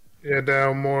left. Yeah, there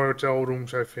are more hotel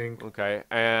rooms, I think. Okay,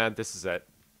 and this is it.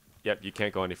 Yep, you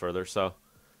can't go any further, so...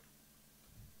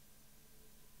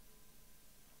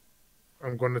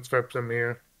 I'm gonna trap them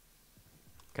here.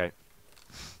 Okay.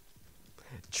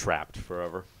 Trapped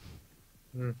forever.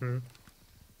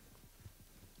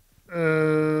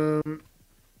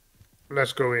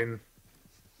 Let's go in.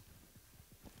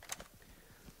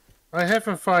 I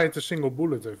haven't fired a single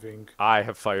bullet, I think. I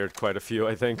have fired quite a few,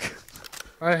 I think.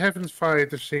 I haven't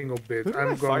fired a single bit. Who did I'm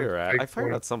I going fire to at? take I fired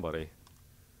point. at somebody.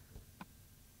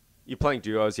 You playing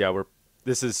duos? Yeah, we're...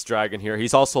 This is Dragon here.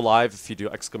 He's also live if you do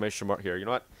exclamation mark here. You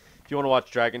know what? If you want to watch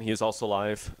Dragon, he is also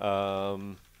live. I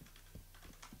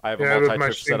have a Yeah, but my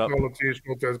multi-trip stream set up. quality is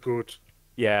not that good.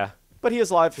 Yeah, but he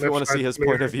is live if you Left want to see side his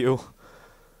point clear. of view.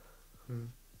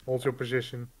 Hold your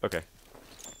position. Okay.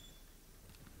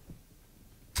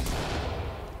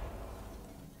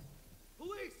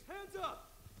 Police, hands up.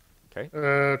 Okay.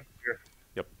 Here.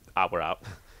 Yep. Ah, we're out.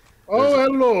 Oh,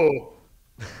 hello!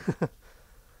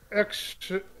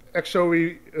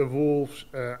 XOE Wolves,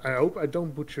 I hope I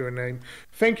don't butcher your name.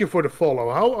 Thank you for the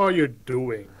follow. How are you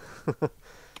doing?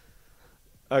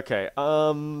 Okay.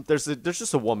 There's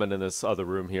just a woman in this other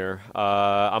room here.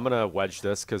 I'm gonna wedge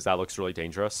this because that looks really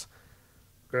dangerous.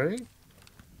 Okay.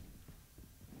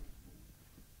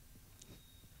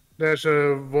 There's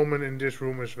a woman in this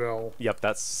room as well. Yep,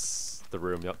 that's the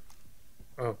room. Yep.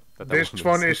 Oh, That this woman's-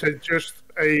 one is just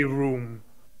a room.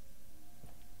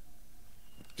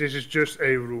 This is just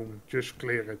a room. Just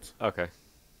clear it. Okay.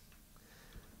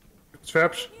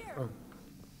 Traps? Oh.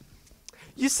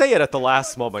 You say it at the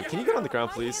last moment. Can you get on the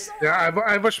ground, please? Yeah,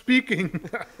 I was speaking.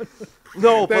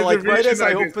 No, but There's a like right reason as I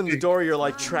I didn't open the speak. door, you're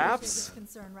like I'm your traps. biggest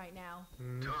concern right now.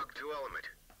 Talk to Element.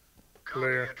 Copy,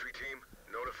 Clear. entry team.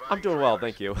 Notifying I'm doing well,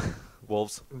 trailers. thank you.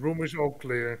 Wolves. Room is all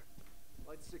clear.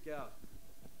 Lights stick out.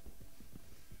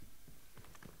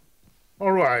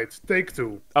 Alright, take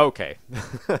two. Okay.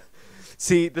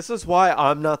 See, this is why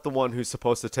I'm not the one who's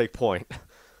supposed to take point.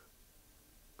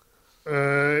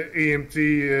 EMT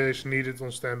is needed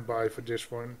on standby for this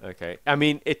one. Okay. I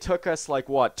mean, it took us like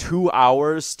what, 2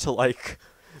 hours to like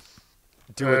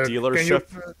do a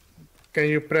dealership. Can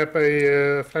you prep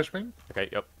a flashbang? Okay.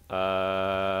 Yep.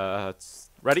 It's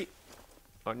ready.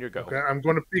 On your go. Okay, I'm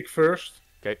gonna peek first.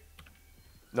 Okay.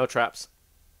 No traps.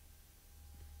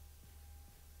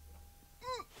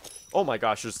 Oh my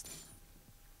gosh, there's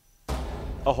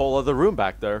a whole other room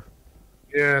back there.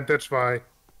 Yeah, that's why.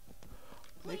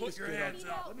 Put your hands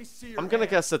up. Let me see your I'm gonna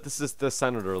hands. guess that this is the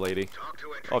senator lady. Talk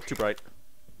to entry Oh, team. too bright.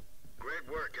 Great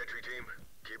work, entry team.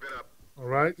 Keep it up.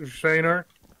 Alright, restrainer.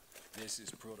 This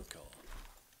is protocol.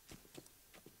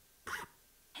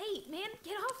 Hey, man,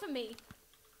 get off of me.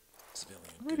 Civilian.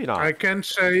 Maybe not. I can't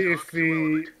say if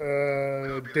we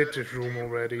did this room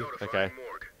already. Notifying Okay.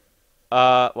 morgue.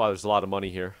 Wow, there's a lot of money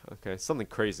here. Okay, something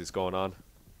crazy is going on.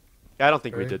 Yeah, I don't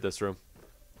think we Okay. did this room.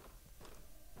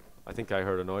 I think I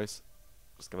heard a noise.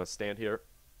 Just gonna stand here.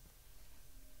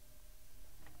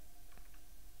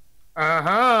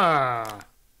 Aha!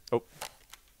 Oh,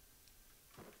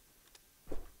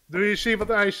 Do you see what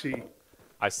I see?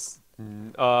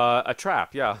 a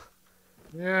trap, yeah.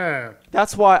 Yeah.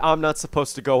 That's why I'm not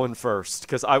supposed to go in first,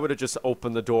 because I would have just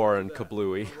opened the door and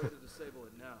kablooey. Way to disable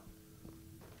it now.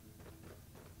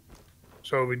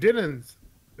 So we didn't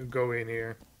go in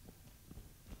here.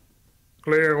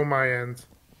 Clear on my end.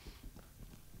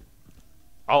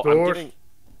 Oh, Doors. I'm getting...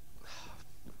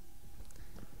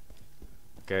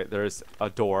 Okay, there's a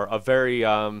door. A very, Get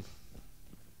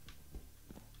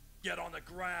on the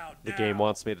ground. The game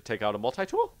wants me to take out a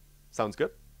multi-tool? Sounds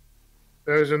good.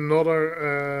 There's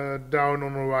another down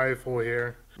on arrival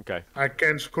here. Okay. I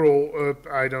can scroll up.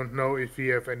 I don't know if we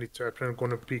have any traps. I'm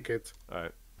gonna peek it.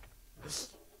 Alright.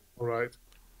 Alright.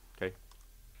 Okay.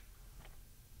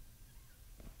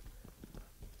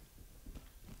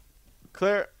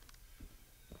 Clear.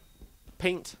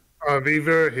 Paint. We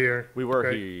were here. We were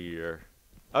Okay. here.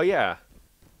 Oh, yeah.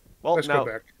 Well, Let's now...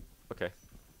 go back. Okay.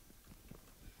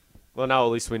 Well, now at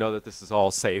least we know that this is all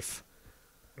safe.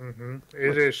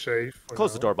 It is safe. for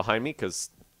Close the now. door behind me, because...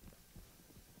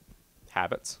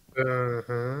 Habits.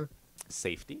 Uh-huh.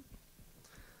 Safety.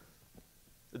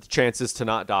 The chances to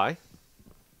not die.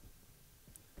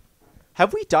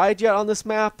 Have we died yet on this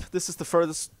map? This is the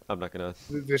furthest... I'm not gonna...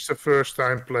 This is the first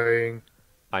time playing.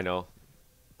 I know.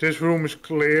 This room is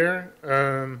clear.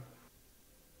 Okay.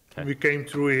 We came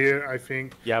through here, I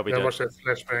think. Yeah, we There did. was that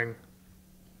flashbang.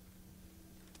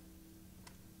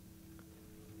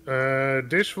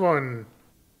 This one...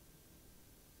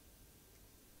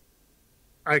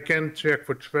 I can check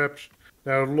for traps.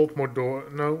 There are a lot more doors.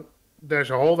 No,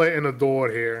 there's a hallway and a door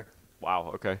here.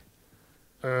 Wow, okay.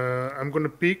 I'm gonna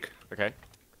peek. Okay.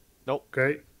 Nope.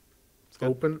 Okay. good.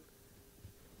 Open.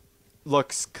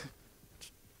 Looks...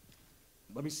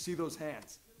 Let me see those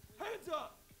hands. Hands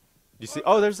up! You see...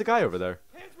 Oh, there's the guy over there.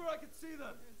 Hands where I can see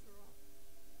them!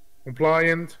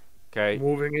 Compliant. Okay.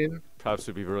 Moving in. Perhaps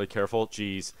we'd be really careful.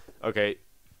 Jeez. Okay.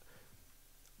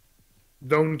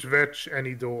 Don't wedge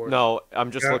any doors. No,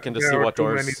 I'm just looking to there see are what too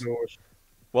doors... many doors.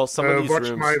 Well, some of these watch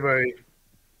rooms... my way.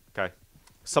 Okay.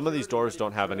 Some of these doors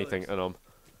don't have anything in them.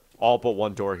 All but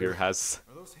one door here has...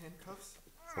 Are those handcuffs?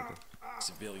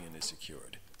 Civilian is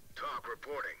secured. Talk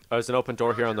reporting. There's an open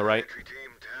door here on the right. Entry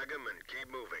team, tag him and keep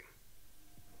moving.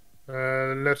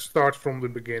 Let's start from the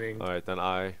beginning. Alright, then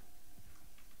I...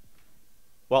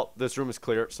 Well, this room is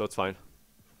clear, so it's fine.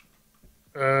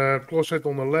 Closet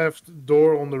on the left,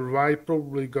 door on the right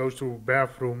probably goes to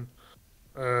bathroom.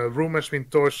 Room has been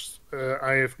tossed.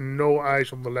 I have no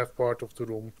eyes on the left part of the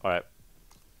room. Alright.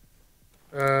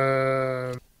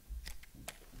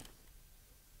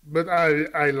 But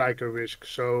I like a risk,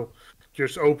 so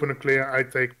just open and clear. I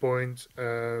take point,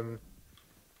 I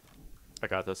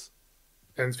got this.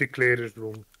 and we clear this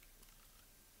room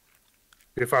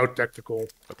without tactical.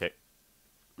 Okay.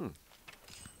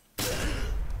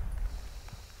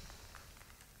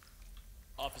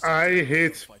 Officer, I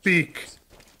hit peak.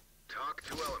 Talk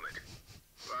to element.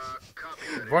 Copy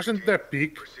that. Wasn't entry that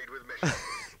peak? team. Proceed with mission.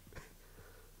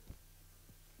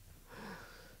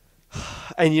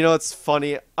 And you know what's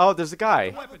funny? Oh, there's a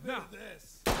guy. Weapon now!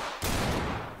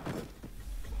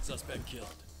 suspect killed.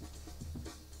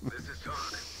 This is talk.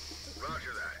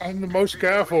 Roger that. I'm the most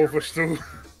careful of us two.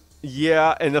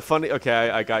 Yeah, and the funny... Okay,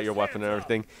 I got your weapon and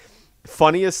everything.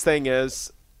 Funniest thing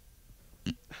is...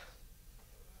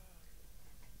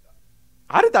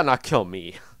 How did that not kill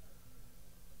me?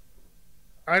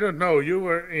 I don't know. You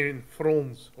were in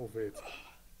front of it.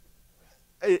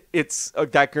 It's...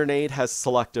 that grenade has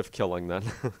selective killing then.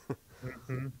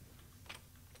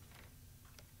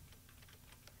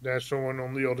 There's someone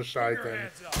on the other side then.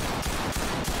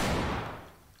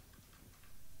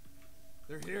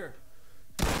 They're here.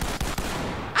 Talk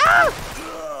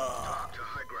to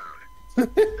high ground.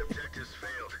 Objectives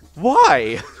failed.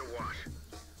 Why? One's a wash.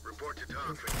 Report to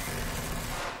talk for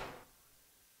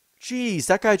Jeez,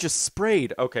 that guy just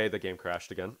sprayed. Okay, the game crashed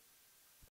again.